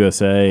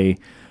CUSA.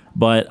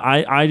 But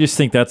I just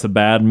think that's a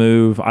bad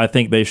move. I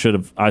think they should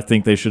have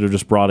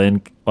just brought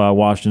in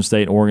Washington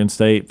State and Oregon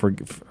State for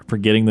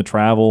getting the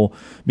travel,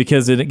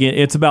 because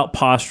it's about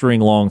posturing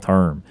long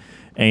term,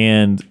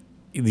 and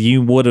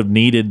you would have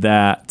needed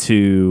that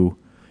to.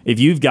 If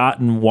you've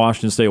gotten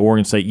Washington State,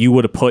 Oregon State, you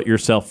would have put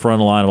yourself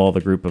front of line of all the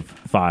group of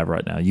 5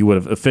 right now. You would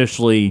have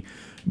officially,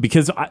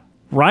 because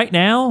right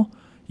now,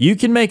 you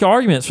can make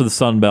arguments for the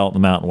Sun Belt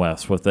and the Mountain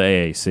West with the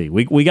AAC.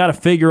 We got to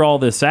figure all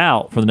this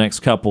out for the next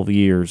couple of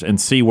years and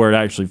see where it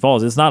actually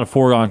falls. It's not a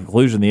foregone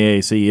conclusion the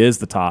AAC is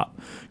the top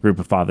group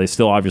of 5. They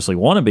still obviously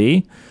want to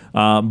be,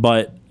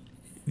 but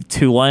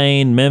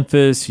Tulane,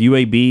 Memphis,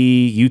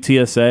 UAB,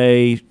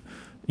 UTSA,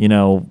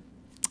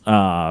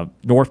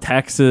 North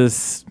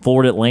Texas,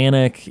 Florida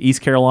Atlantic, East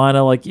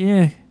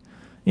Carolina,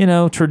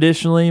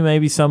 traditionally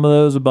maybe some of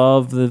those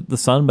above the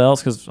Sun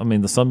Belts, because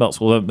the Sun Belt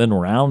schools haven't been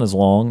around as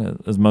long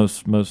as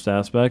most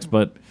aspects,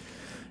 but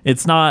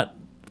it's not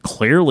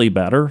clearly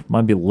better.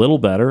 Might be a little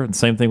better. And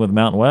same thing with the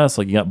Mountain West,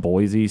 like you got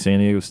Boise, San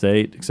Diego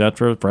State,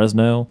 etc.,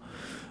 Fresno.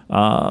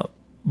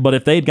 But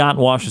if they'd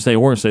gotten Washington State,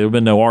 Oregon State, there would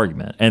have been no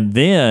argument. And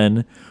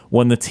then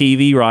when the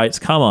TV rights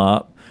come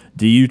up,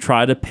 do you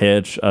try to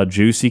pitch a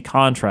juicy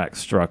contract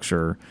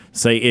structure?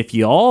 Say, if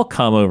you all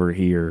come over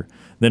here,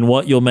 then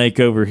what you'll make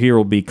over here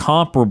will be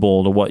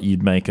comparable to what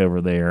you'd make over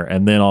there,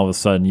 and then all of a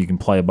sudden you can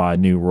play by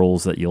new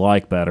rules that you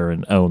like better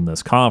and own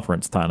this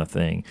conference kind of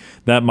thing.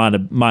 That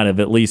might have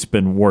at least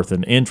been worth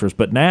an interest.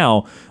 But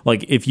now,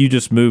 like if you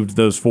just moved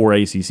those 4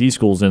 ACC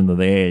schools into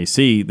the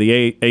AAC,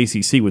 the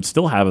ACC would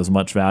still have as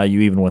much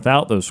value even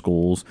without those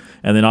schools,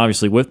 and then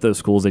obviously with those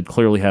schools they'd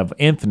clearly have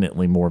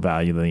infinitely more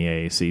value than the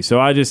AAC. So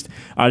I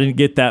didn't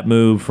get that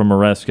move from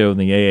Moresco and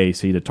the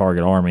AAC to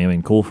target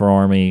Army. Cool for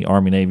Army,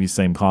 Navy,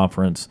 same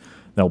conference.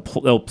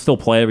 They'll still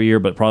play every year,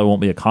 but probably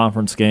won't be a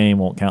conference game,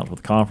 won't count for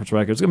the conference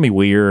record. It's going to be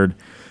weird.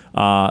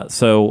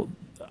 So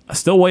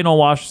still waiting on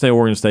Washington State,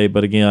 Oregon State.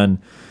 But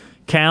again,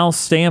 Cal,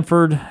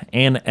 Stanford,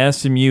 and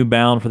SMU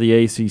bound for the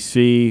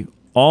ACC.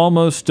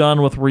 Almost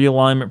done with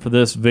realignment for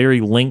this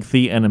very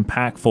lengthy and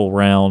impactful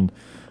round.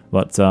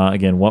 But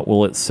again, what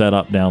will it set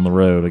up down the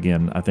road?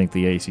 Again, I think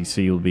the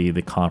ACC will be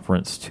the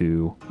conference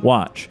to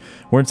watch.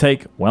 We're going to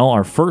take,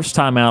 our first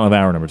time out of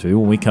hour number 2.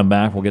 When we come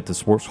back, we'll get to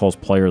SportsCall's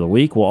Player of the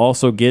Week. We'll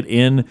also get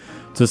into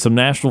some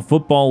National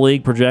Football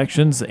League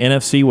projections.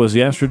 NFC was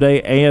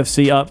yesterday,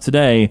 AFC up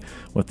today,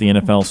 with the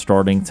NFL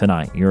starting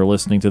tonight. You're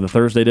listening to the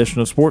Thursday edition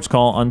of Sports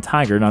Call on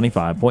Tiger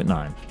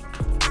 95.9.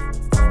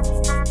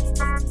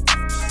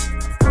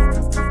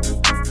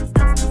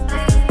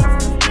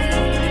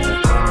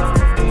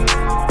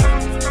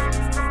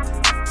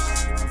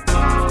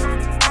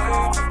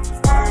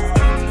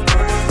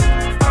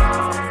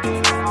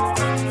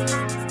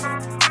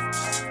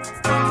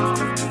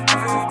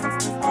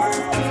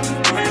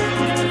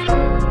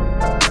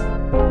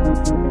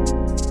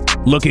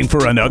 Looking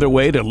for another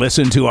way to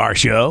listen to our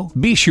show?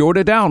 Be sure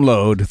to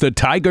download the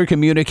Tiger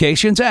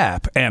Communications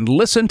app and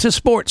listen to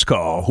Sports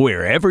Call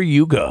wherever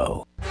you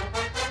go.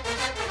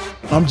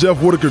 I'm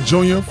Jeff Whitaker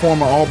Jr.,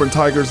 former Auburn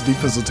Tigers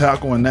defensive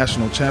tackle and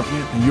national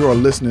champion, and you are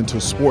listening to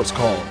Sports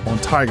Call on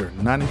Tiger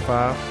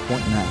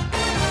 95.9.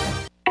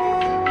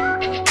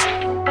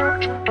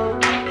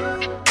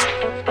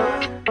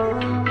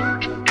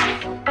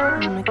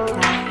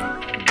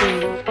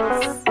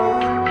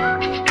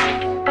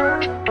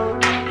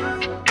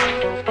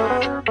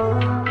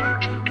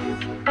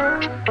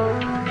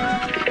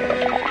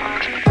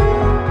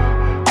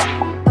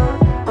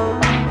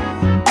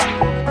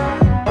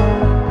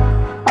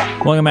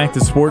 Welcome back to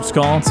Sports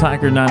Call,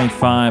 Tiger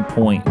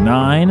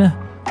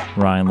 95.9.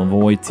 Ryan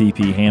Lavoie,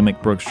 TP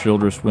Hammock, Brooks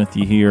Childress with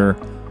you here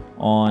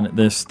on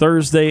this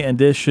Thursday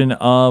edition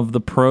of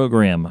the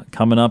program.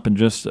 Coming up in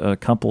just a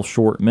couple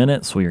short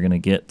minutes, we are going to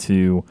get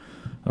to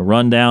a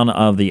rundown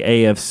of the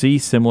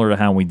AFC, similar to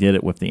how we did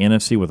it with the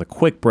NFC, with a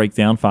quick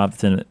breakdown, 5 to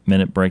 10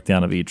 minute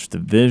breakdown of each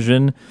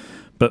division.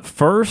 But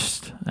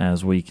first,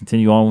 as we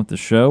continue on with the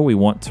show, we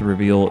want to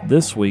reveal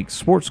this week's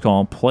Sports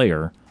Call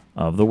Player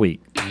of the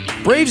Week.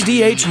 Braves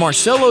DH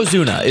Marcell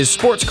Ozuna is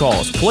Sports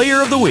Call's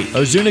Player of the Week.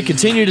 Ozuna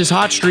continued his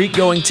hot streak,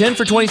 going 10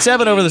 for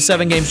 27 over the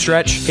 7-game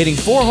stretch, hitting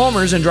 4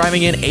 homers and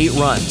driving in 8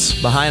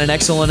 runs. Behind an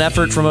excellent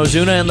effort from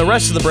Ozuna and the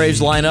rest of the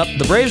Braves lineup,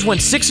 the Braves went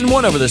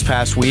 6-1 over this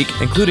past week,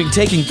 including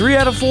taking 3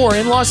 out of 4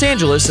 in Los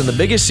Angeles in the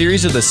biggest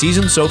series of the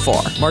season so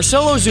far.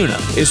 Marcell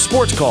Ozuna is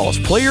Sports Call's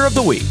Player of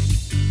the Week.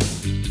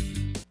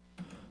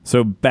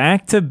 So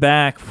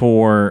back-to-back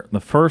for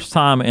the first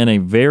time in a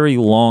very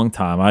long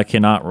time. I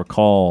cannot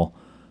recall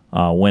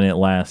when it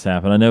last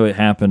happened. I know it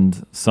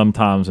happened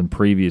sometimes in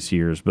previous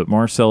years, but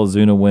Marcell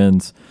Ozuna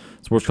wins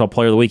Sports Call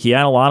Player of the Week. He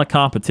had a lot of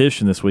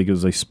competition this week. It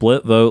was a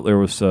split vote. There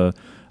was I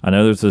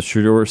know there's a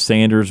Childress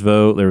Sanders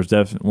vote. There was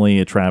definitely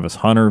a Travis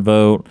Hunter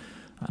vote.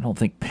 I don't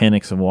think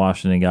Penix of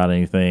Washington got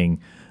anything,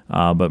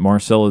 but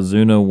Marcell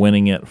Ozuna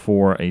winning it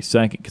for a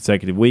second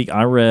consecutive week.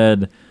 I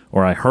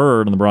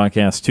heard on the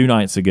broadcast 2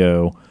 nights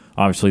ago,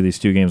 obviously these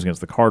 2 games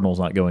against the Cardinals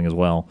not going as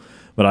well,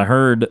 but I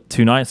heard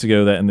 2 nights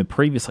ago that in the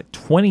previous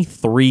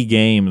 23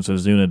 games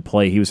Ozuna had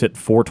played, he was hitting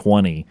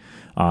 420,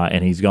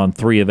 and he's gone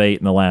 3 of 8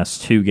 in the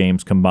last 2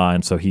 games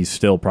combined, so he's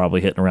still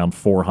probably hitting around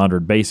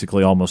 400,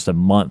 basically almost a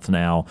month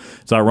now.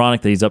 It's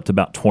ironic that he's up to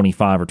about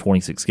 25 or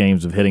 26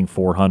 games of hitting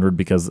 400,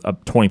 because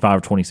 25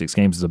 or 26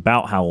 games is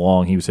about how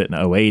long he was hitting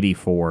 080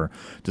 for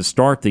to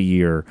start the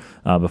year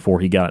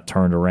before he got it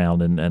turned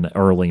around in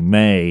early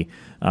May.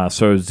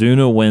 So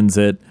Ozuna wins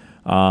it.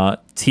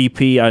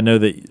 TP, I know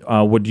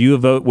that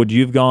would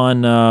you have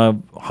gone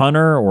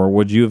Hunter, or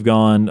would you have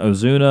gone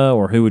Ozuna,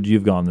 or who would you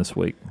have gone this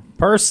week?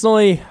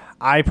 Personally,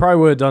 I probably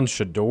would have done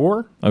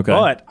Shador. Okay.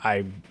 But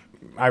I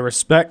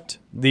respect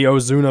the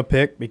Ozuna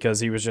pick because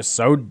he was just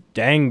so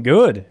dang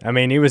good. I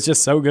mean, he was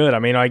just so good. I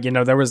mean,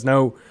 there was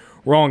no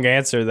wrong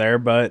answer there,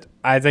 but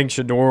I think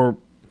Shador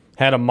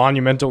had a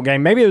monumental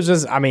game. Maybe it was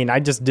just, I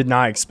just did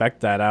not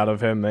expect that out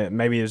of him.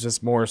 Maybe it was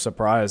just more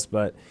surprise,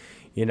 but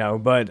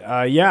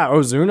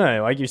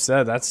Ozuna, like you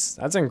said,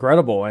 that's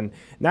incredible. And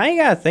now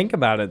you got to think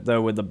about it,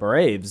 though, with the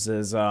Braves,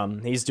 is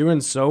he's doing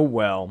so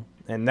well.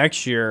 And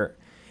next year,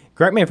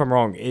 correct me if I'm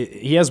wrong,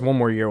 he has 1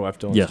 more year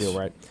left on his deal,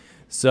 right?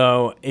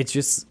 So it's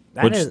just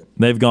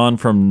they've gone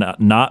from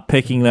not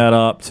picking that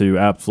up to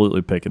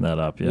absolutely picking that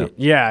up. Yeah.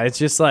 Yeah, it's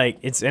just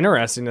it's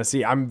interesting to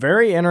see. I'm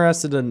very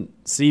interested to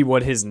see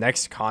what his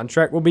next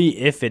contract will be,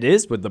 if it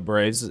is with the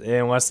Braves,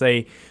 unless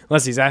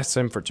he's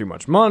asking for too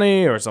much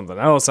money or something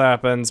else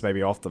happens,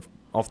 maybe off the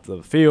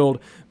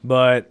field.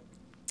 But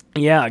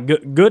yeah,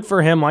 good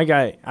for him. Like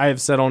I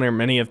have said on here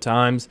many of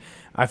times,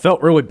 I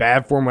felt really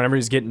bad for him whenever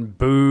he's getting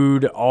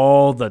booed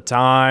all the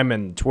time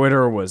and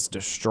Twitter was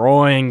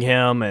destroying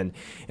him. And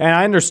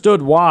I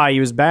understood why.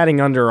 He was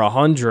batting under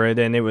 100,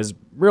 and it was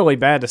really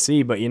bad to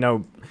see. But,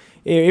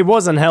 it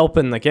wasn't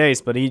helping the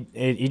case, but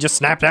he just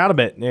snapped out of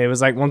it. It was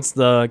like once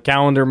the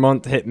calendar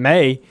month hit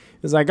May, it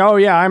was like, oh,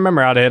 yeah, I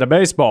remember how to hit a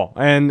baseball.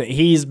 And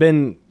he's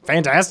been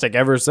fantastic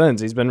ever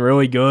since. He's been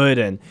really good,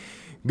 and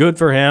good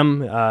for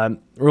him.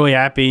 Really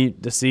happy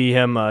to see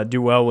him do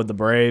well with the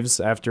Braves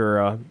after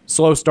a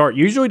slow start.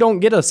 Usually don't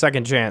get a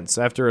second chance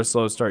after a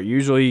slow start.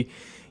 Usually,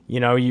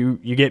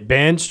 you get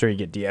benched or you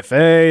get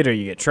DFA'd or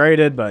you get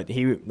traded, but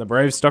the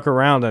Braves stuck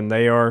around, and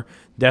they are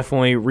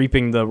definitely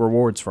reaping the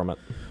rewards from it.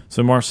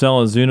 So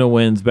Marcell Ozuna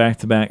wins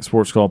back-to-back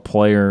Sports Call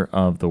Player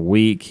of the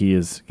Week. He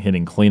is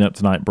hitting cleanup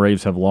tonight.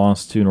 Braves have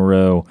lost 2 in a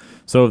row.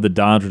 So have the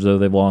Dodgers, though.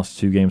 They've lost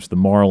 2 games to the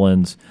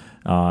Marlins.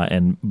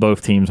 And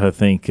both teams, I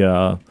think,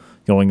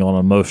 going on an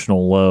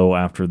emotional low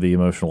after the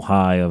emotional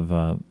high of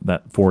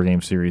that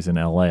 4-game series in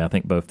L.A. I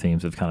think both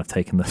teams have kind of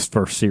taken this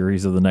first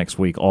series of the next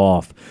week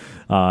off.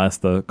 As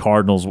the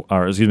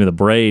the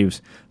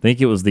Braves, I think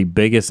it was the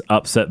biggest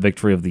upset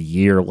victory of the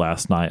year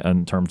last night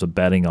in terms of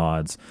betting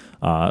odds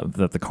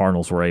that the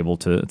Cardinals were able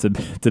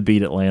to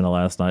beat Atlanta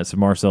last night. So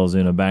Marcell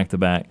Ozuna,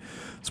 back-to-back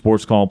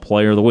Sports Call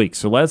Player of the Week.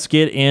 So let's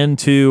get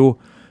into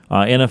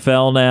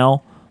NFL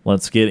now.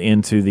 Let's get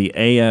into the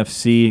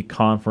AFC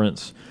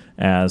Conference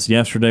As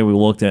yesterday we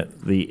looked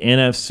at the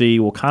NFC.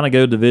 We'll kind of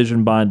go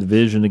division by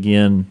division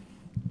again.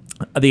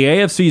 The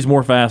AFC is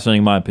more fascinating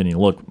in my opinion.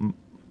 Look,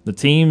 the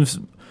teams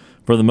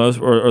for the most,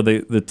 or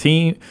the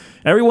team,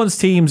 everyone's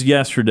teams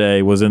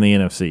yesterday was in the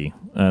NFC,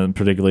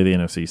 particularly the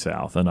NFC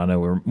South. And I know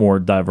we're more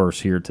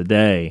diverse here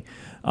today.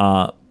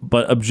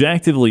 But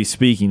objectively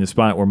speaking,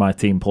 despite where my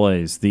team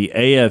plays, the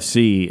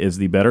AFC is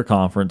the better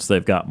conference.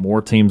 They've got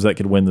more teams that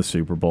could win the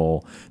Super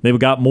Bowl. They've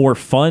got more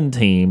fun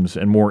teams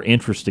and more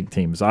interesting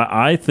teams.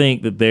 I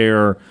think that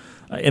they're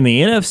in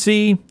the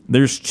NFC,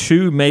 there's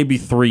 2, maybe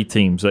 3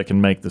 teams that can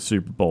make the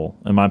Super Bowl,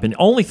 in my opinion.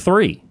 Only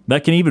 3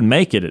 that can even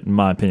make it, in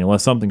my opinion,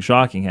 unless something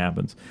shocking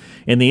happens.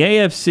 In the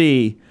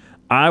AFC,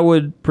 I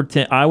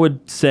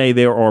would say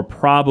there are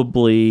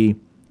probably,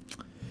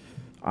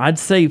 I'd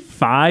say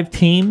 5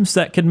 teams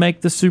that could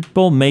make the Super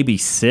Bowl, maybe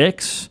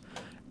 6.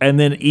 And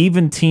then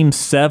even teams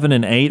 7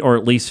 and 8 are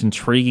at least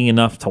intriguing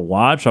enough to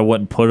watch. I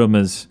wouldn't put them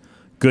as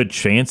good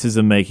chances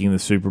of making the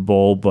Super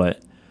Bowl,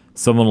 but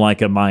someone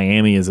like a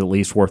Miami is at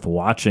least worth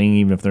watching,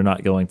 even if they're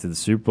not going to the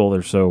Super Bowl.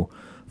 They're so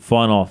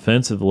fun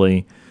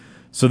offensively.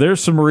 So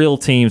there's some real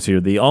teams here.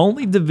 The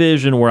only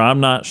division where I'm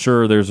not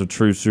sure there's a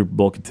true Super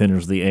Bowl contender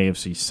is the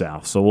AFC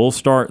South. So we'll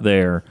start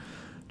there.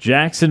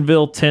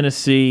 Jacksonville,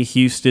 Tennessee,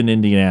 Houston,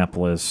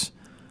 Indianapolis.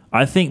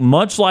 I think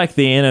much like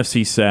the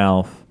NFC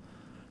South,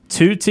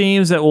 2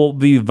 teams that will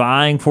be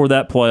vying for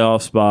that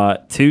playoff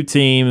spot, 2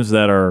 teams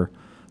that are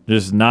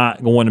just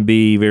not going to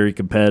be very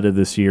competitive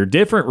this year.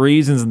 Different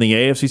reasons in the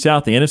AFC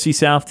South. The NFC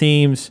South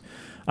teams,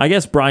 I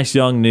guess Bryce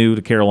Young new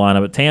to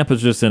Carolina, but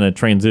Tampa's just in a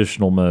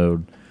transitional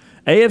mode.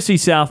 AFC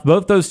South,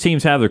 both those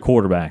teams have their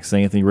quarterbacks,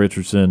 Anthony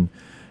Richardson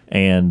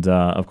and,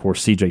 of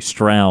course, C.J.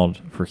 Stroud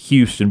for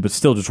Houston, but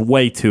still just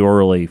way too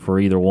early for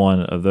either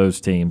one of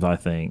those teams, I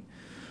think.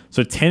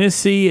 So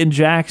Tennessee and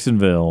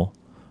Jacksonville,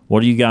 what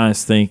do you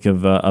guys think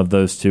of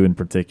those 2 in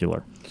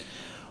particular?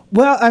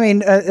 Well, I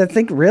mean, I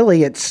think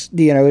really it's,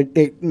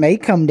 it may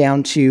come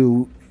down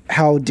to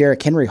how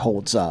Derrick Henry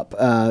holds up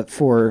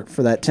for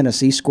that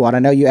Tennessee squad. I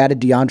know you added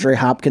DeAndre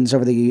Hopkins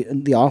over the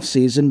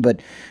offseason,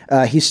 but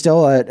he's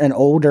still an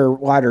older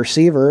wide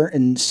receiver,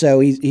 and so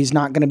he's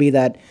not going to be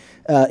that.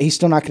 He's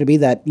still not going to be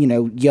that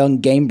young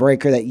game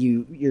breaker that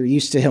you're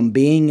used to him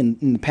being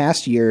in the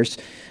past years.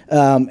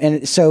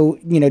 And so,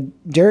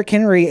 Derrick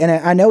Henry, and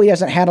I know he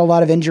hasn't had a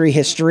lot of injury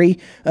history,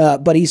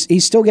 but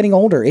he's still getting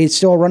older. He's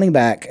still a running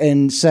back.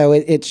 And so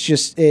it's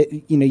just,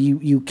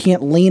 you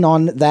can't lean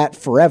on that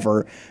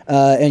forever.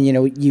 And,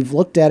 you've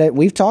looked at it.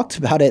 We've talked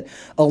about it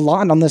a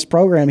lot on this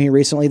program here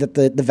recently, that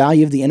the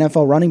value of the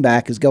NFL running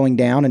back is going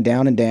down and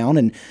down and down.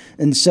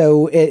 And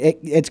so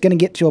it's going to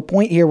get to a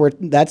point here where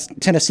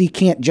Tennessee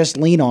can't just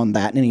lean on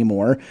that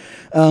anymore.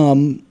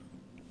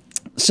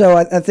 So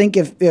I think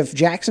if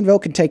Jacksonville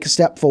can take a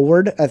step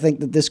forward, I think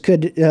that this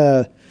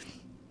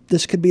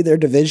could be their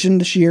division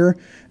this year.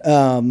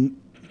 And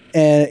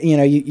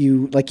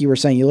you like you were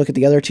saying, you look at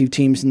the other 2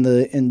 teams in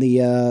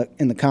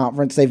the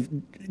conference. They've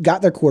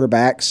got their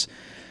quarterbacks.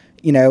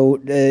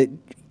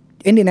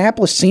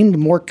 Indianapolis seemed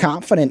more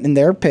confident in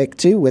their pick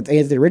too, with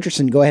Anthony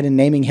Richardson. Go ahead and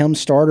naming him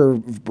starter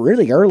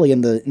really early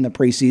in the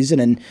preseason,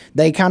 and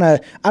they kind of,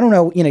 I don't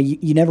know,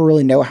 you never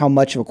really know how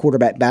much of a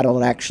quarterback battle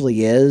it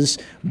actually is,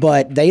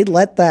 but they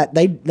let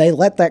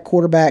that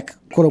quarterback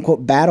quote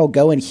unquote battle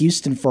go in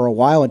Houston for a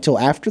while until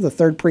after the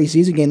 3rd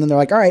preseason game. Then they're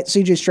like, all right,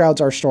 CJ Stroud's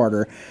our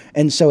starter.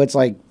 And so it's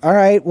like, all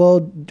right,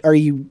 well, are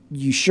you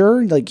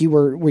sure? Like,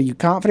 were you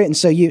confident? And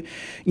so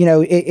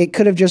it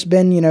could have just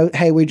been,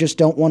 hey, we just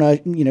don't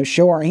want to,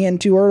 show our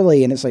hand too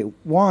early. And it's like,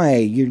 why?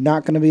 You're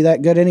not going to be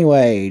that good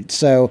anyway.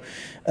 So,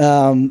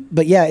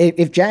 but yeah,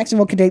 if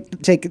Jacksonville can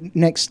take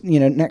next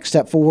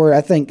step forward,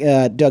 I think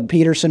Doug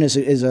Peterson is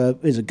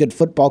a good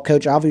football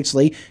coach.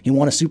 Obviously, he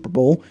won a Super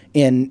Bowl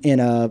in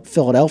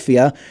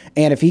Philadelphia,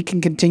 and if he can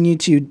continue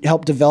to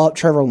help develop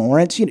Trevor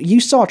Lawrence,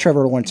 you saw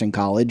Trevor Lawrence in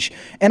college,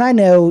 and I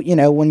know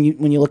when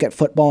you look at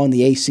football in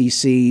the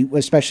ACC,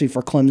 especially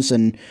for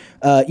Clemson,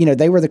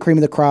 they were the cream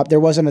of the crop.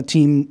 There wasn't a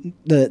team.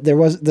 There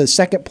was the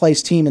second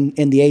place team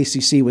in the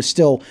ACC was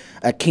still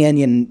a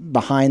canyon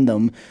behind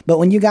them, but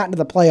when you got into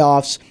the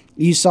playoffs,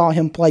 you saw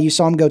him play. You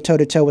saw him go toe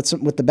to toe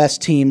with the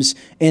best teams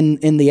in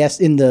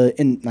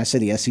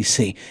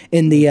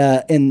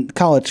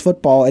college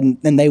football,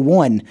 and they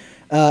won.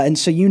 And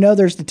so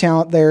there's the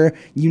talent there.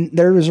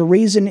 There was a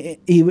reason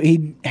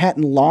he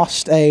hadn't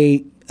lost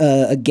a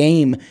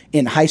game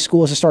in high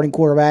school as a starting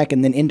quarterback,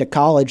 and then into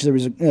college there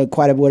was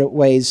quite a bit of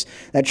ways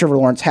that Trevor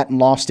Lawrence hadn't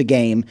lost a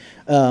game,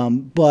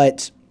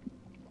 but.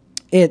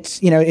 It's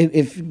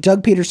if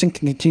Doug Peterson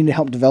can continue to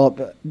help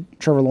develop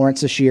Trevor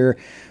Lawrence this year,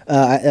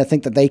 I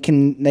think that they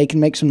can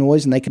make some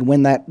noise and they can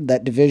win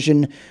that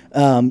division.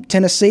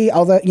 Tennessee,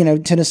 although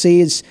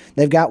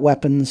they've got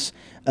weapons.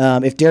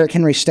 If Derrick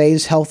Henry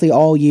stays healthy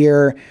all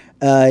year,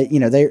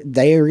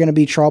 they are going to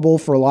be trouble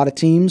for a lot of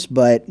teams.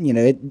 But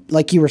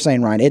like you were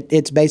saying, Ryan,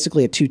 it's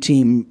basically a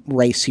 2-team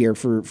race here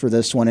for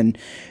this one, and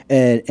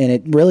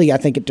it really, I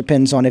think it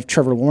depends on if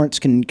Trevor Lawrence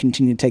can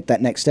continue to take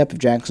that next step. If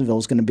Jacksonville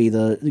is going to be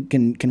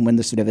can win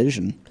this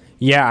division.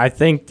 Yeah, I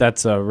think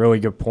that's a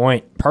really good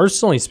point.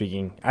 Personally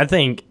speaking, I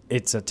think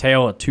it's a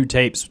tale of two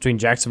tapes between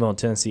Jacksonville and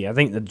Tennessee. I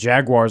think the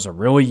Jaguars are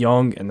really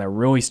young, and they're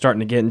really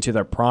starting to get into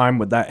their prime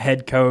with that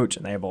head coach,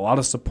 and they have a lot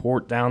of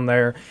support down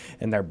there,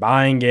 and they're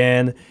buying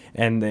in,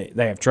 and they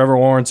have Trevor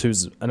Lawrence,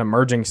 who's an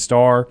emerging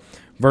star,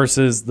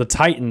 versus the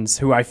Titans,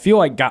 who I feel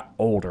like got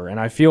older, and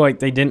I feel like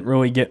they didn't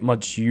really get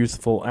much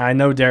youthful. And I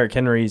know Derrick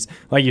Henry's,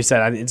 like you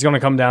said, it's going to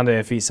come down to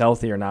if he's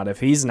healthy or not. If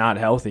he's not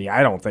healthy,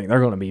 I don't think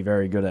they're going to be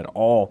very good at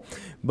all.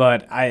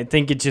 But I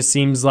think it just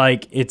seems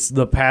like it's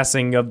the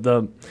passing of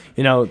the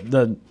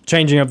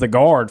changing of the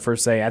guard, per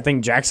se. I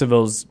think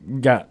Jacksonville's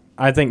got –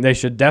 I think they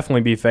should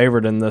definitely be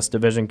favored in this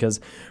division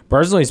because,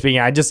 personally speaking,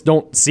 I just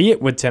don't see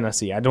it with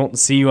Tennessee. I don't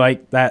see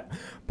like that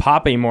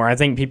pop anymore. I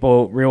think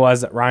people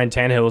realize that Ryan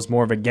Tannehill is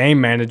more of a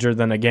game manager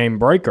than a game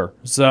breaker.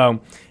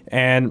 So,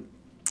 and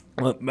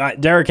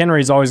Derrick Henry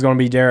is always going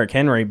to be Derrick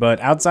Henry. But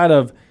outside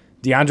of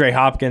DeAndre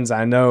Hopkins,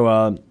 I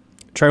know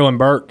Traylon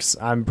Burks,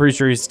 I'm pretty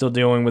sure he's still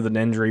dealing with an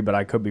injury, but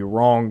I could be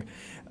wrong.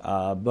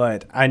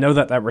 But I know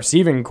that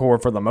receiving core,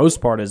 for the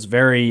most part, is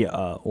very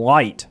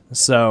light.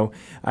 So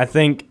I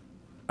think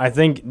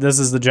this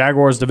is the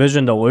Jaguars'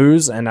 division to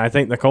lose, and I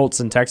think the Colts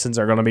and Texans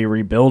are going to be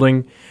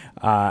rebuilding.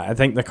 I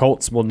think the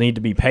Colts will need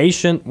to be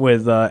patient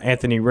with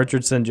Anthony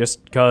Richardson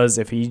just because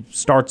if he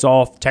starts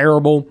off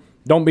terrible,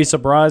 don't be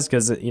surprised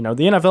because, the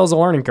NFL is a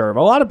learning curve.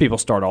 A lot of people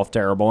start off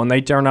terrible, and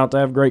they turn out to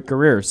have great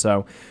careers.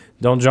 So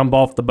don't jump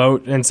off the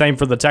boat. And same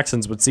for the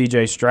Texans with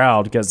C.J.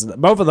 Stroud because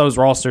both of those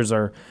rosters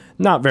are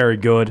not very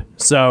good.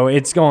 So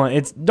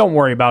don't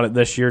worry about it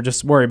this year.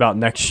 Just worry about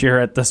next year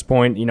at this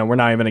point. We're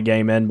not even a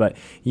game in. But,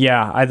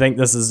 yeah, I think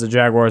this is the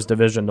Jaguars'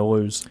 division to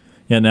lose.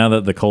 Yeah, now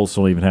that the Colts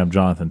don't even have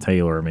Jonathan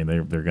Taylor, I mean,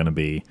 they're going to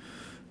be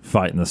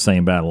fighting the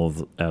same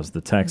battle as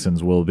the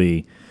Texans will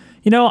be.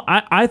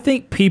 I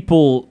think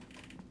people –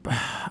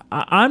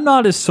 I'm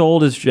not as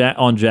sold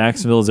on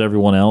Jacksonville as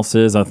everyone else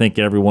is. I think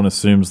everyone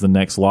assumes the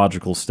next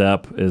logical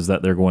step is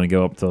that they're going to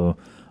go up to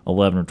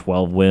 11 or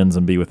 12 wins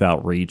and be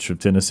without reach of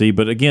Tennessee.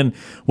 But again,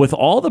 with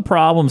all the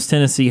problems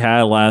Tennessee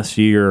had last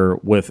year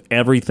with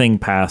everything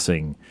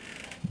passing,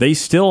 they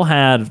still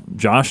had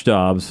Josh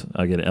Dobbs,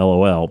 I get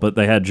LOL, but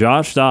they had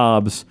Josh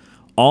Dobbs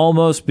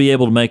almost be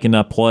able to make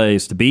enough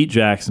plays to beat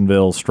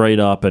Jacksonville straight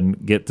up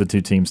and get the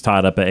two teams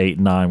tied up at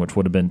 8-9, which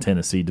would have been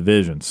Tennessee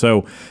division.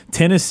 So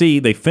Tennessee,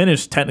 they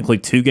finished technically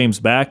 2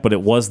 games back, but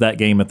it was that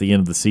game at the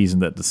end of the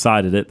season that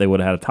decided it. They would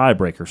have had a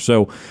tiebreaker.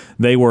 So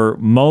they were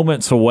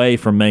moments away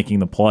from making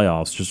the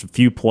playoffs, just a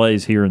few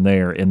plays here and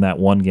there in that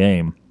one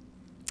game.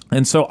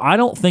 And so I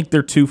don't think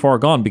they're too far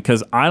gone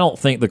because I don't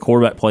think the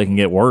quarterback play can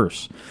get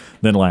worse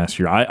than last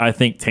year. I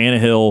think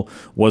Tannehill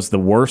was the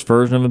worst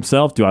version of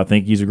himself. Do I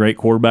think he's a great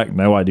quarterback?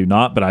 No, I do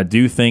not. But I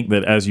do think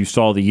that as you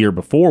saw the year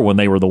before when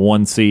they were the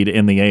 1 seed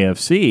in the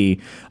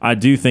AFC, I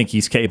do think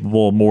he's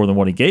capable of more than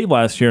what he gave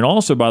last year. And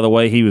also, by the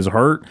way, he was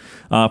hurt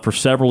for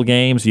several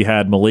games. You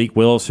had Malik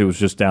Willis, who was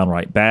just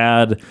downright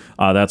bad.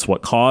 That's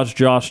what caused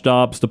Josh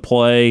Dobbs to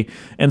play.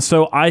 And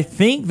so I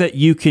think that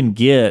you can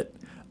get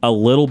a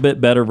little bit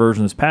better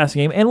version of this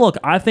passing game. And look,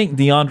 I think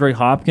DeAndre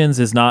Hopkins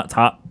is not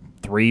top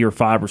 3 or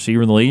 5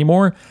 receiver in the league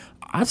anymore.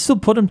 I'd still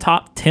put him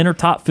top 10 or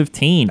top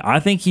 15. I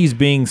think he's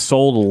being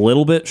sold a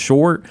little bit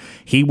short.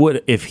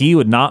 If he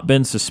would not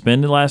been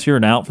suspended last year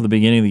and out for the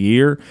beginning of the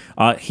year,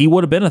 he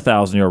would have been a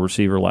 1,000-yard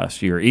receiver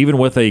last year, even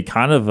with a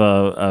kind of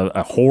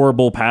a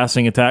horrible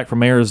passing attack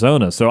from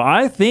Arizona. So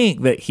I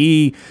think that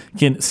he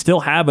can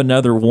still have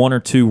another 1 or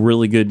 2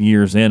 really good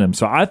years in him.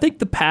 So I think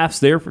the path's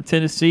there for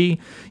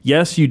Tennessee.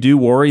 Yes, you do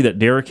worry that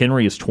Derrick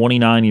Henry is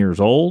 29 years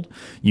old.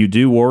 You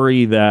do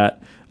worry that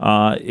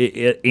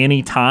at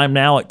any time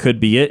now it could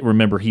be it.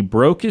 Remember, he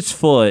broke his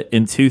foot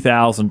in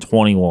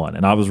 2021,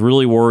 and I was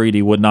really worried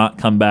he would not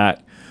come back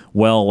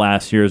well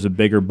last year as a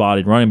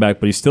bigger-bodied running back,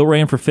 but he still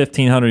ran for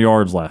 1,500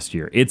 yards last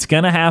year. It's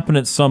going to happen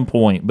at some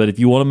point, but if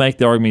you want to make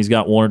the argument he's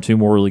got 1 or 2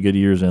 more really good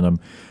years in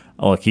him,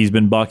 look, he's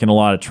been bucking a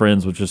lot of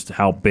trends with just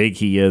how big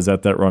he is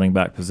at that running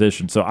back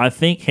position. So I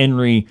think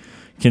Henry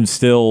can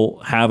still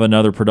have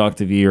another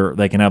productive year.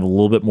 They can have a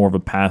little bit more of a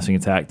passing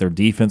attack. Their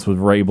defense with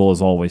Vrabel is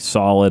always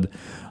solid.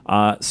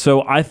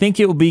 So I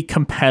think it will be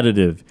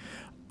competitive.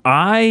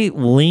 I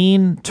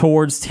lean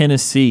towards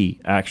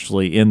Tennessee,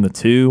 actually, in the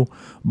 2,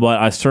 but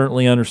I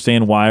certainly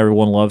understand why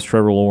everyone loves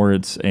Trevor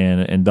Lawrence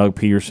and Doug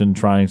Peterson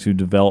trying to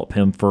develop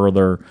him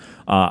further.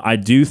 I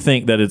do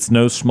think that it's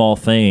no small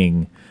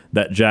thing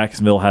that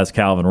Jacksonville has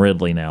Calvin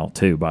Ridley now,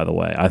 too, by the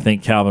way. I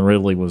think Calvin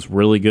Ridley was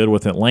really good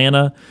with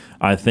Atlanta.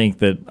 I think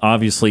that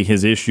obviously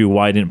his issue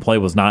why he didn't play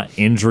was not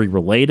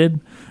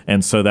injury-related,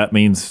 and so that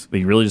means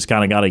he really just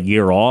kind of got a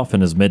year off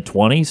in his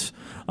mid-20s,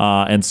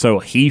 and so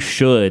he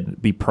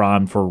should be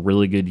primed for a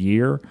really good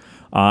year.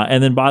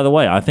 And then, by the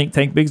way, I think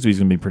Tank Bigsby's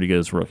going to be pretty good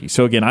as a rookie.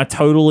 So, again, I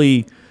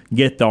totally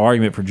get the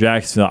argument for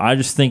Jacksonville. I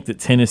just think that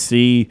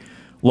Tennessee,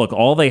 look,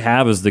 all they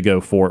have is to go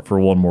for it for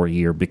 1 more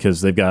year because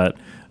they've got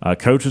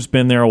coach has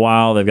been there a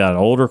while. They've got an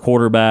older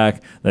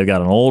quarterback. They've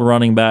got an old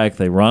running back.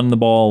 They run the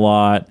ball a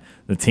lot.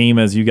 The team,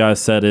 as you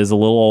guys said, is a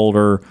little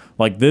older.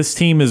 Like, this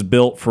team is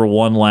built for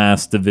one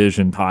last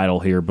division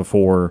title here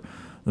before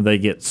they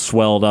get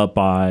swelled up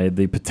by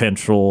the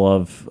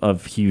potential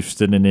of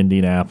Houston and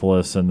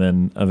Indianapolis and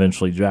then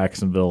eventually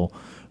Jacksonville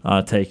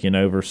taking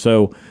over.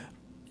 So,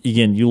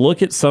 again, you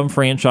look at some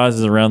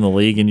franchises around the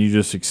league and you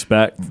just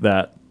expect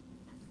that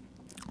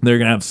they're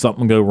going to have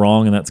something go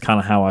wrong, and that's kind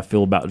of how I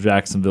feel about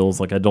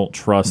Jacksonville's. Like, I don't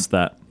trust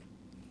that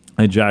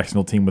a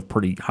Jacksonville team with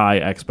pretty high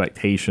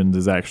expectations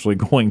is actually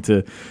going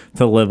to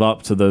live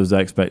up to those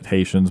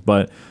expectations.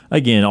 But,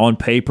 again, on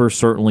paper,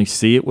 certainly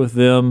see it with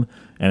them.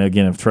 And,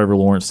 again, if Trevor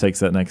Lawrence takes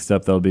that next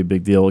step, that would be a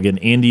big deal. Again,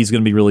 Indy's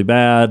going to be really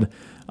bad.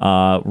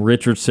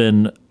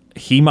 Richardson,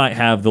 he might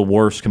have the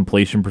worst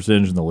completion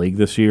percentage in the league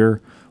this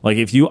year. Like,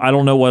 I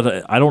don't know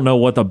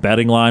what the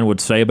betting line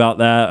would say about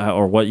that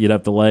or what you'd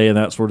have to lay and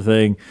that sort of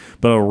thing.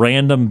 But a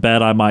random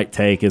bet I might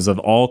take is of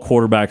all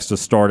quarterbacks to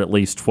start at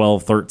least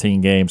 12,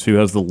 13 games, who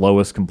has the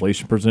lowest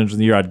completion percentage of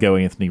the year, I'd go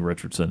Anthony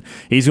Richardson.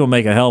 He's going to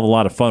make a hell of a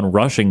lot of fun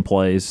rushing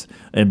plays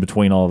in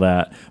between all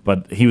that.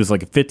 But he was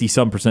like a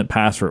 50-some%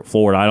 passer at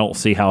Florida. I don't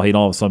see how he'd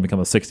all of a sudden become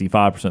a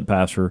 65%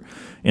 passer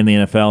in the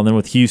NFL. And then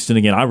with Houston,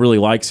 again, I really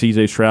like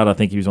C.J. Stroud. I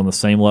think he was on the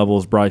same level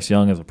as Bryce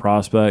Young as a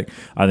prospect.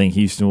 I think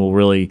Houston will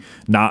really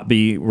not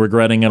be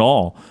regretting at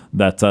all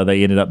that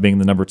they ended up being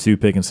the number 2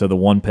 pick instead of the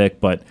 1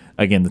 pick. But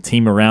again, the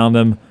team around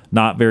them,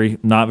 not very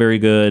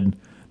good,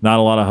 not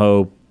a lot of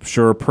hope.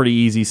 Sure, pretty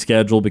easy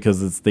schedule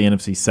because it's the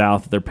NFC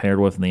South that they're paired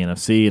with in the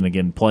NFC. And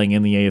again, playing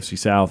in the AFC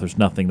South, there's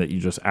nothing that you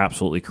just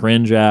absolutely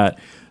cringe at.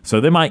 So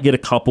they might get a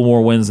couple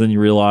more wins than you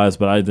realize,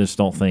 but I just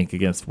don't think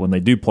when they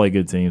do play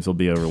good teams, they'll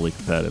be overly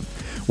competitive.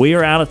 We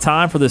are out of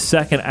time for the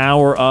second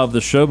hour of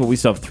the show, but we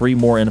still have 3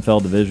 more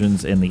NFL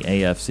divisions in the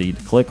AFC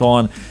to click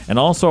on. And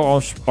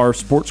also our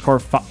Sports Call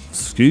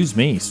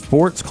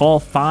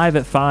 5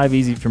 at 5,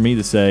 easy for me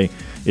to say,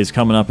 is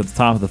coming up at the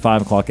top of the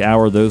 5 o'clock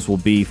hour. Those will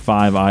be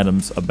 5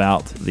 items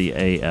about the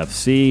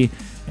AFC.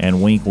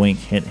 And wink, wink,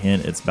 hint,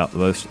 hint, it's about the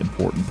most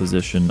important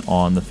position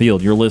on the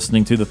field. You're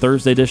listening to the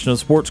Thursday edition of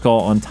Sports Call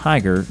on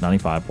Tiger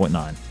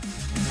 95.9.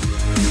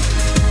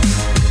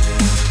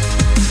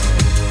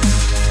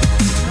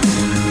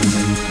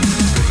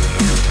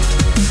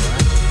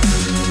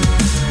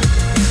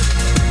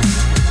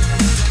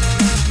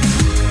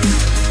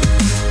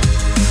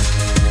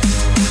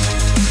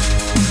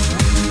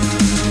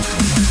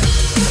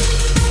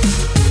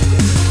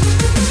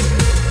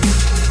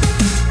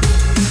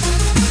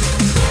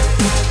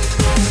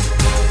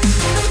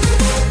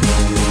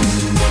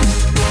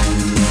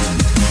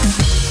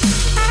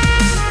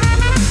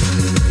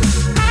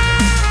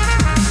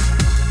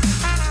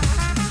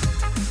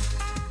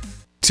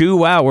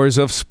 Two hours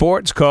of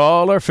Sports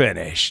Call are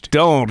finished.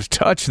 Don't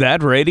touch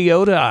that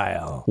radio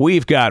dial.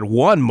 We've got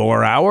one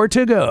more hour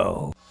to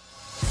go.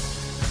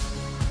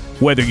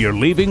 Whether you're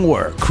leaving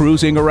work,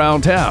 cruising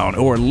around town,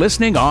 or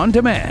listening on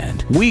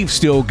demand, we've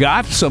still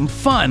got some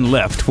fun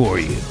left for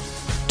you.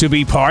 To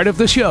be part of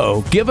the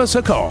show, give us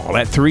a call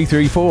at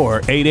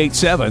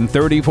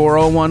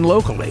 334-887-3401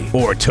 locally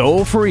or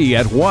toll free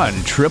at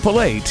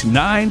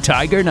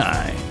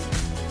 1-888-9-TIGER-9.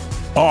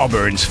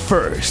 Auburn's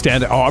first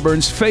and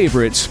Auburn's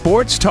favorite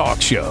sports talk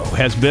show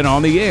has been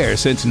on the air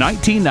since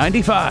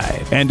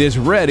 1995 and is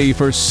ready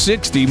for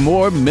 60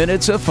 more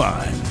minutes of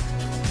fun.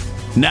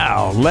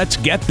 Now, let's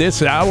get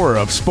this hour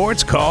of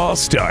Sports Call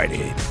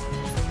started.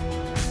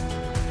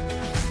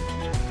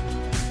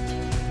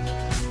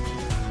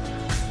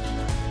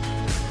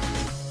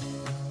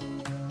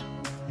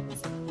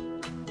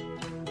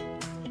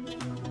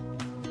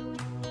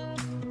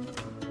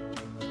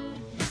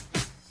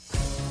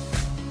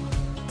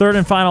 Third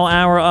and final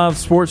hour of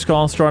Sports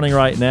Call starting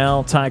right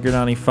now. Tiger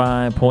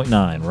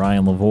 95.9.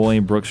 Ryan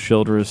Lavoie, Brooks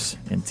Childress,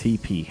 and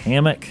TP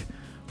Hammock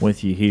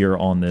with you here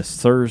on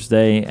this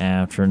Thursday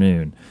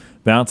afternoon.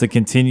 About to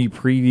continue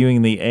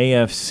previewing the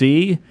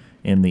AFC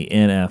in the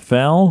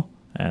NFL,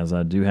 as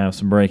I do have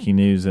some breaking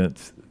news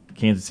that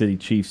Kansas City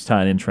Chiefs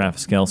tight end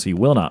Travis Kelce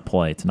will not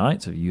play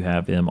tonight. So if you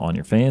have him on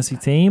your fantasy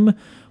team,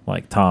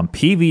 like Tom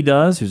Peavy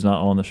does, who's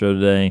not on the show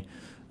today,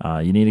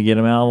 you need to get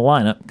him out of the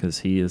lineup because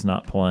he is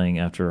not playing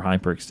after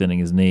hyperextending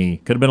his knee.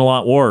 Could have been a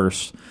lot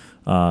worse.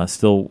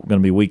 Still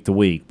going to be week to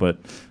week, but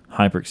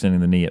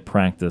hyperextending the knee at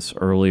practice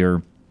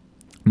earlier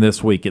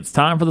this week. It's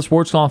time for the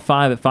Sports Call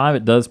 5 at 5.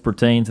 It does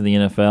pertain to the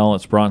NFL.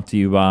 It's brought to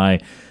you by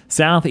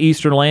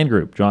Southeastern Land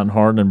Group. John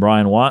Harden and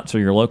Brian Watts are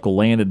your local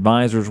land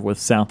advisors with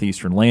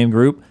Southeastern Land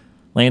Group.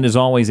 Land is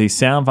always a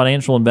sound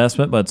financial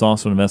investment, but it's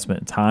also an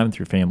investment in time with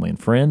your family and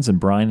friends, and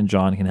Brian and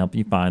John can help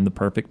you find the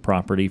perfect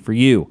property for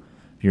you.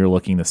 If you're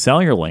looking to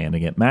sell your land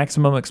and get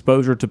maximum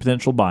exposure to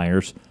potential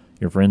buyers,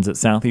 your friends at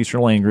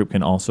Southeastern Land Group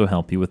can also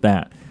help you with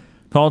that.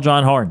 Call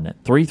John Harden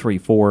at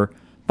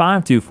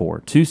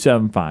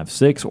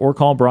 334-524-2756 or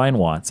call Brian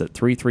Watts at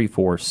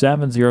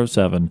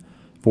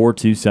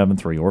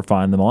 334-707-4273 or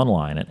find them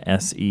online at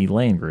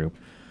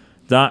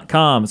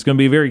selandgroup.com. It's going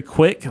to be a very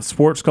quick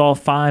Sports Call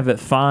 5 at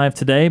 5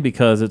 today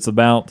because it's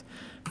about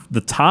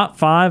the top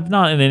 5,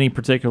 not in any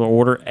particular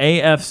order,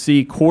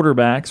 AFC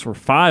quarterbacks were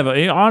 5.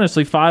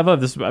 Honestly, 5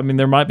 of this. I mean,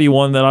 there might be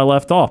one that I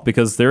left off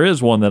because there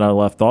is one that I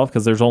left off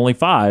because there's only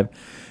 5.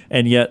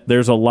 And yet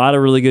there's a lot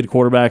of really good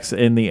quarterbacks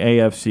in the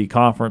AFC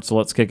conference. So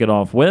let's kick it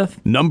off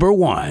with number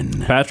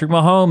 1. Patrick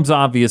Mahomes,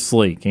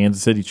 obviously,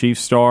 Kansas City Chiefs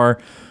star,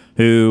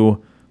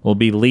 who will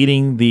be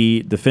leading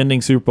the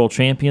defending Super Bowl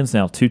champions,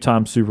 now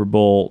 2-time Super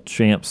Bowl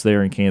champs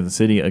there in Kansas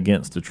City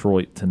against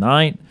Detroit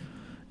tonight.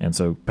 And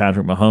so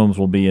Patrick Mahomes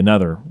will be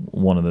another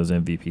one of those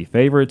MVP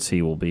favorites.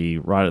 He will be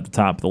right at the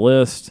top of the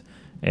list,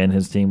 and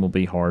his team will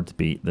be hard to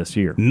beat this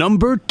year.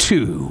 Number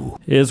 2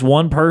 is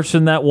one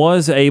person that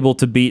was able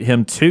to beat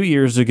him 2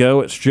 years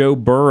ago. It's Joe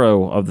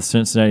Burrow of the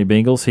Cincinnati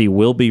Bengals. He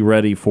will be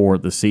ready for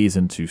the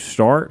season to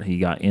start. He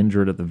got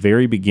injured at the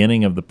very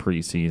beginning of the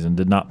preseason,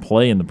 did not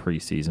play in the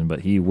preseason,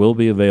 but he will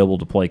be available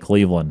to play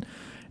Cleveland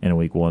in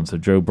Week 1. So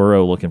Joe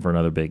Burrow looking for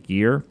another big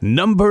year.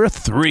 Number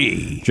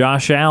 3,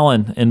 Josh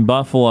Allen in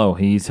Buffalo.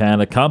 He's had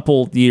a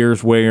couple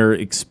years where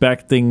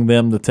expecting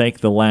them to take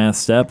the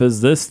last step.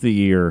 Is this the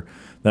year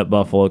that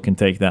Buffalo can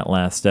take that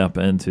last step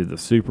into the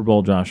Super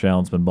Bowl? Josh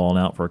Allen's been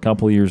balling out for a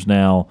couple years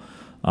now,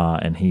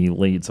 and he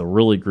leads a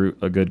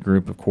good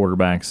group of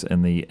quarterbacks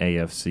in the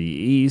AFC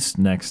East.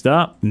 Next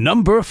up,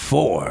 number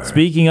 4.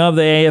 Speaking of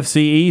the AFC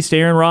East,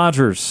 Aaron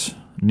Rodgers,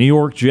 New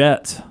York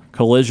Jet,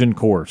 collision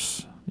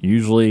course.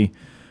 Usually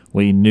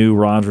we knew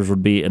Rodgers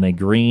would be in a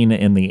green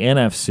in the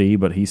NFC,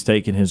 but he's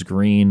taken his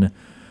green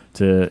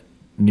to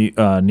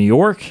New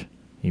York.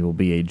 He will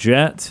be a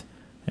Jet,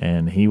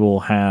 and he will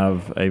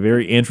have a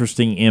very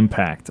interesting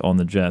impact on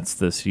the Jets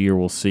this year.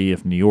 We'll see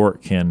if New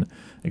York can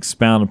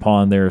expound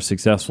upon their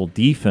successful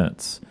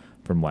defense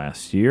from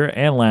last year.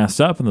 And last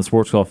up in the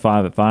Sports Call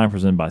 5 at 5,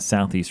 presented by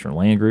Southeastern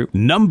Land Group.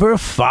 Number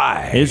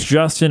 5 is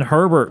Justin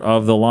Herbert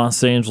of the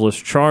Los Angeles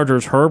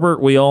Chargers. Herbert,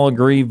 we all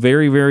agree,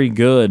 very, very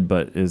good,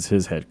 but is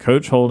his head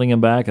coach holding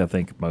him back? I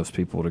think most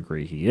people would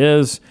agree he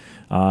is.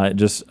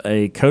 Just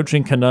a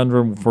coaching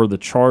conundrum for the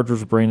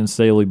Chargers, Brandon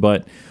Staley,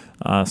 but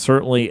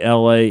certainly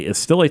L.A. is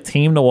still a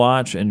team to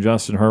watch, and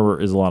Justin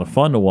Herbert is a lot of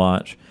fun to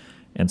watch.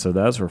 And so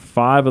those are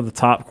 5 of the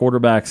top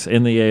quarterbacks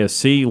in the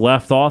AFC.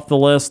 Left off the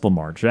list,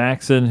 Lamar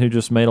Jackson, who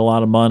just made a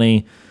lot of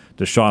money.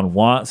 Deshaun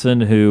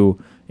Watson, who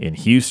in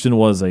Houston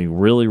was a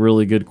really,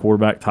 really good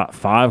quarterback, top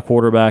 5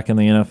 quarterback in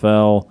the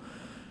NFL.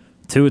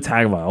 Tua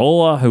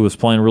Tagovailoa, who was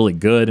playing really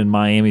good in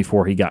Miami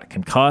before he got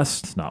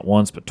concussed, not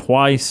once but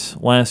twice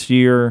last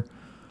year.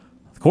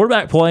 The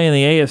quarterback play in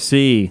the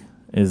AFC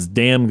is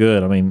damn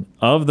good. I mean,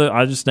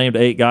 I just named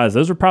 8 guys.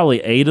 Those are probably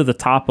 8 of the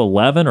top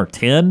 11 or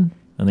 10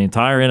 in the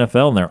entire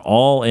NFL, and they're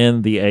all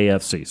in the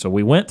AFC. So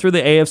we went through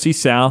the AFC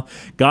South,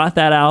 got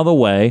that out of the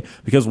way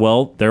because,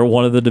 well, they're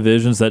one of the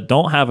divisions that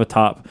don't have a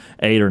top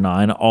 8 or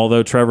 9,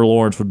 although Trevor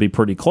Lawrence would be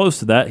pretty close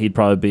to that. He'd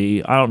probably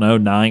be,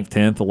 9th,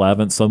 10th,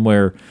 11th,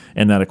 somewhere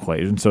in that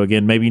equation. So,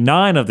 again, maybe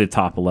 9 of the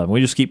top 11. We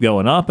just keep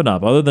going up and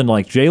up. Other than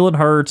like Jalen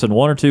Hurts and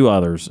 1 or 2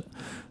 others,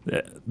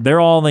 they're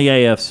all in the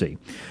AFC.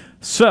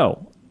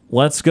 So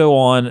let's go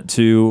on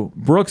to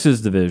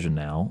Brooks's division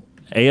now.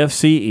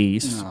 AFC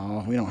East.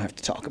 No, we don't have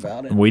to talk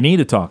about it. We need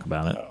to talk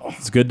about it.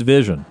 It's a good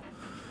division.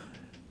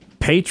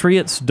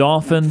 Patriots,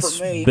 Dolphins,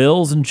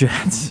 Bills, and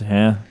Jets.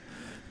 Yeah.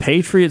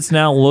 Patriots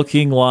now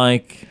looking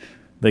like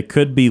they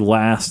could be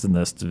last in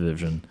this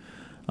division.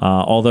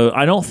 Although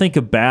I don't think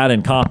a bad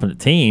and competent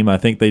team. I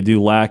think they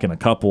do lack in a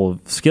couple of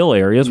skill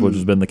areas, which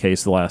has been the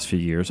case the last few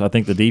years. I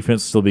think the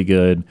defense will still be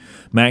good.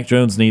 Mac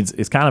Jones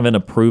is kind of in a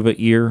prove-it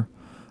year.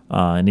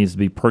 It needs to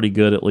be pretty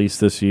good at least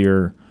this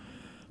year.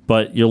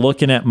 But you're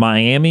looking at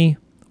Miami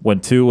when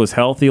Tua was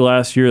healthy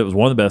last year. It was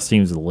one of the best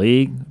teams in the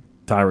league.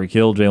 Tyreek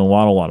Hill, Jalen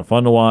Waddle, a lot of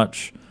fun to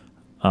watch.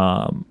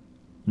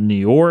 New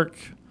York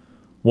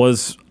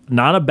was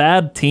not a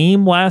bad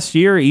team last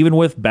year, even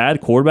with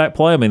bad quarterback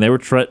play. I mean, they were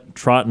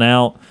trotting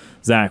out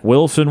Zach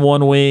Wilson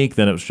one week.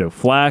 Then it was Joe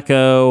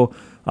Flacco.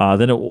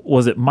 Then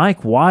was it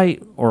Mike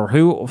White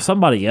or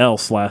somebody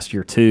else last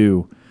year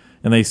too.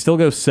 And they still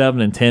go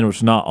 7-10, which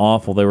is not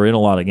awful. They were in a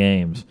lot of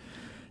games.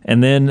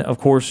 And then, of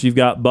course, you've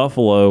got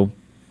Buffalo,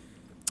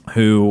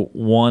 who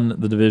won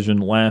the division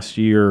last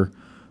year,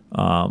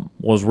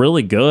 was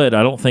really good.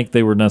 I don't think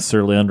they were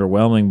necessarily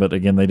underwhelming, but,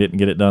 again, they didn't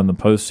get it done in the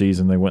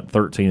postseason. They went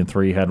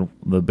 13-3, had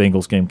the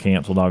Bengals game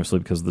canceled, obviously,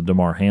 because of the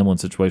DeMar Hamlin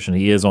situation.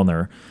 He is on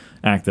their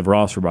active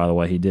roster, by the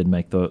way. He did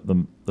make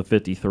the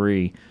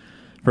 53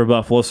 for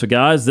Buffalo. So,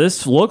 guys,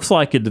 this looks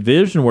like a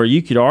division where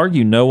you could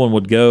argue no one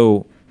would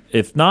go,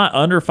 if not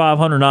under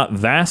 500, not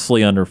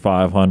vastly under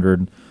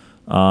 500.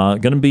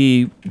 Going to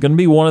be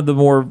one of the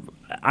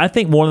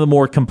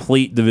more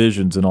complete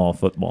divisions in all of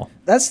football.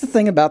 That's the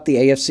thing about the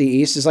AFC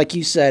East is, like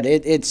you said,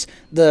 it's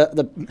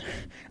the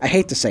I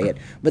hate to say it,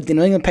 but the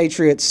New England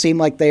Patriots seem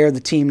like they are the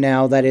team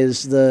now that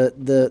is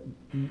the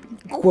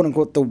quote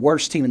unquote the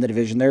worst team in the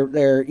division.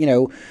 They're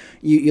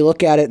you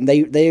look at it and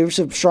there's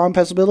a strong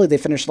possibility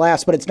they finish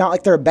last, but it's not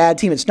like they're a bad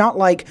team. It's not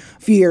like a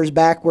few years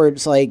back where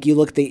it's like you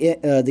look at the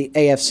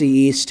AFC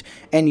East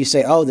and you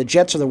say, oh, the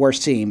Jets are the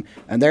worst team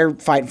and they're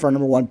fighting for a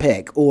number 1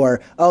 pick,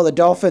 or oh, the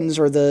Dolphins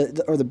or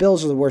the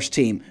Bills are the worst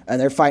team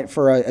and they're fighting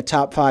for a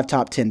top 5,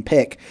 top 10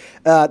 pick.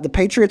 The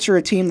Patriots are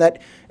a team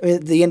that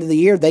at the end of the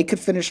year they could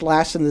finish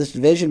last in this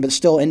division, but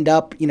still end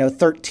up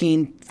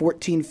 13,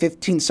 14,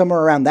 15, somewhere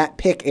around that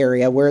pick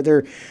area where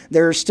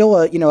they're still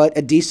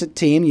a decent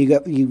team.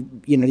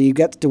 You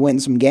get to win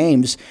some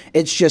games.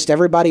 It's just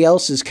everybody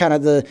else is kind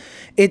of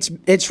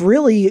it's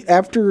really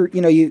after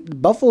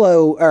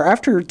Buffalo, or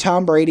after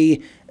Tom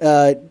Brady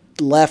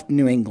left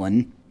New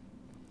England,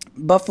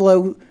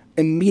 Buffalo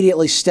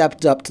immediately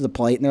stepped up to the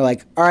plate and they're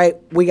like, all right,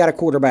 we got a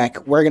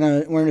quarterback. We're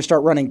gonna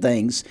start running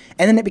things.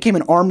 And then it became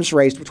an arms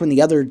race between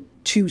the other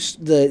two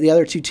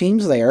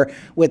teams there,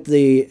 with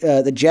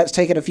the Jets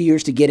taking a few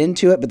years to get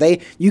into it,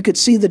 but you could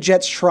see the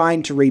Jets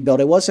trying to rebuild.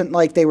 It wasn't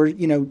like they were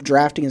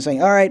drafting and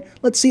saying, all right,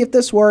 let's see if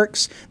this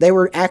works. They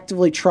were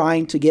actively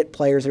trying to get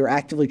players. They were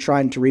actively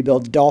trying to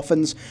rebuild. The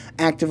Dolphins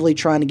actively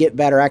trying to get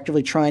better,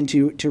 actively trying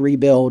to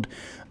rebuild.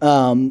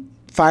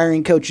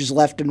 Firing coaches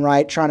left and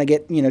right, trying to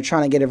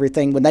get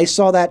everything. When they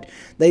saw that,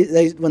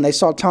 when they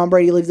saw Tom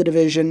Brady leave the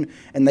division,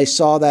 and they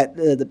saw that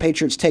the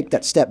Patriots take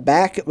that step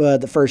back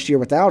the first year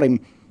without him,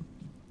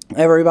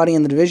 everybody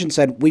in the division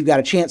said, we've got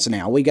a chance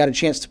now. We got a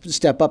chance to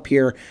step up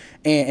here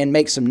and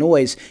make some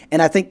noise.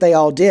 And I think they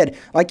all did.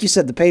 Like you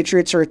said, the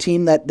Patriots are a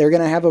team that they're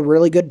going to have a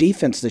really good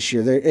defense this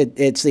year.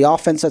 It's the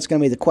offense that's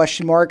going to be the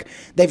question mark.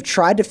 They've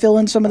tried to fill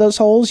in some of those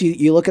holes.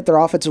 You look at their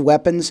offensive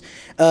weapons.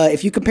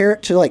 If you compare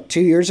it to like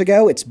 2 years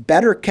ago, it's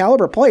better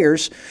caliber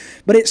players,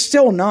 but it's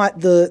still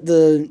not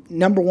the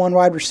number 1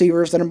 wide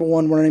receivers, the number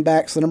 1 running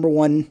backs, the number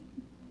 1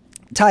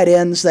 tight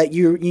ends that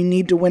you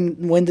need to win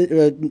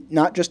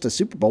not just a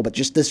Super Bowl, but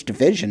just this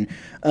division.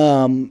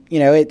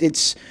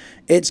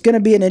 It's going to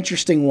be an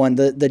interesting one.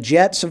 The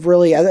Jets have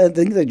really, I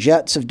think the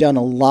Jets have done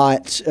a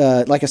lot,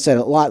 like I said,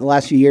 a lot the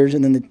last few years,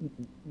 and then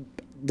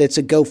that's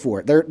a go for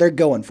it. They're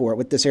going for it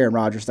with this Aaron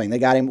Rodgers thing. They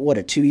got him, a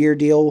 2-year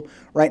deal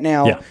right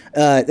now.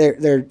 Yeah.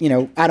 They're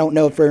I don't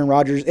know if Aaron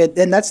Rodgers,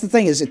 and that's the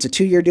thing, is it's a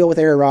 2-year deal with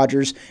Aaron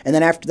Rodgers, and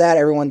then after that,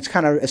 everyone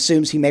kind of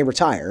assumes he may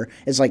retire.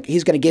 It's like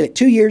he's going to give it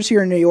 2 years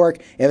here in New York.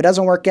 If it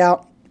doesn't work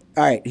out,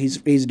 all right,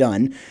 he's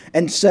done.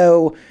 And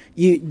so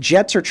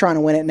Jets are trying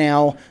to win it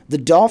now. The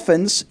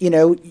Dolphins,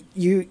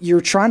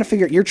 you're trying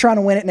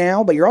to win it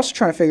now, but you're also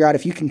trying to figure out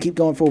if you can keep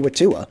going forward with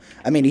Tua.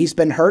 I mean, he's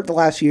been hurt the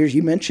last few years.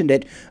 You mentioned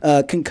it.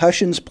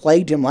 Concussions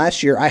plagued him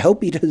last year. I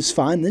hope he does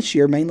fine this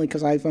year, mainly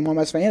because I'm on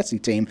my fantasy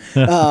team.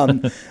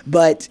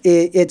 But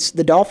it's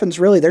the Dolphins,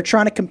 really. They're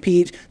trying to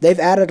compete. They've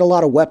added a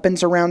lot of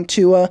weapons around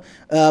Tua,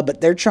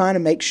 but they're trying to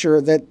make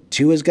sure that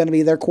Tua is going to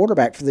be their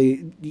quarterback for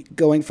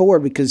going forward,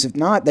 because if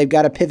not, they've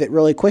got to pivot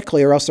really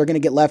quickly, or else they're going to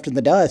get left in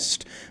the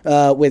dust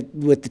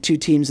with the two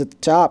teams at the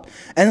top.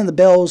 And then the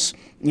Bills,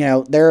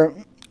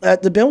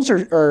 the Bills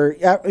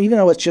are even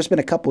though it's just been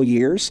a couple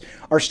years,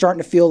 are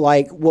starting to feel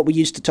like what we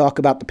used to talk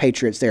about the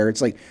Patriots there.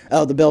 It's like,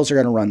 oh, the Bills are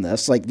going to run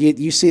this. Like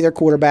you see their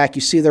quarterback,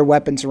 you see their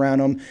weapons around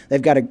them.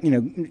 They've got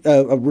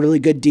a really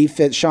good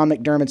defense. Sean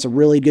McDermott's a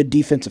really good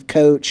defensive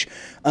coach.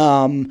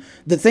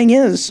 The thing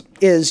is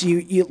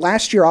you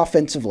last year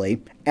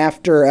offensively,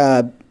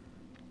 after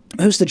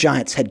who's the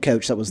Giants head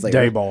coach that was there?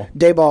 Daboll,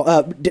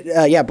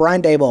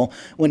 Brian Daboll.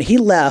 When he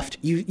left,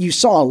 you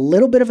saw a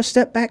little bit of a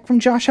step back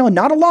from Josh Allen.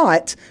 Not a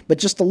lot, but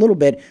just a little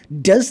bit.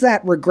 Does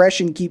that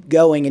regression keep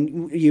going?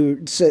 And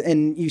you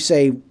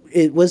say,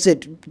 was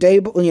it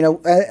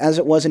Daboll, as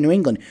it was in New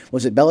England?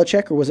 Was it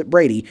Belichick or was it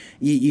Brady?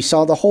 You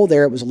saw the hole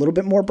there. It was a little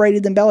bit more Brady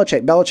than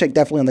Belichick. Belichick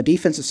definitely on the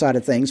defensive side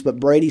of things, but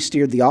Brady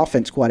steered the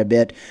offense quite a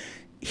bit.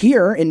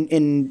 Here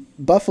in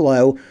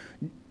Buffalo,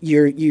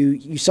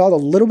 you saw a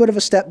little bit of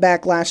a step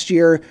back last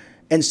year,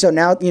 and so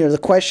now the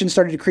question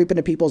started to creep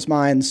into people's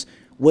minds: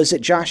 was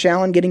it Josh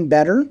Allen getting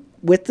better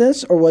with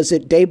this, or was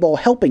it Daboll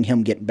helping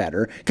him get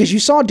better? Because you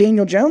saw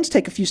Daniel Jones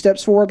take a few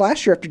steps forward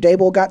last year after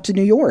Daboll got to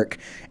New York,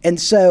 and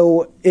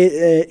so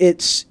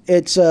it's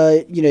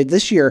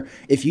this year,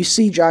 if you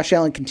see Josh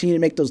Allen continue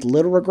to make those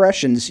little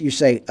regressions, you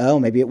say, oh,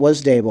 maybe it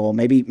was Daboll,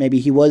 maybe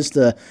he was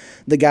the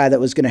guy that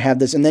was going to have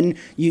this, and then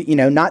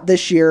not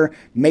this year,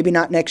 maybe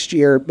not next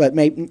year, but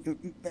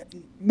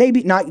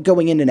maybe not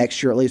going into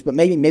next year at least, but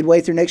maybe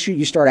midway through next year,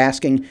 you start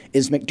asking,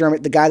 is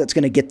McDermott the guy that's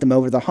going to get them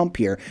over the hump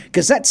here?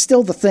 Because that's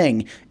still the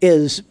thing,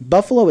 is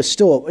Buffalo is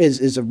still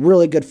is a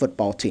really good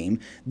football team.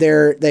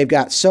 They've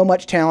got so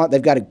much talent.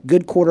 They've got a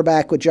good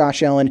quarterback with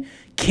Josh Allen.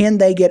 Can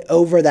they get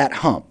over that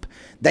hump?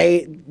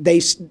 They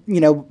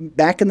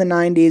back in the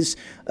 90s,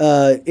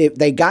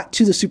 they got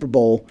to the Super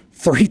Bowl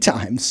 3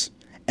 times,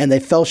 and they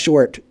fell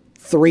short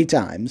 3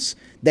 times.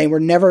 They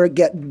were never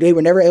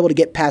able to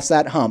get past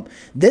that hump.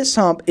 This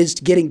hump is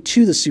getting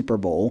to the Super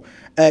Bowl.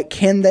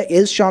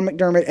 Is Sean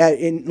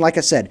McDermott? Like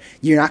I said,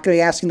 you're not going to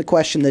be asking the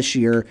question this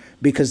year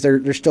because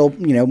they're still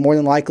more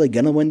than likely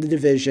going to win the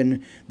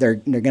division. They're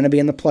going to be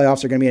in the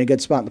playoffs. They're going to be in a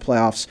good spot in the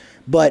playoffs.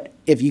 But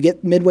if you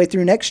get midway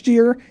through next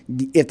year,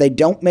 if they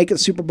don't make it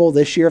Super Bowl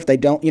this year, if they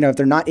don't, if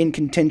they're not in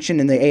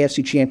contention in the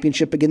AFC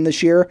Championship again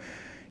this year,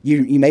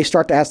 you may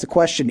start to ask the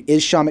question,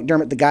 is Sean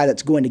McDermott the guy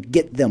that's going to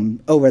get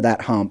them over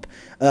that hump?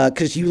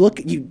 Because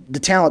the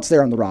talent's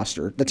there on the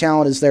roster. The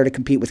talent is there to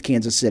compete with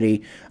Kansas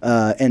City.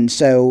 And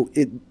so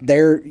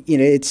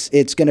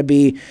it's going to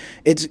be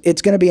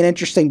an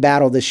interesting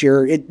battle this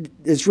year.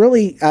 It's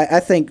really,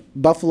 I think,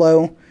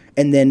 Buffalo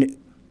and then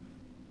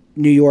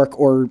New York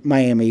or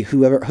Miami,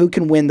 who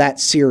can win that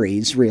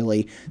series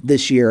really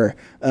this year,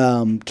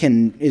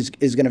 is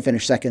going to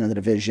finish second in the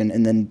division,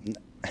 and then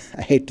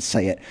I hate to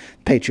say it,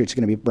 Patriots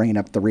going to be bringing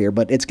up the rear,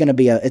 but it's going to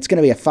be a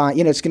fine,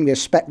 it's going to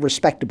be a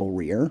respectable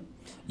rear.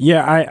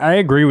 Yeah, I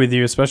agree with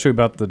you, especially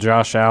about the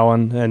Josh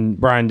Allen and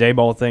Brian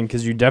Daboll thing,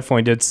 because you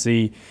definitely did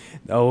see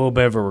a little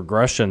bit of a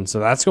regression. So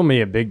that's going to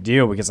be a big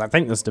deal because I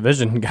think this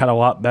division got a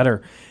lot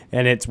better.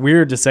 And it's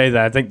weird to say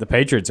that I think the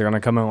Patriots are going to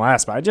come in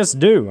last, but I just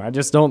do. I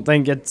just don't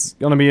think it's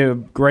going to be a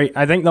great –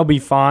 I think they'll be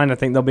fine. I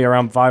think they'll be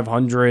around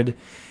 500.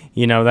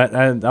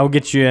 That'll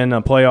get you in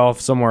a playoff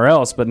somewhere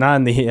else, but not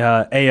in the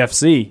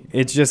AFC.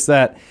 It's just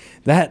that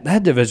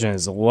division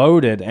is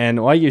loaded.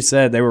 And like you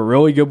said, they were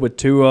really good with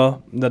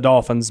Tua, the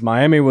Dolphins.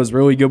 Miami was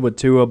really good with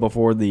Tua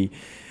before the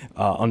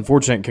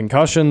unfortunate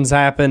concussions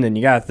happened. And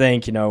you got to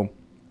think,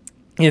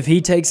 if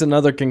he takes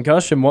another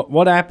concussion,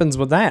 what happens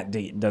with that?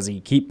 Does he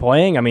keep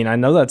playing? I mean, I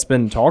know that's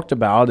been talked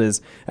about.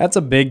 That's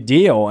a big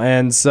deal.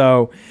 And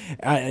so,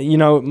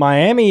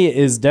 Miami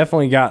is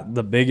definitely got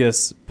the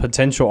biggest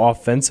potential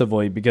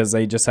offensively because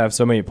they just have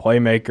so many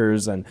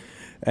playmakers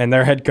and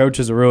their head coach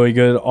is a really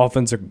good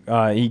offensive.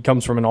 He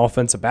comes from an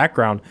offensive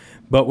background.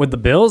 But with the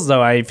Bills,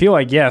 though, I feel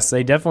like, yes,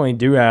 they definitely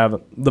do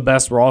have the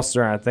best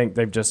roster. I think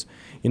they've just,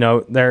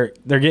 they're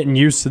getting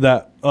used to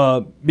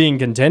that being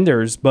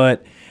contenders.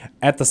 But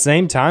at the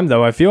same time,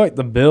 though, I feel like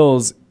the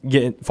Bills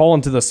fall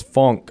into this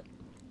funk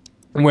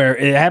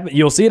where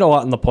you'll see it a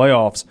lot in the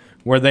playoffs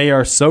where they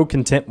are so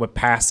content with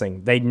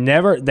passing. They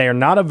are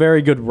not a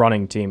very good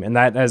running team, and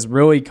that has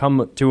really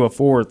come to a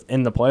fourth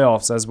in the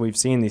playoffs as we've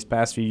seen these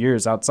past few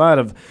years. Outside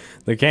of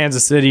the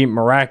Kansas City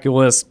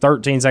miraculous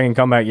 13-second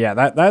comeback,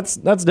 that's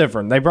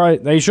different.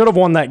 They should have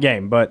won that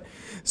game, but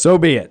so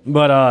be it.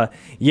 But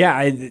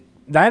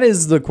that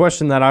is the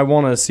question that I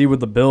want to see with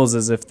the Bills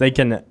is if they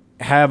can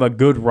have a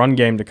good run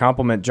game to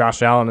complement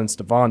Josh Allen and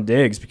Stephon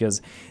Diggs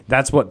because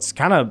that's what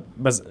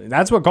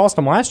cost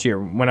them last year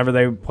whenever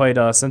they played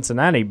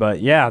Cincinnati. But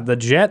yeah, the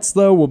Jets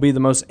though will be the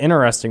most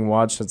interesting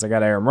watch since they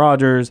got Aaron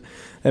Rodgers.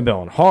 They've been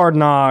on Hard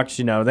Knocks.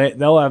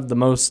 They'll have the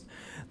most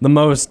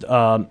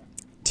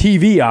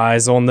TV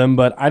eyes on them,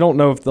 but I don't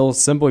know if they'll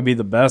simply be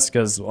the best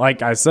because,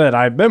 like I said,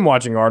 I've been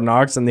watching Hard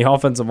Knocks and the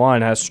offensive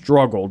line has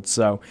struggled.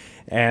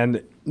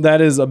 And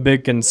that is a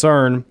big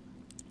concern.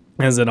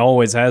 As it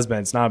always has been.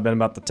 It's not been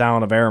about the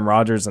talent of Aaron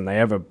Rodgers, and they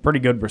have a pretty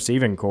good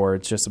receiving core.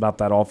 It's just about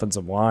that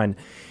offensive line.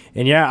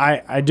 And,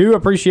 yeah, I do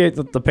appreciate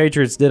that the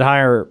Patriots did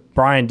hire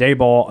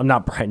Bill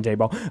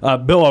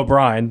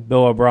O'Brien.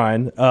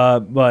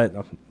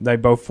 But they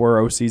both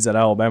were OCs at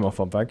Alabama,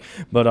 fun fact.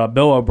 But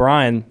Bill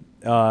O'Brien,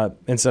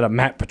 instead of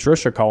Matt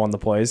Patricia calling the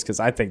plays, because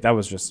I think that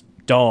was just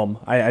dumb.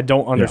 I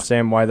don't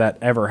understand why that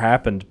ever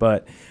happened.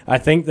 But I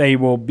think they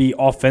will be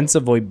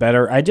offensively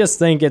better. I just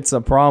think it's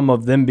a problem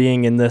of them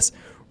being in this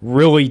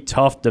really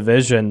tough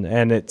division,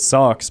 and it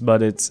sucks,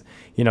 but it's,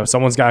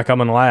 someone's got to come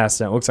in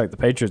last, and it looks like the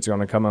Patriots are going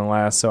to come in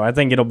last. So I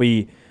think it'll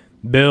be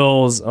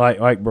Bills,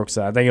 like Brooks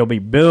said. I think it'll be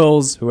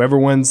Bills, whoever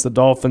wins the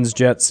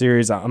Dolphins-Jets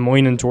series. I'm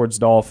leaning towards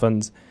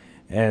Dolphins,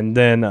 and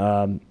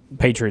then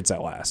Patriots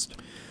at last.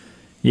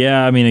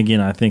 Yeah, I mean,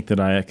 again, I think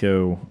that I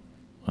echo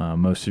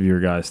most of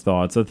your guys'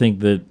 thoughts. I think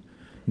that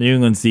New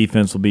England's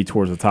defense will be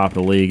towards the top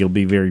of the league. It'll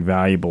be very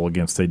valuable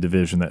against a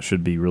division that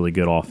should be really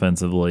good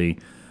offensively.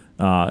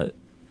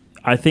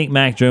 I think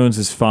Mac Jones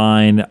is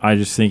fine. I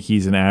just think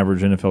he's an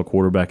average NFL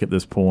quarterback at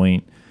this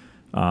point.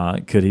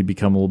 Could he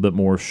become a little bit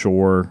more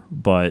sure?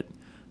 But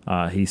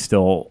he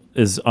still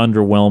is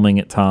underwhelming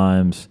at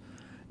times.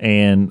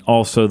 And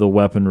also the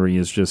weaponry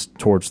is just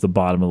towards the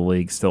bottom of the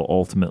league still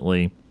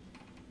ultimately.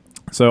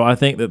 So I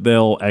think that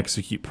they'll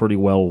execute pretty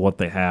well with what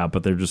they have,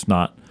 but they're just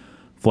not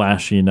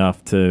flashy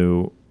enough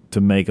to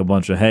make a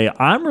bunch of hay.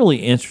 I'm really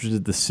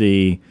interested to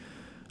see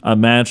a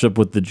matchup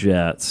with the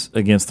Jets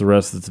against the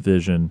rest of the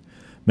division.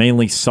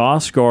 Mainly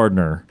Sauce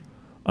Gardner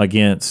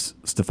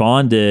against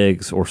Stephon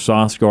Diggs or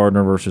Sauce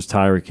Gardner versus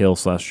Tyreek Hill /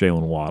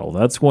 Jalen Waddle.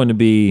 That's going to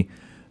be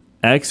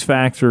X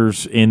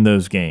factors in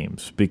those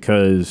games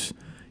because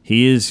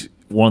he is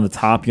one of the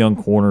top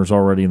young corners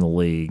already in the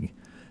league.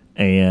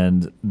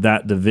 And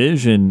that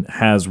division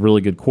has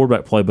really good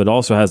quarterback play, but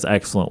also has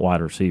excellent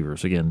wide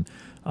receivers. Again,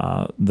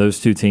 those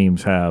two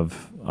teams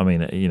have,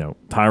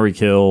 Tyreek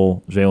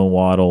Hill, Jalen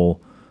Waddle,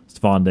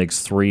 Stephon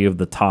Diggs, three of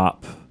the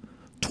top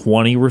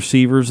 20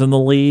 receivers in the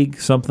league,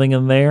 something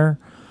in there.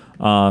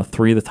 3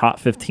 of the top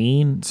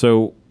 15.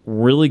 So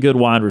really good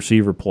wide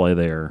receiver play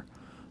there.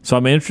 So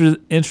I'm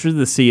interested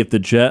to see if the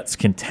Jets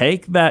can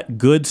take that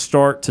good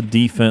start to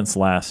defense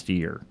last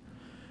year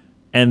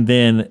and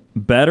then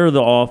better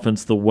the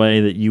offense the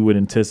way that you would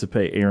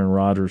anticipate Aaron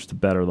Rodgers to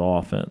better the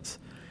offense,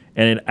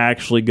 and it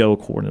actually go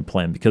according to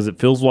plan. Because it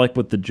feels like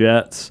with the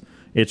Jets,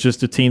 it's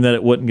just a team that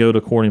it wouldn't go to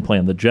according to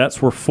plan. The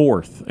Jets were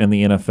 4th in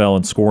the NFL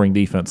in scoring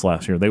defense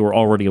last year. They were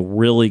already a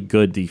really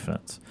good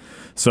defense.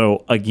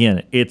 So,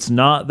 again, it's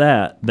not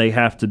that they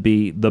have to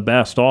be the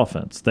best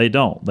offense. They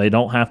don't. They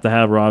don't have to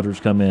have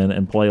Rodgers come in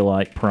and play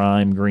like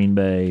prime Green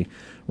Bay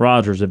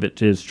Rodgers if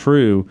it is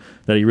true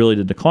that he really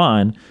did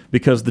decline,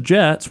 because the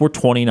Jets were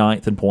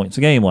 29th in points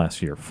a game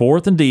last year.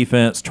 4th in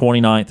defense,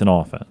 29th in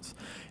offense.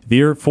 If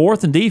you're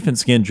 4th in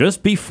defense again,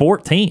 just be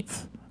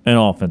 14th in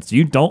offense.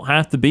 You don't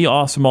have to be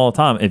awesome all the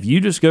time. If you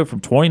just go from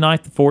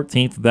 29th to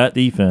 14th with that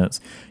defense,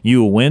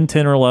 you will win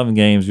 10 or 11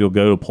 games. You'll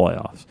go to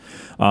playoffs.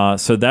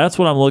 So that's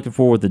what I'm looking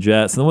for with the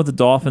Jets. And then with the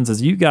Dolphins,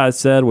 as you guys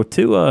said, with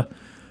Tua,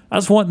 I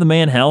just want the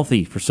man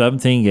healthy for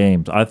 17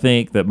 games. I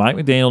think that Mike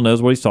McDaniel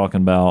knows what he's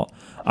talking about.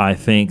 I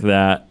think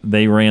that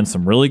they ran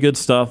some really good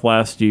stuff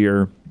last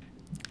year.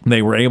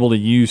 They were able to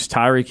use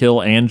Tyreek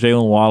Hill and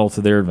Jalen Waddle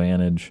to their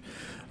advantage.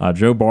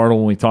 Joe Bartle,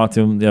 when we talked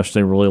to him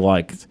yesterday, really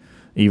liked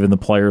even the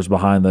players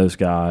behind those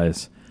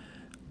guys.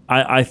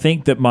 I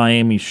think that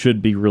Miami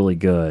should be really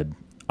good.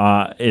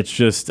 It's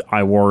just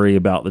I worry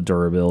about the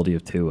durability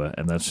of Tua,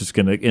 and that's just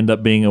going to end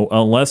up being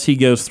unless he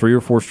goes 3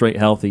 or 4 straight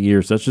healthy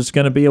years. That's just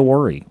going to be a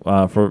worry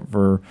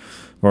for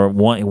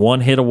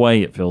one hit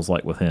away. It feels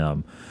like with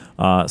him.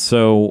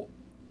 So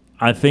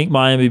I think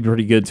Miami be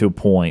pretty good to a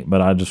point,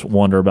 but I just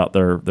wonder about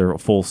their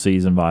full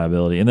season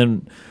viability. And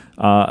then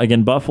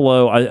again,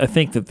 Buffalo, I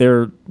think that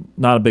they're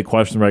not a big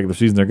question in the regular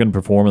season. They're going to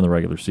perform in the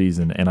regular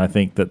season, and I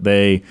think that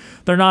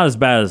they're not as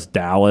bad as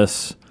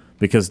Dallas,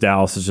 because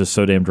Dallas is just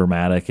so damn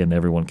dramatic and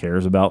everyone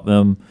cares about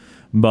them.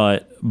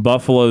 But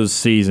Buffalo's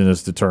season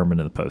is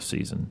determined in the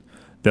postseason.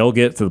 They'll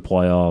get to the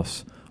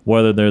playoffs,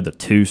 whether they're the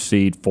 2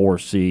 seed, 4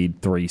 seed,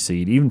 3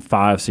 seed, even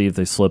 5 seed if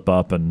they slip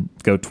up and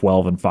go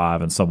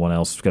 12-5 and someone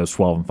else goes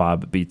 12-5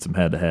 but beats them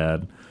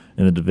head-to-head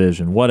in the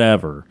division,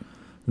 whatever.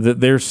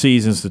 Their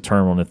season's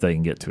determined if they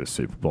can get to a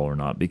Super Bowl or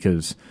not,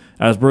 because,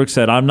 as Brooks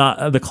said,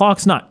 the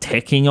clock's not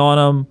ticking on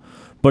them,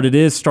 but it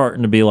is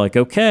starting to be like,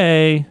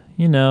 okay,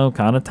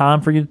 kind of time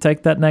for you to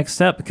take that next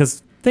step.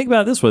 Because think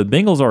about it this way, the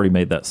Bengals already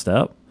made that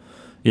step.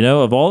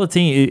 Of all the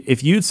teams,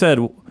 if you'd said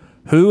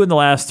who in the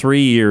last 3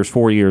 years,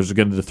 4 years is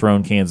going to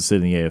dethrone Kansas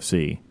City in the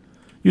AFC,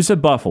 you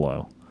said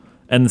Buffalo.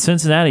 And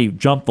Cincinnati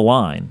jumped the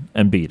line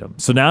and beat them.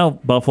 So now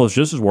Buffalo's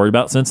just as worried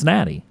about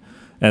Cincinnati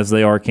as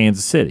they are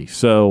Kansas City.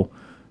 So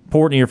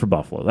important year for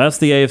Buffalo. That's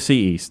the AFC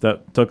East.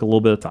 That took a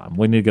little bit of time.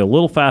 We need to go a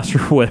little faster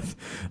with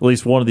at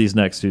least one of these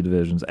next 2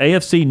 divisions.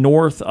 AFC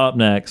North up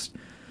next.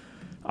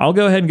 I'll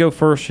go ahead and go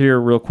first here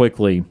real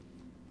quickly.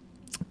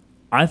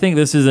 I think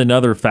this is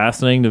another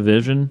fascinating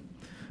division.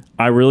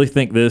 I really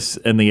think this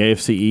and the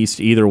AFC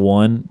East, either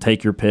one,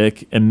 take your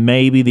pick, and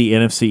maybe the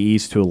NFC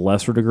East to a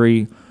lesser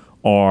degree,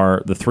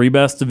 are the 3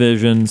 best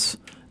divisions,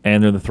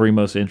 and they're the 3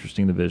 most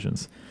interesting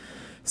divisions.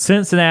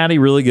 Cincinnati,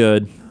 really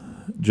good.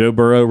 Joe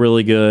Burrow,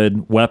 really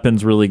good.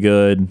 Weapons, really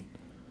good.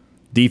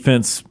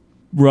 Defense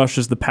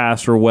rushes the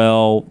passer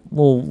well. A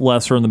little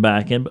lesser in the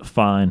back end, but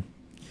fine.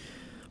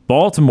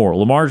 Baltimore,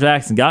 Lamar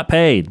Jackson got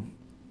paid.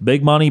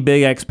 Big money,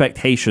 big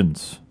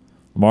expectations.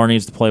 Lamar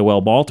needs to play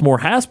well. Baltimore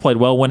has played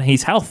well when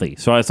he's healthy,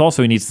 so it's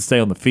also he needs to stay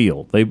on the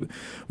field. They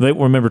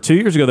remember 2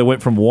 years ago they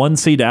went from 1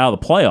 seed out of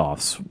the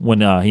playoffs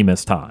when he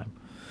missed time.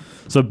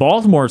 So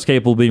Baltimore is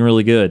capable of being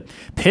really good.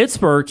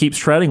 Pittsburgh keeps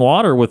treading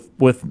water with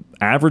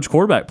average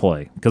quarterback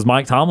play because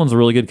Mike Tomlin's a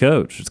really good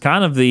coach.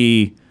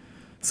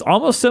 It's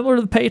almost similar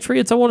to the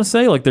Patriots, I want to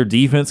say. Like their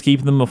defense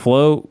keeping them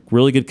afloat,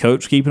 really good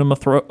coach keeping them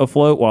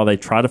afloat while they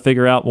try to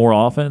figure out more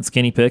offense.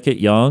 Kenny Pickett,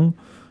 young,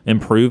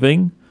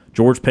 improving.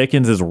 George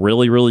Pickens is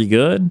really, really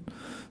good.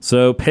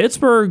 So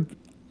Pittsburgh,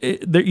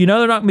 they're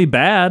not going to be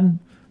bad.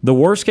 The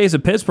worst case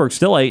of Pittsburgh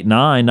still 8-9,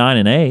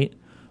 9-8.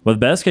 But the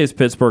best case of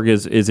Pittsburgh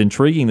is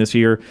intriguing this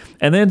year.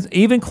 And then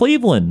even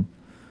Cleveland.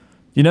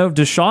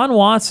 Deshaun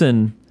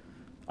Watson,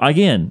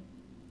 again,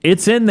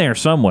 it's in there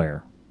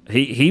somewhere.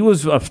 He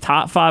was a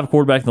top 5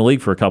 quarterback in the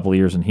league for a couple of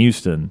years in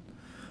Houston.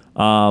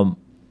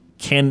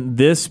 Can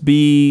this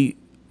be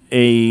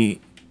a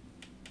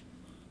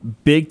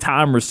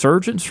big-time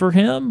resurgence for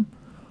him?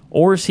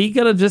 Or is he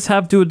going to just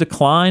have to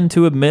decline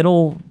to a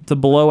middle to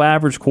below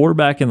average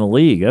quarterback in the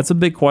league? That's a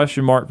big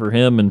question mark for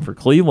him and for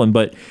Cleveland.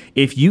 But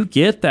if you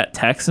get that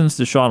Texans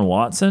Deshaun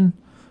Watson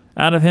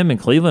out of him in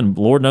Cleveland,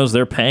 Lord knows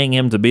they're paying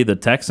him to be the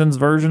Texans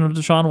version of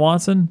Deshaun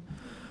Watson.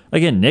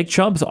 Again, Nick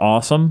Chubb's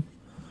awesome.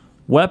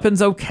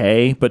 Weapons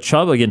okay, but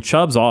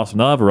Chubb's awesome.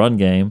 They'll have a run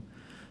game.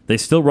 They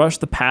still rush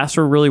the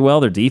passer really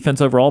well. Their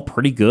defense overall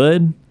pretty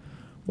good.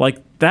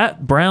 Like,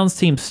 that Browns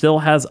team still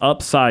has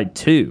upside,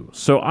 too.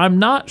 So I'm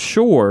not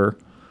sure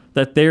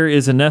that there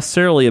is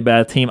necessarily a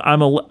bad team.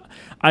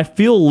 I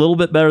feel a little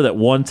bit better that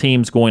one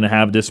team's going to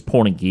have a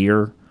disappointing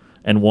year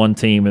and one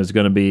team is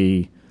going to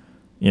be,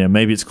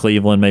 maybe it's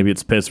Cleveland, maybe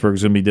it's Pittsburgh,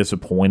 is going to be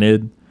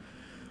disappointed.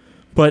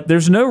 But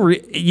there's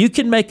you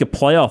can make a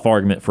playoff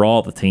argument for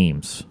all the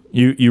teams.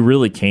 You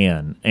really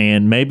can.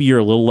 And maybe you're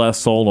a little less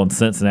sold on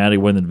Cincinnati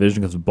winning the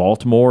division because of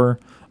Baltimore.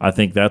 I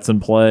think that's in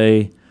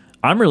play.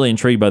 I'm really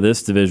intrigued by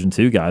this division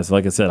too, guys.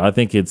 Like I said, I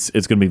think it's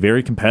going to be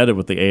very competitive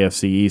with the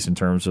AFC East in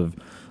terms of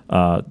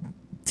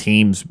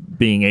teams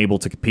being able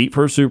to compete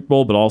for a Super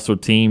Bowl, but also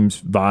teams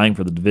vying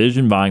for the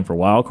division, vying for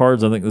wild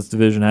cards. I think this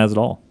division has it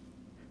all.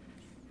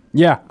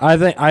 Yeah,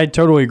 I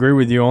totally agree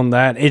with you on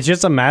that. It's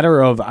just a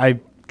matter of I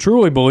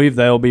truly believe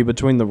they'll be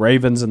between the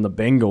Ravens and the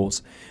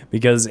Bengals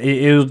because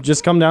it'll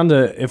just come down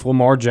to if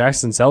Lamar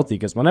Jackson's healthy.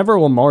 Because whenever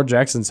Lamar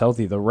Jackson's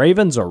healthy, the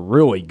Ravens are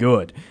really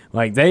good.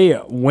 Like they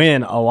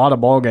win a lot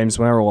of ball games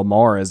whenever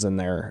Lamar is in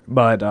there.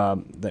 But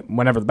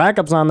whenever the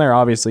backup's on there,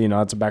 obviously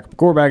it's a backup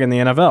quarterback in the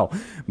NFL.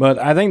 But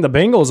I think the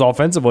Bengals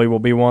offensively will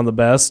be one of the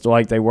best,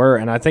 like they were,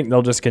 and I think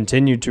they'll just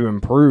continue to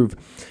improve.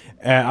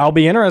 I'll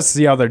be interested to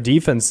see how their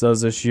defense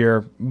does this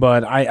year,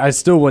 but I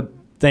still would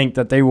think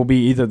that they will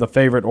be either the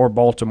favorite or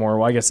Baltimore.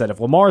 Like I said, if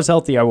Lamar is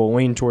healthy, I will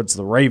lean towards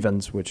the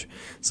Ravens, which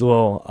is a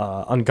little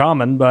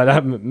uncommon,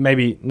 but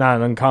maybe not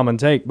an uncommon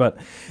take.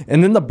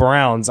 And then the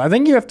Browns. I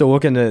think you have to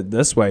look into it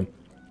this way.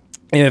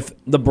 If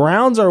the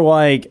Browns are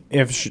like,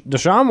 if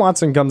Deshaun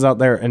Watson comes out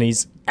there and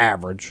he's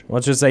average,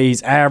 let's just say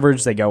he's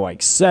average, they go like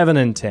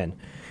 7-10.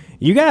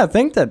 You got to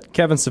think that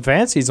Kevin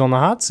Stefanski's on the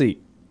hot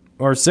seat.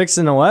 Or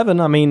 6-11.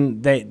 I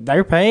mean,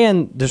 they're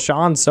paying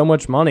Deshaun so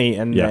much money,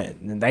 and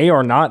they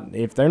are not.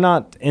 If they're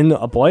not in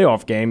a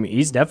playoff game,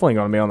 he's definitely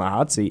going to be on the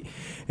hot seat.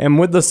 And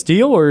with the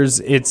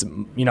Steelers, it's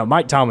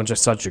Mike Tomlin's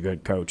just such a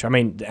good coach. I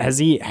mean, has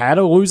he had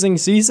a losing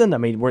season? I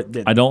mean,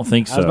 I don't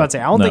think so. I was about to say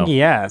I don't think he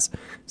has.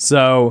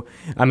 So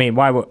I mean,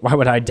 why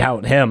would I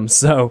doubt him?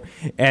 So,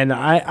 and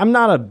I'm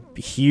not a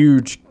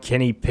huge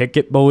Kenny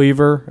Pickett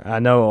believer. I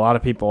know a lot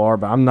of people are,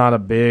 but I'm not a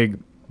big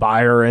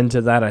buyer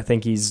into that. I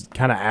think he's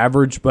kind of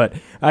average, but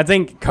I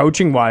think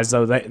coaching wise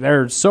though,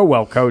 they're so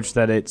well coached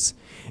that it's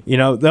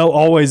they'll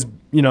always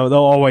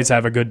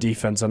have a good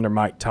defense under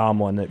Mike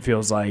Tomlin, it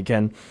feels like.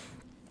 And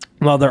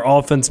while their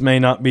offense may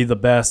not be the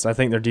best, I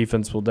think their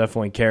defense will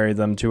definitely carry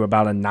them to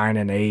about a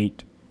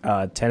 9-8,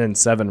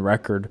 10-7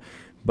 record.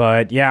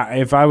 But yeah,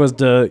 if I was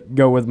to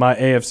go with my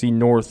AFC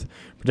North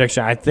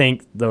prediction, I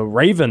think the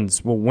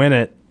Ravens will win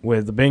it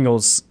with the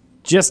Bengals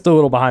just a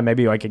little behind,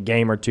 maybe like a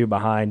game or two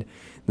behind.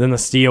 Then the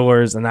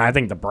Steelers, and I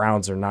think the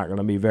Browns are not going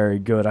to be very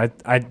good.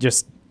 I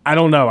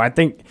don't know. I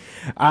think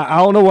I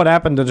don't know what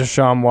happened to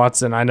Deshaun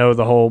Watson. I know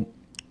the whole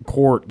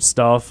court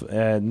stuff,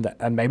 and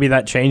maybe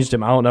that changed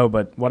him. I don't know,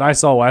 but what I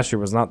saw last year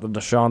was not the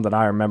Deshaun that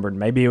I remembered.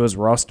 Maybe it was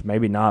rust,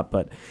 maybe not.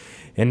 But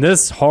in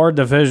this hard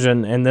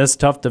division, in this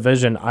tough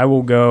division, I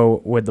will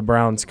go with the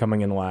Browns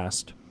coming in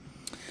last.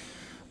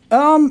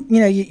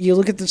 You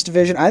look at this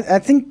division. I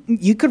think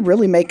you could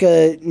really make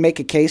a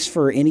case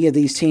for any of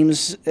these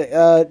teams,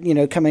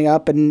 coming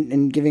up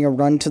and giving a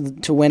run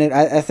to win it.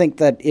 I think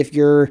that if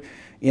you're,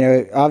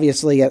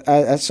 obviously,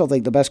 I still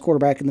think the best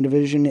quarterback in the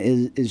division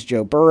is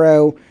Joe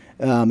Burrow.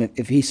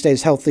 If he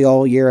stays healthy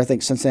all year, I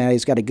think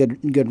Cincinnati's got a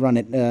good run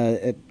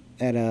at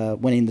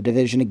winning the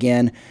division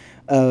again.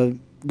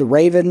 The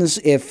Ravens,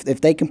 if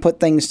they can put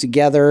things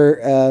together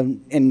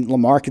and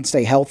Lamar can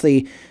stay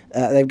healthy,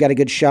 they've got a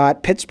good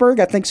shot. Pittsburgh,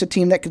 I think, is a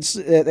team that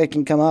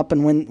can come up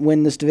and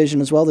win this division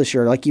as well this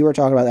year. Like you were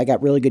talking about, they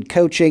got really good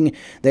coaching.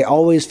 They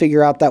always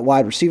figure out that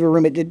wide receiver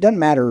room. It doesn't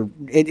matter.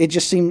 It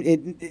just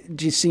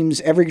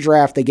seems every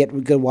draft they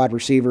get good wide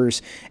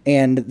receivers,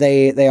 and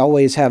they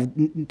always have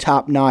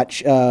top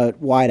notch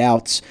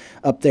wideouts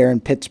up there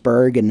in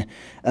Pittsburgh. And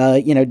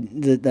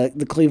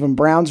the Cleveland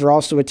Browns are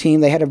also a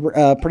team. They had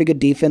a pretty good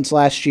defense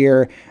last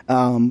year.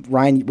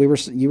 Ryan,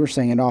 you were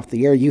saying it off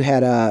the air. You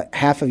had a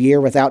half a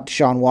year without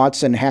Deshaun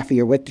Watson, half a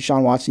year with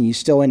Deshaun Watson. You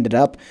still ended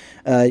up,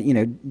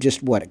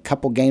 just a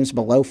couple games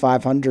below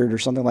 500 or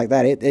something like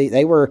that.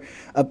 They were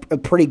a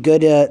pretty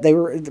good. They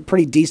were a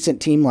pretty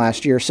decent team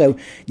last year. So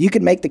you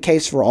could make the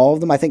case for all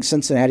of them. I think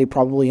Cincinnati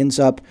probably ends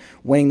up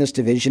winning this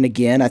division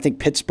again. I think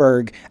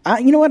Pittsburgh.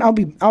 You know what?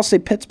 I'll say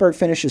Pittsburgh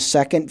finishes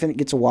second,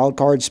 gets a wild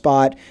card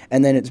spot,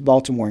 and then it's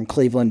Baltimore and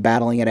Cleveland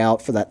battling it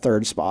out for that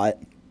third spot.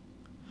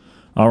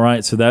 All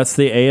right, so that's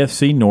the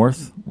AFC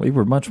North. We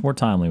were much more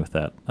timely with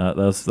that.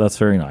 That's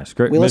very nice.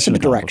 Great. We listen to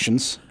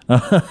directions.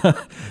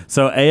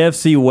 So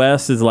AFC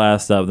West is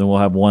last up. Then we'll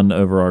have one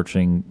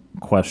overarching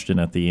question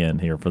at the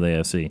end here for the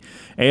AFC.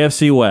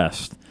 AFC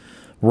West.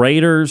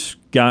 Raiders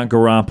got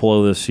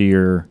Garoppolo this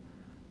year.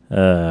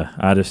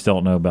 I just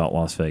don't know about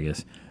Las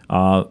Vegas.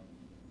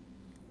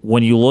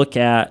 When you look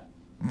at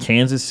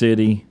Kansas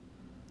City,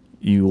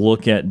 you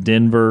look at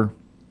Denver,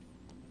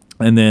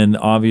 and then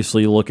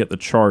obviously you look at the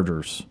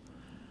Chargers.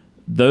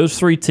 Those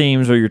three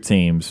teams are your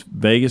teams.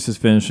 Vegas is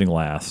finishing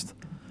last.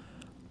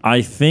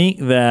 I think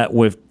that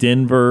with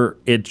Denver,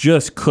 it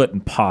just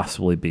couldn't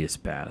possibly be as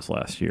bad as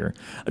last year.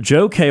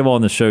 Joe came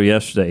on the show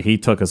yesterday. He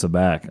took us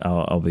aback.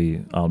 I'll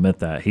admit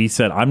that. He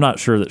said, "I'm not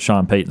sure that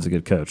Sean Payton's a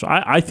good coach."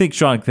 I think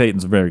Sean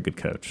Payton's a very good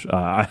coach.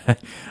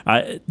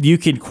 You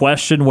can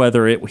question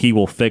whether he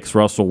will fix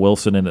Russell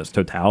Wilson in its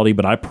totality,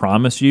 but I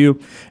promise you,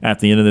 at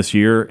the end of this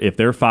year, if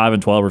they're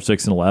 5-12 or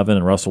 6-11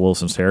 and Russell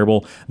Wilson's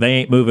terrible, they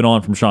ain't moving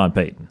on from Sean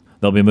Payton.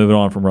 They'll be moving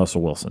on from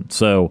Russell Wilson.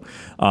 So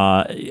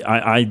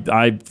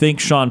I think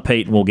Sean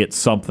Payton will get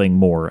something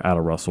more out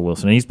of Russell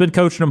Wilson. And he's been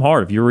coaching him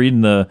hard. If you're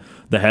reading the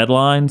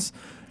headlines,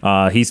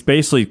 he's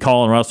basically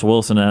calling Russell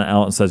Wilson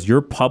out and says, you're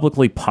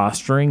publicly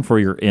posturing for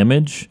your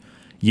image.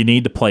 You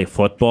need to play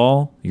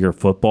football. You're a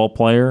football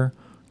player.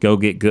 Go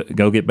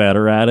get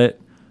better at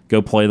it.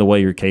 Go play the way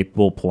you're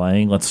capable of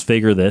playing. Let's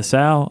figure this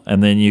out.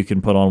 And then you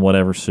can put on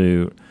whatever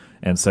suit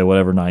and say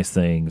whatever nice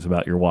things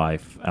about your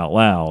wife out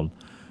loud.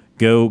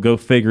 Go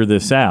figure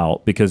this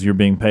out because you're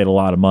being paid a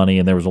lot of money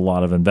and there was a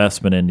lot of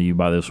investment into you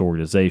by this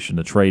organization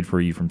to trade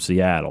for you from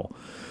Seattle.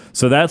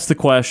 So that's the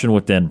question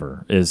with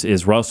Denver.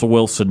 Is Russell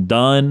Wilson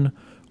done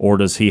or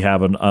does he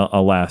have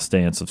a last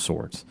dance of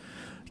sorts?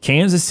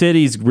 Kansas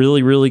City's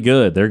really, really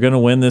good. They're going to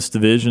win this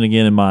division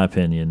again, in my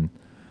opinion.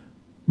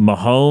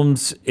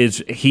 Mahomes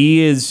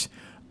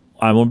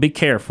I'm going to be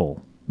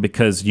careful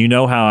because you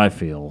know how I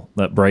feel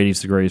that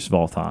Brady's the greatest of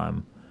all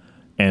time.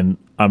 And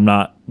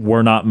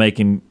we're not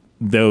making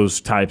those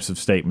types of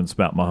statements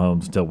about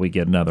Mahomes until we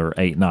get another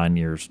 8-9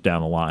 years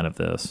down the line of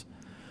this.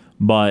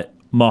 But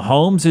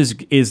Mahomes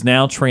is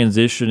now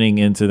transitioning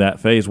into that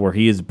phase where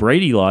he is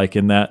Brady-like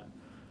in that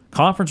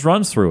conference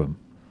runs through him.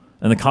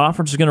 And the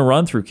conference is going to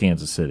run through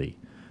Kansas City.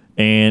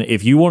 And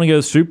if you want to go to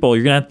the Super Bowl,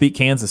 you're going to have to beat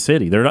Kansas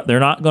City. They're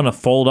not going to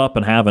fold up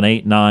and have an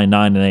 8-9,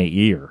 9-8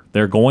 year.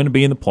 They're going to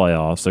be in the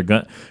playoffs. They're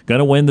going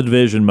to win the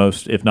division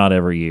most, if not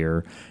every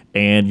year.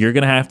 And you're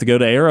going to have to go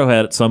to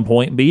Arrowhead at some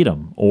point and beat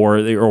them, or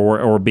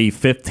be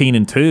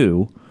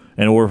 15-2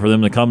 in order for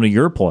them to come to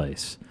your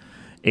place.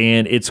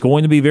 And it's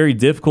going to be very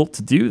difficult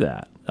to do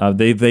that.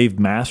 They've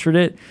mastered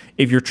it.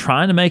 If you're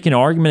trying to make an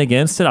argument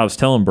against it, I was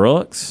telling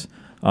Brooks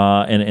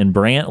and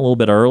Brant a little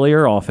bit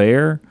earlier off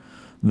air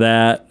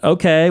that,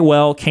 okay,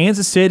 well,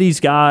 Kansas City's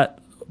got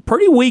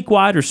pretty weak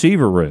wide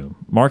receiver room.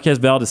 Marquez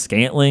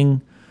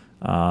Valdes-Scantling,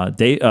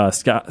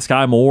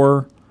 Sky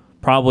Moore,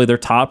 probably their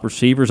top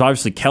receivers.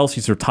 Obviously,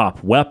 Kelsey's their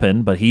top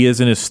weapon, but he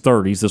is in his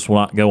 30s. This will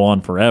not go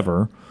on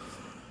forever.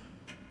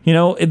 You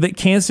know,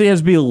 Kansas City has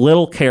to be a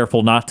little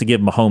careful not to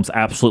give Mahomes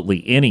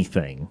absolutely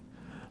anything.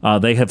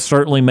 They have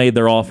certainly made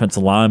their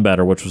offensive line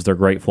better, which was their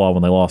great flaw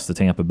when they lost to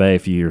Tampa Bay a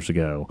few years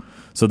ago.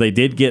 So they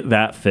did get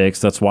that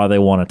fixed. That's why they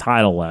won another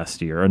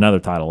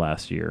title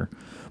last year.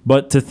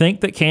 But to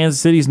think that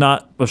Kansas City's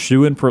not a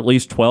shoo-in for at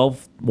least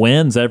 12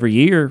 wins every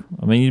year,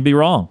 I mean, you'd be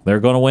wrong. They're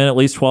going to win at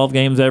least 12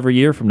 games every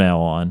year from now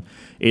on.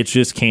 It's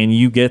just, can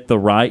you get the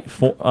right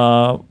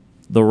formula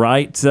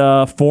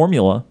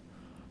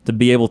to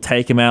be able to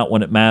take him out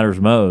when it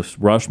matters most?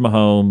 Rush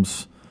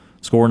Mahomes,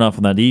 score enough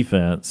on that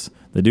defense.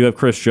 They do have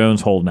Chris Jones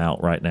holding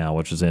out right now,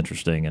 which is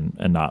interesting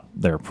and not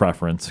their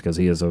preference because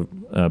he is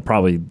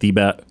probably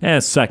the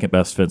second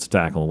best defensive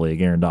tackle in the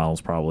league. Aaron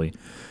Donald's probably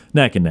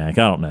neck and neck.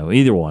 I don't know.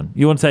 Either one.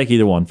 You want to take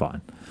either one,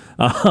 fine.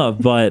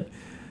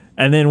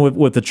 And then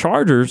with the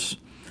Chargers,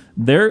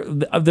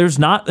 there's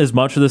not as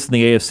much of this in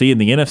the AFC. In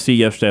the NFC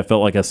yesterday, I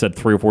felt like I said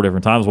 3 or 4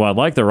 different times, well, I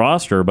like their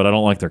roster, but I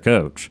don't like their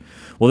coach.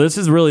 Well, this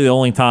is really the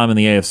only time in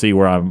the AFC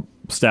where I'm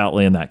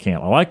stoutly in that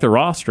camp. I like their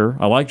roster.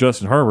 I like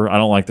Justin Herbert. I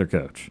don't like their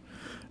coach.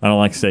 I don't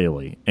like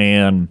Staley.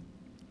 And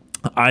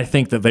I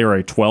think that they are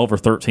a 12 or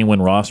 13 win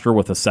roster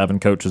with a 7-win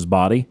coach's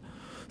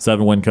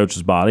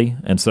body.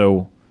 And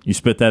so you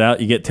spit that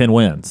out, you get 10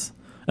 wins.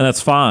 And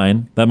that's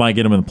fine. That might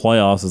get them in the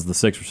playoffs as the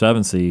 6 or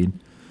 7 seed.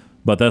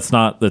 But that's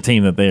not the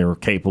team that they are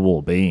capable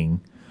of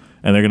being.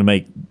 And they're going to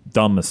make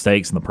dumb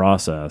mistakes in the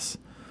process.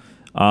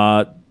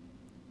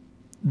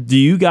 Do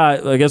you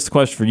guys, I guess the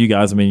question for you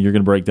guys, I mean, you're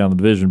going to break down the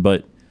division,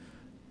 but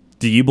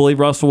do you believe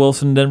Russell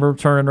Wilson and Denver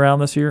turning around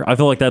this year? I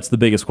feel like that's the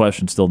biggest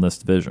question still in this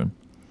division.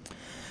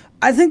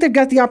 I think they've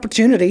got the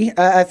opportunity.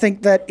 I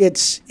think that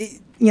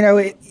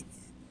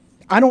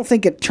I don't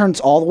think it turns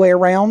all the way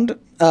around.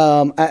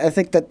 I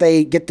think that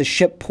they get the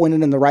ship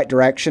pointed in the right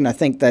direction. I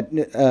think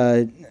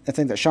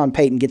that Sean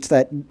Payton gets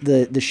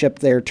the ship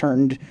there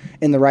turned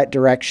in the right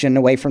direction,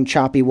 away from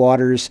choppy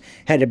waters,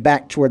 headed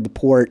back toward the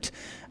port.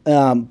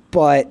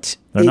 But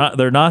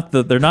they're not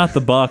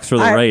the Bucks or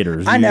the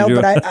Raiders. I know,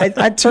 but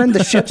I turned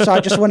the ship, so I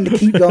just wanted to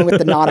keep going with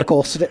the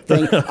nautical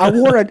thing. I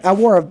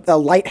wore a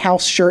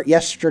lighthouse shirt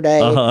yesterday,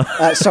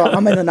 so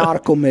I'm in a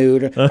nautical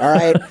mood. All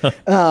right,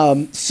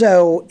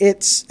 so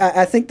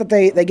I think that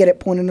they get it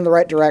pointed in the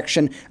right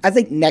direction. I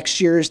think next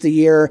year is the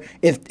year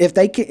if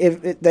they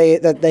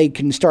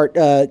can start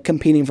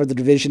competing for the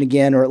division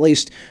again, or at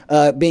least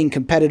being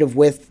competitive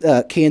with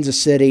Kansas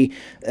City.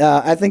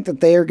 I think that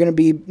they are going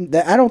to be.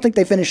 I don't think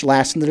they finished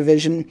last in the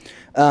division.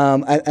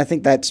 I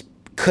think that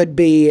could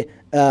be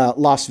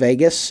Las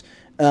Vegas.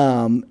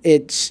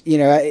 It's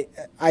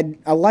I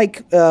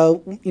like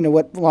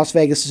what Las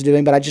Vegas is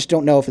doing, but I just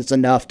don't know if it's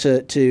enough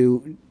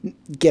to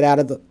get out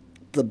of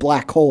the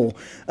black hole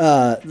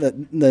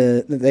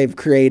that they've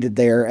created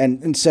there,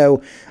 and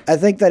so I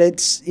think that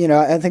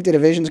I think the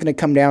division is going to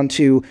come down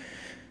to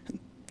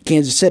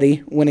Kansas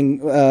City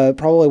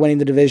probably winning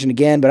the division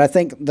again, but I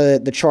think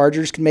the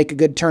Chargers can make a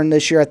good turn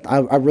this year.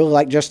 I really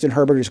like Justin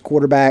Herbert as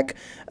quarterback.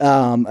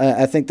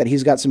 I think that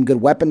he's got some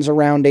good weapons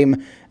around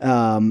him,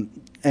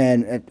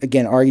 and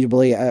again,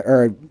 arguably,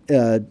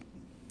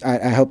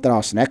 I hope that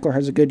Austin Eckler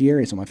has a good year.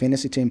 He's on my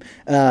fantasy team,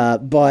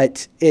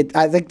 but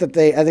I think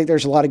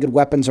there's a lot of good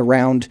weapons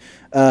around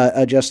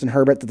Justin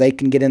Herbert that they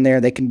can get in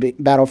there. They can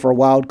battle for a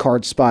wild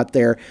card spot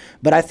there.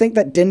 But I think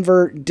that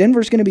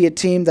Denver's going to be a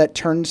team that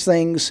turns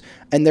things,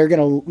 and they're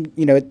going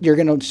to you're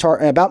going to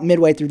start about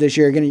midway through this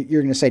year.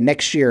 You're going to say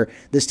next year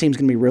this team's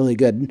going to be really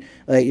good.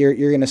 You're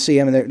going to see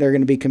them, and they're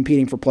going to be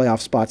competing for playoff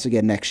spots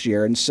again next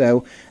year. And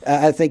so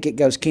I think it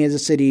goes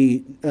Kansas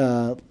City,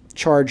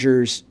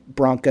 Chargers,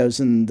 Broncos,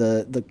 and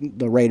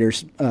the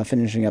Raiders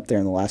finishing up there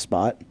in the last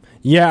spot.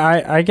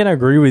 Yeah, I can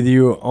agree with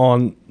you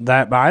on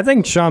that, but I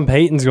think Sean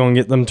Payton's going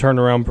to get them turned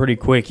around pretty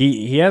quick.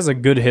 He has a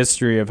good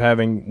history of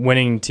having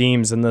winning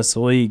teams in this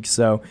league,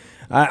 so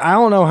I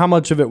don't know how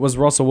much of it was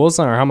Russell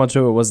Wilson or how much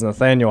of it was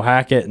Nathaniel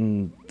Hackett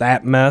and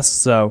that mess.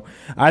 So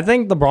I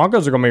think the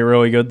Broncos are going to be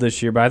really good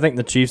this year, but I think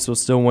the Chiefs will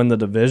still win the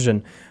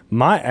division.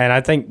 And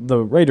I think the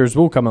Raiders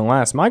will come in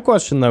last. My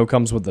question, though,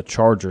 comes with the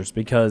Chargers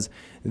because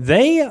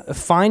they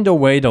find a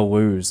way to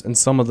lose in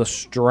some of the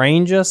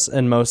strangest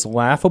and most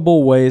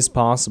laughable ways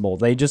possible.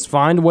 They just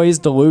find ways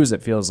to lose,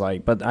 it feels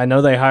like. But I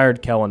know they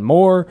hired Kellen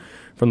Moore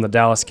from the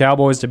Dallas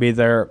Cowboys to be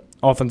their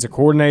offensive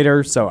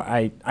coordinator, so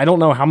I don't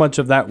know how much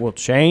of that will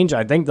change.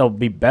 I think they'll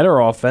be better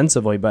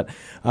offensively, but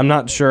I'm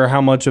not sure how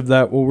much of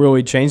that will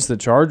really change the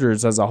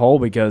Chargers as a whole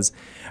because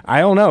I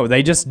don't know.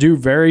 They just do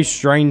very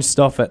strange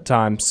stuff at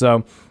times.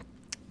 So,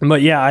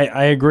 but yeah,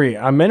 I agree.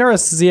 I'm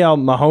interested to see how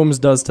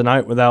Mahomes does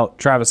tonight without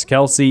Travis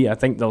Kelce. I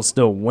think they'll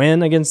still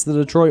win against the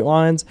Detroit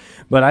Lions,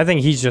 but I think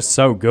he's just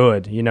so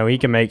good. He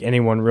can make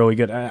anyone really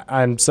good.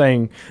 I'm not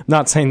saying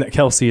that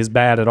Kelce is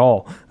bad at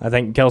all. I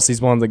think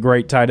Kelce's one of the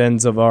great tight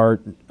ends of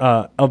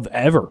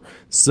ever.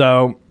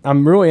 So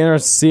I'm really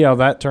interested to see how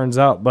that turns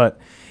out. But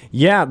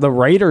yeah, the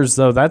Raiders,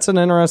 though, that's an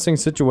interesting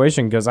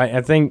situation because I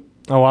think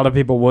a lot of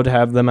people would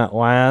have them at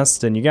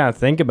last, and you got to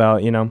think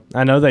about,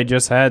 I know they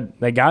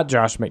got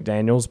Josh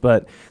McDaniels,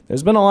 but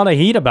there's been a lot of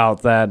heat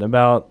about that,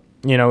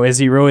 is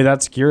he really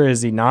that secure?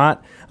 Is he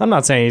not? I'm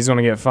not saying he's going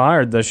to get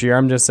fired this year.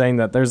 I'm just saying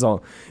that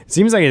it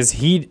seems like his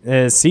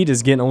seat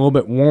is getting a little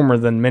bit warmer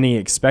than many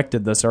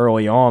expected this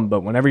early on,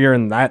 but whenever you're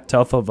in that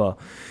tough of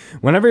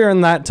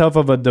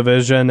a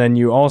division and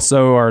you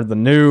also are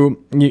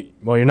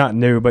you're not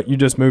new, but you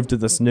just moved to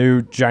this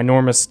new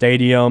ginormous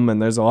stadium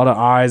and there's a lot of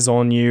eyes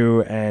on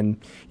you and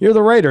you're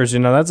the Raiders,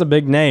 that's a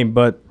big name.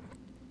 But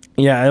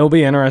yeah, it'll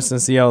be interesting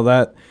to see how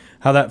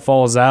that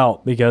falls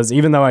out because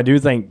even though I do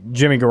think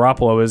Jimmy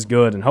Garoppolo is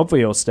good and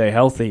hopefully he'll stay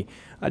healthy,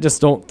 I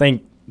just don't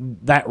think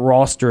that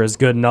roster is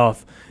good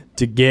enough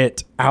to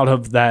get out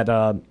of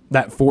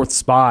that fourth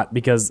spot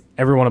because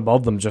everyone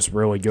above them is just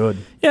really good.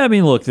 Yeah, I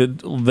mean, look,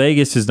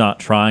 Vegas is not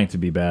trying to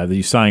be bad.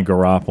 You signed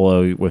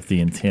Garoppolo with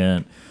the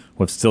intent,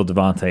 with still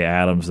Devontae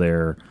Adams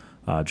there,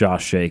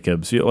 Josh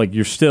Jacobs.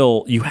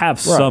 You have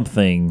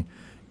something.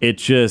 I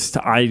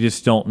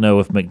just don't know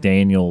if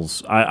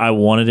McDaniels. I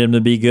wanted him to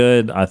be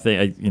good. I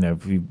think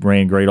he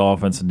ran great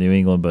offense in New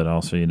England, but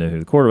also who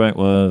the quarterback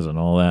was and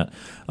all that.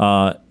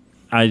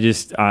 I'm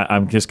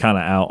just kind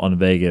of out on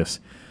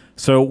Vegas.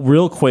 So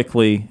real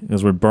quickly,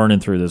 as we're burning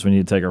through this, we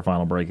need to take our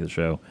final break of the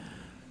show.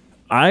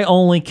 I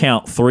only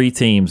count 3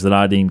 teams that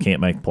I deem can't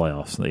make the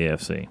playoffs in the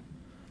AFC.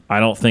 I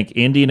don't think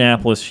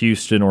Indianapolis,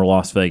 Houston, or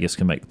Las Vegas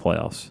can make the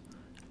playoffs.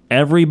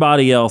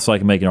 Everybody else I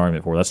can make an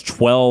argument for. That's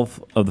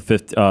 12 of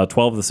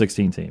the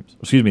 16 teams.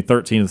 Excuse me,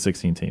 13 of the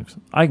 16 teams.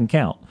 I can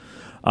count.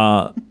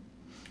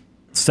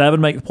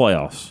 7 make the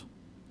playoffs.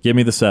 Give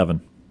me the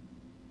 7.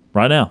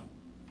 Right now.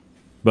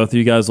 Both of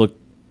you guys look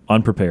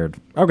unprepared.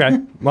 Okay.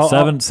 Well,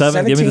 7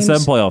 give me the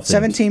 7 playoff teams.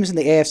 7 teams in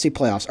the AFC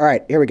playoffs. All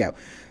right, here we go.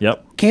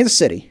 Yep. Kansas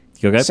City.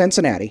 Okay.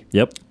 Cincinnati.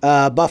 Yep.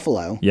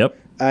 Buffalo. Yep.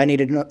 I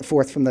needed a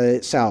 4th from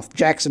the South.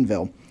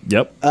 Jacksonville.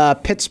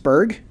 Yep.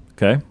 Pittsburgh.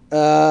 Okay.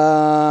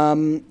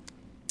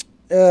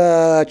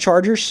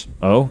 Chargers.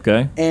 Oh,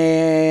 okay.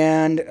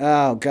 And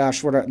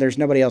there's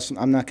nobody else.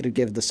 I'm not going to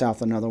give the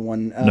South another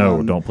one.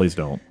 No, don't. Please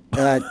don't. Do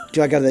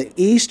I go to the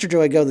East or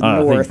do I go to the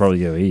North? I think probably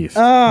go East.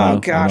 Oh,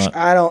 gosh.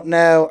 I don't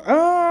know.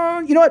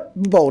 You know what?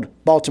 Bold.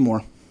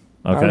 Baltimore.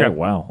 Okay.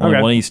 Wow. Only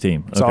one East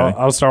team. Okay. So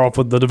I'll start off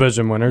with the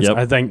division winners. Yep.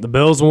 I think the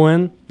Bills will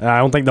win. I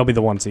don't think they'll be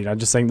the 1 seed. I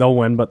just think they'll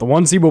win. But the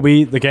 1 seed will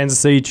be the Kansas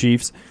City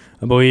Chiefs.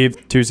 I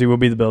believe 2 seed will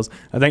be the Bills.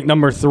 I think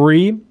number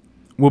 3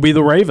 will be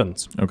the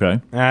Ravens.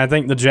 Okay. And I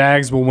think the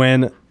Jags will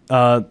win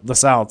the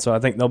South. So I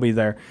think they'll be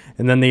there.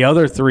 And then the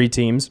other 3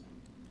 teams,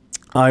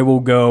 I will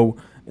go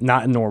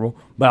not in normal,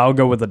 but I'll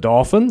go with the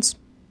Dolphins.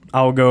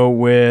 I'll go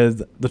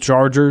with the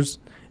Chargers.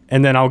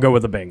 And then I'll go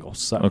with the Bengals.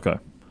 So. Okay.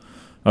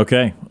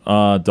 Okay.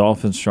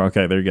 Dolphins.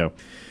 Okay, there you go.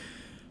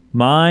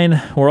 Mine,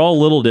 we're all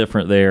a little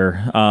different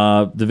there.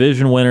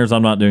 Division winners,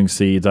 I'm not doing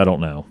seeds. I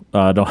don't know.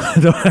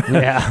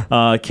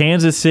 Yeah.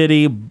 Kansas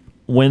City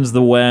wins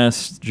the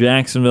West.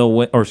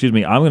 Jacksonville, I'm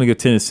going to go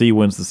Tennessee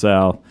wins the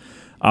South.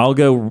 I'll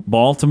go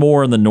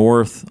Baltimore in the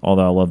North,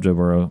 although I love Joe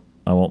Burrow.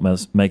 I won't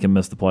make him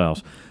miss the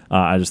playoffs.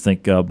 I just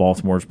think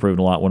Baltimore's proven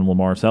a lot when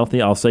Lamar's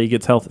healthy. I'll say he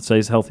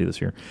stays healthy this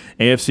year.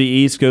 AFC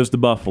East goes to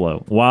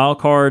Buffalo. Wild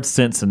card,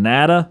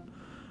 Cincinnati.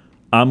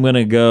 I'm going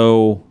to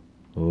go...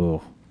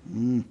 Oh.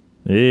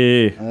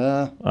 I'm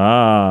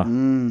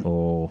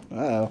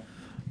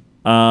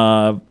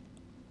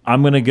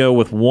going to go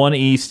with one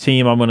East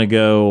team. I'm going to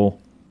go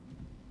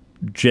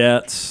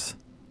Jets,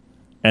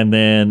 and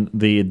then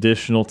the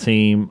additional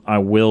team, I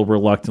will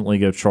reluctantly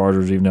go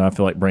Chargers, even though I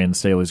feel like Brandon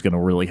Staley's going to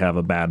really have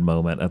a bad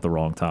moment at the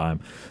wrong time.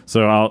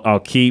 So I'll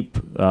keep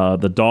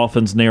the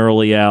Dolphins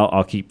narrowly out.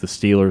 I'll keep the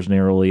Steelers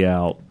narrowly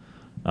out,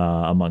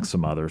 amongst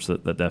some others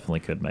that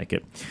definitely could make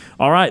it.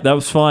 All right, that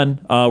was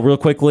fun. Real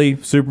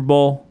quickly, Super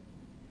Bowl.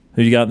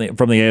 Who you got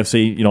from the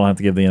AFC? You don't have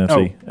to give the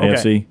NFC. Oh, okay.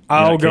 AFC.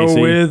 I'll go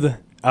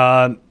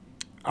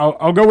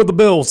with the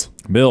Bills.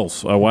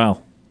 Bills. Oh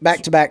wow.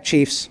 Back-to-back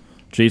Chiefs.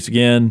 Chiefs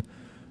again.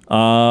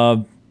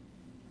 I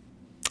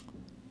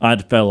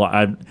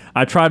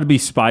tried to be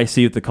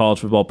spicy with the college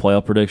football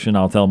playoff prediction.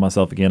 I'll tell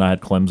myself again, I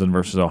had Clemson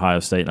versus Ohio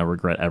State, and I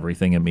regret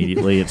everything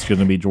immediately. It's going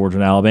to be Georgia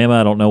and Alabama.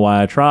 I don't know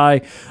why I try.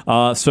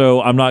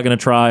 So I'm not going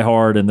to try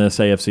hard in this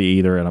AFC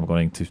either, and I'm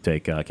going to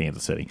take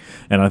Kansas City.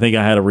 And I think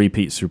I had a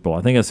repeat Super Bowl.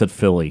 I think I said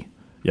Philly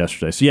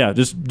yesterday. So, yeah,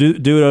 just do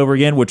it over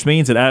again, which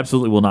means it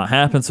absolutely will not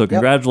happen. So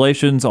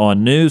congratulations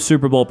on new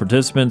Super Bowl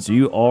participants.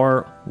 You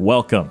are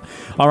welcome.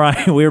 All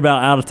right, we're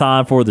about out of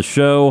time for the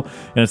show.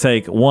 Going to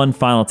take one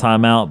final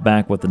timeout.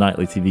 Back with the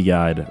Nightly TV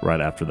Guide right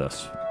after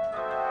this.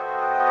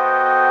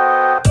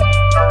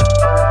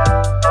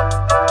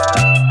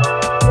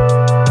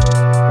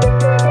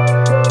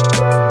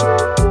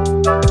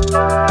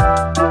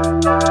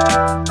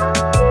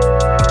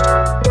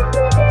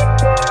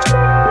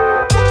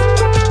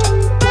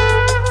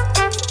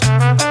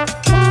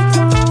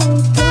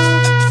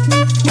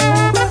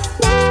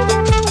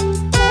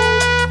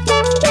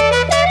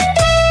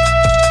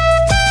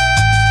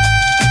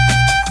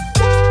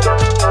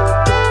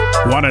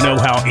 Want to know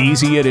how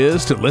easy it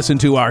is to listen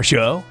to our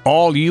show?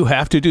 All you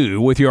have to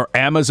do with your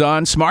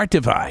Amazon smart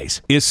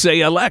device is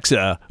say,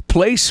 Alexa,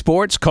 play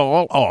Sports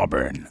Call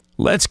Auburn.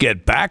 Let's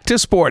get back to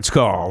Sports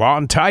Call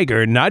on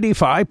Tiger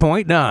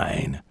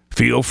 95.9.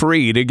 Feel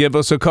free to give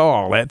us a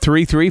call at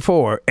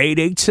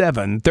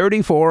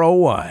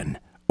 334-887-3401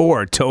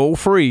 or toll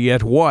free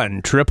at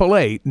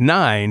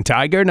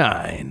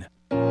 1-888-9-TIGER-9.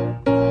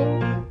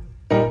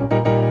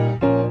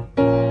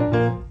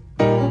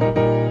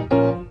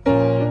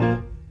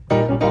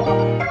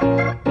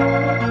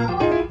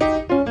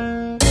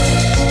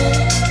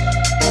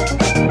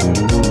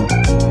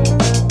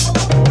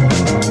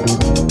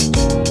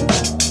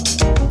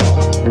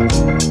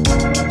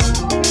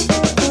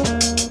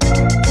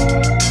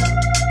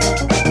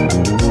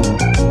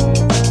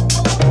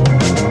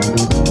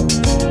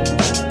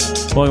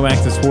 Welcome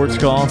back to Sports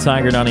Call,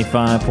 Tiger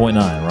 95.9.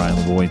 Ryan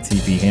Lavoie,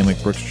 TP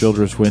Hammock, Brooks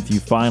Childress with you.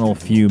 Final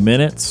few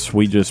minutes.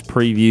 We just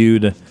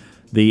previewed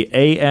the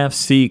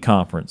AFC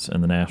Conference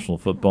in the National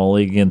Football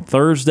League. Again,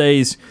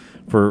 Thursdays,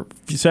 for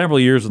several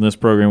years in this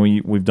program,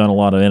 we've done a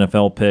lot of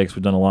NFL picks.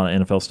 We've done a lot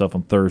of NFL stuff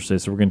on Thursday,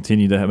 so we're going to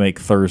continue to make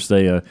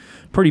Thursday a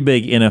pretty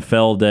big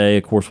NFL day.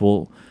 Of course,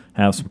 we'll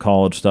have some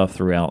college stuff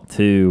throughout,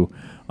 too.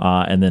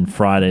 And then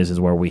Fridays is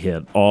where we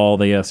hit all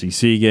the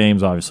SEC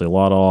games, obviously a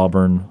lot of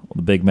Auburn,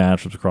 the big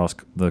matchups across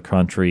the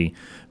country.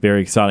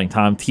 Very exciting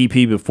time.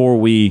 TP, before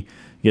we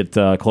get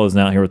closing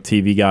out here with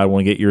TV Guide, I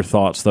want to get your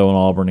thoughts, though, on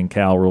Auburn and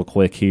Cal real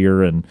quick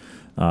here. And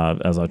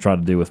as I try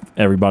to do with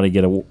everybody,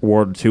 get a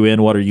word or two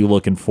in. What are you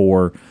looking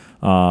for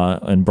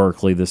in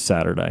Berkeley this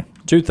Saturday?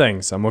 Two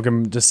things. I'm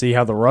looking to see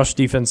how the rush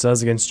defense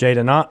does against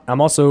Jaden.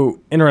 I'm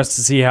also interested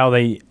to see how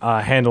they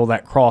handle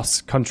that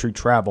cross-country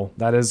travel.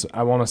 That is,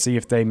 I want to see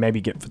if they maybe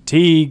get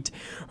fatigued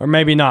or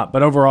maybe not.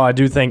 But overall, I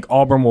do think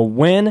Auburn will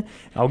win.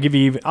 I'll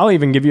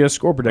even give you a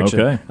score prediction.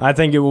 Okay. I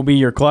think it will be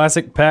your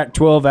classic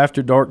Pac-12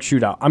 after dark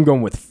shootout. I'm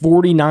going with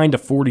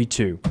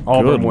 49-42.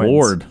 Auburn wins. Good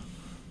Lord.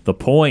 The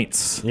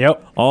points.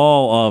 Yep.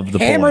 All of the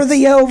Hammer points.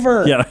 the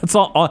over. Yeah, it's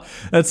a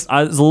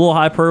little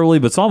hyperbole,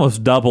 but it's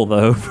almost double the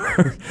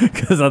over.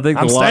 Because I think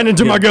I'm standing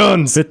to my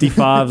guns.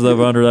 55's the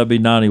over under. That'd be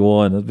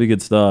 91. That'd be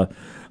good stuff.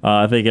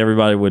 I think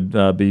everybody would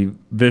be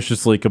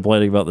viciously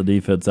complaining about the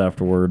defense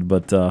afterward.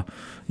 But I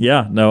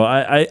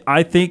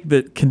think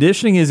that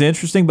conditioning is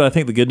interesting. But I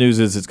think the good news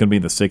is it's going to be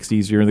in the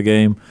 60s during the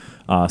game.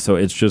 So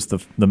it's just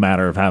the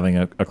matter of having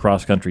a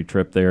cross country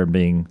trip there and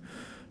being.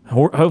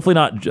 Hopefully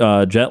not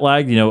jet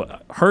lagged.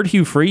 Heard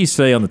Hugh Freeze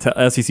say on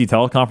the SEC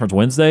teleconference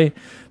Wednesday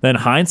that in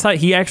hindsight,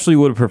 he actually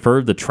would have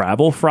preferred the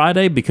travel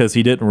Friday because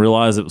he didn't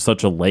realize it was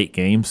such a late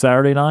game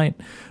Saturday night.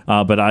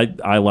 But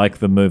I like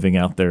them moving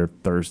out there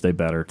Thursday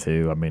better,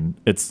 too. I mean,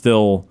 it's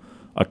still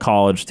a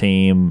college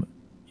team.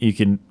 You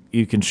can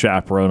you can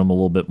chaperone them a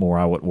little bit more.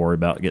 I wouldn't worry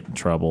about getting in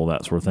trouble,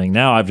 that sort of thing.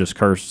 Now I've just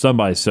cursed.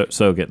 Somebody's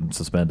so getting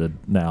suspended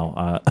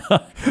now.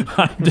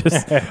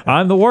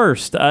 I'm the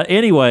worst.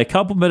 Anyway, a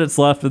couple minutes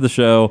left of the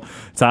show.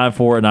 Time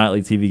for a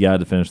nightly TV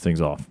guide to finish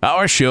things off.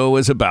 Our show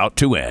is about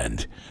to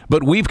end,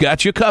 but we've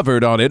got you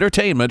covered on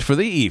entertainment for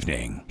the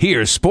evening.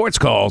 Here's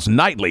SportsCall's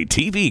nightly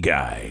TV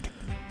guide.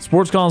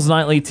 SportsCall's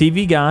nightly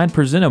TV guide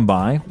presented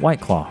by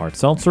White Claw Hard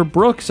Seltzer.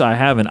 Brooks, I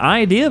have an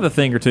idea of a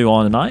thing or two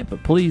on tonight,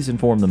 but please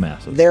inform the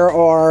masses. There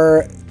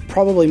are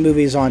probably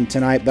movies on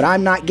tonight, but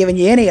I'm not giving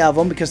you any of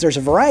them because there's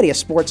a variety of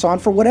sports on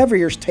for whatever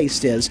your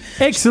taste is.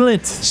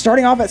 Excellent.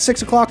 Starting off at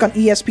 6 o'clock on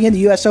ESPN, the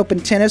U.S. Open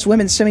Tennis.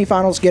 Women's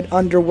semifinals get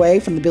underway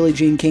from the Billie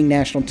Jean King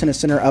National Tennis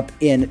Center up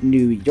in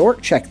New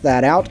York. Check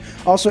that out.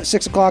 Also at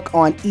 6 o'clock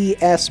on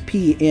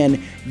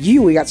ESPNU,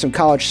 we got some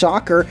college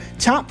soccer.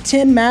 Top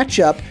 10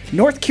 matchup,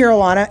 North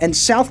Carolina and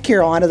South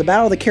Carolina. The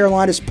Battle of the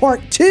Carolinas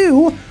Part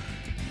 2.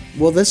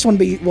 Will this one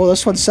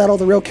settle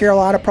the real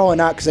Carolina? Probably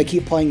not, because they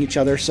keep playing each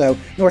other. So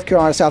North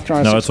Carolina, South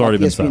Carolina. No, it's already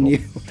been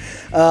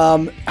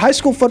settled. High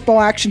school football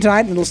action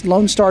tonight in the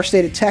Lone Star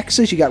State of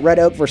Texas. You got Red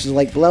Oak versus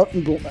Lake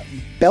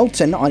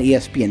Belton on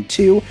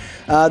ESPN2.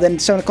 Then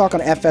 7 o'clock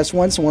on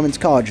FS1, some women's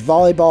college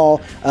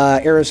volleyball.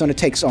 Arizona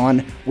takes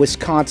on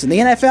Wisconsin. The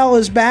NFL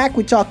is back.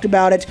 We talked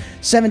about it.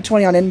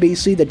 7:20 on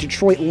NBC, the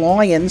Detroit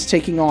Lions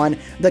taking on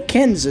the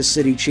Kansas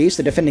City Chiefs,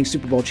 the defending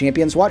Super Bowl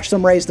champions. Watch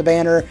them raise the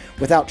banner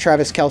without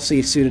Travis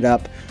Kelce suited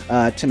up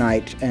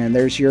tonight. And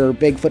there's your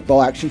big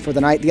football action for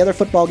the night. The other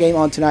football game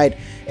on tonight,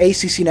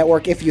 ACC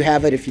Network, if you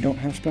have it. If you don't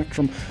have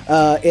Spectrum,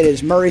 it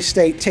is Murray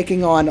State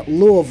taking on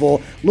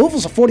Louisville.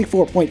 Louisville's a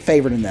 44-point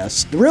favorite in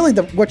this. Really,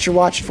 what you're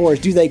watching for is,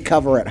 do they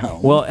cover at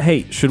home? Well,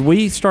 hey, should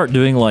we start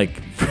doing like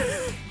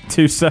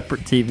 2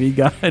 separate TV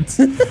guides?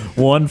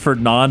 One for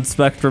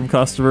non-Spectrum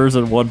customers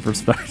and one for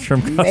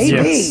Spectrum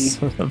customers?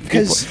 Maybe.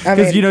 Because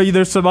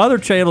there's some other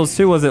channels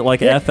too. Was it like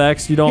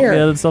FX you don't get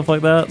and stuff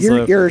like that?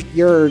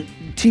 Your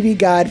TV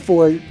guide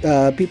for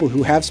people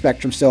who have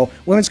Spectrum still.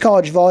 Women's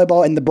college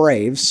volleyball and the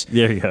Braves.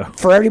 There you go.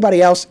 For everybody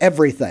else,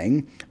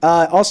 everything.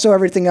 Also,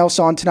 everything else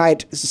on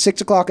tonight is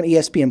 6 o'clock on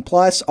ESPN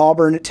Plus.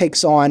 Auburn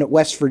takes on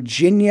West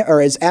Virginia,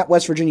 or is at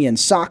West Virginia in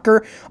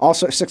soccer.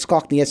 Also at 6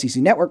 o'clock on the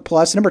SEC Network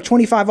Plus. Number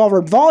 25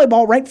 Auburn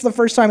volleyball, ranked for the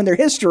first time in their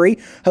history,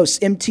 hosts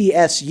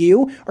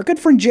MTSU. Our good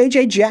friend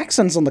JJ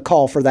Jackson's on the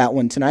call for that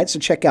one tonight, so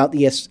check out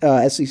the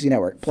SEC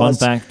Network Plus.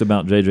 Fun fact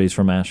about JJ's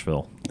from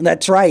Asheville.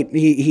 That's right.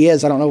 He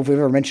is. I don't know if we've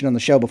ever mentioned on the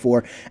show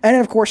before. And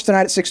then, of course,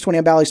 tonight at 6:20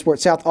 on Valley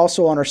Sports South,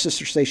 also on our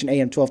sister station,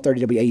 AM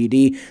 1230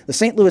 WAUD, the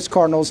St. Louis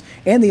Cardinals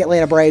and the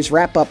Atlanta Braves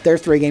wrap up their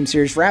 3-game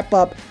series. Wrap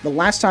up the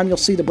last time you'll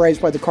see the Braves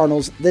play the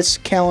Cardinals this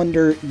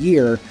calendar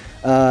year.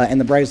 And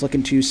the Braves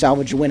looking to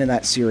salvage a win in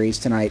that series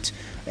tonight.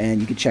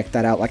 And you can check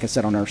that out, like I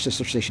said, on our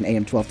sister station,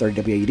 AM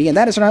 1230 WAUD. And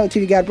that is our nightly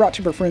TV guide brought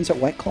to you by friends at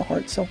White Claw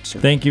Hard Seltzer.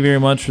 Thank you very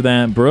much for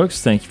that,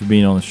 Brooks. Thank you for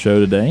being on the show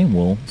today.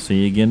 We'll see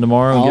you again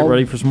tomorrow and get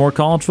ready for some more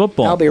college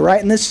football. I'll be right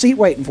in this seat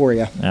waiting for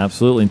you.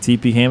 Absolutely. And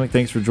TP Hammock,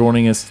 thanks for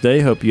joining us today.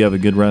 Hope you have a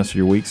good rest of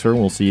your week, sir.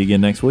 We'll see you again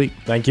next week.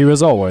 Thank you,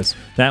 as always.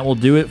 That will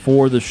do it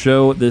for the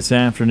show this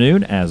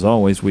afternoon. As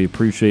always, we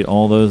appreciate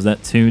all those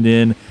that tuned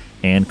in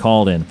and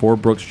called in. For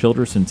Brooks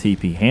Childress and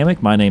TP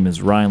Hammock, my name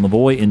is Ryan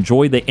Lavoie.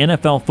 Enjoy the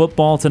NFL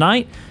football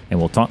tonight, and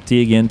we'll talk to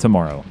you again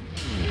tomorrow.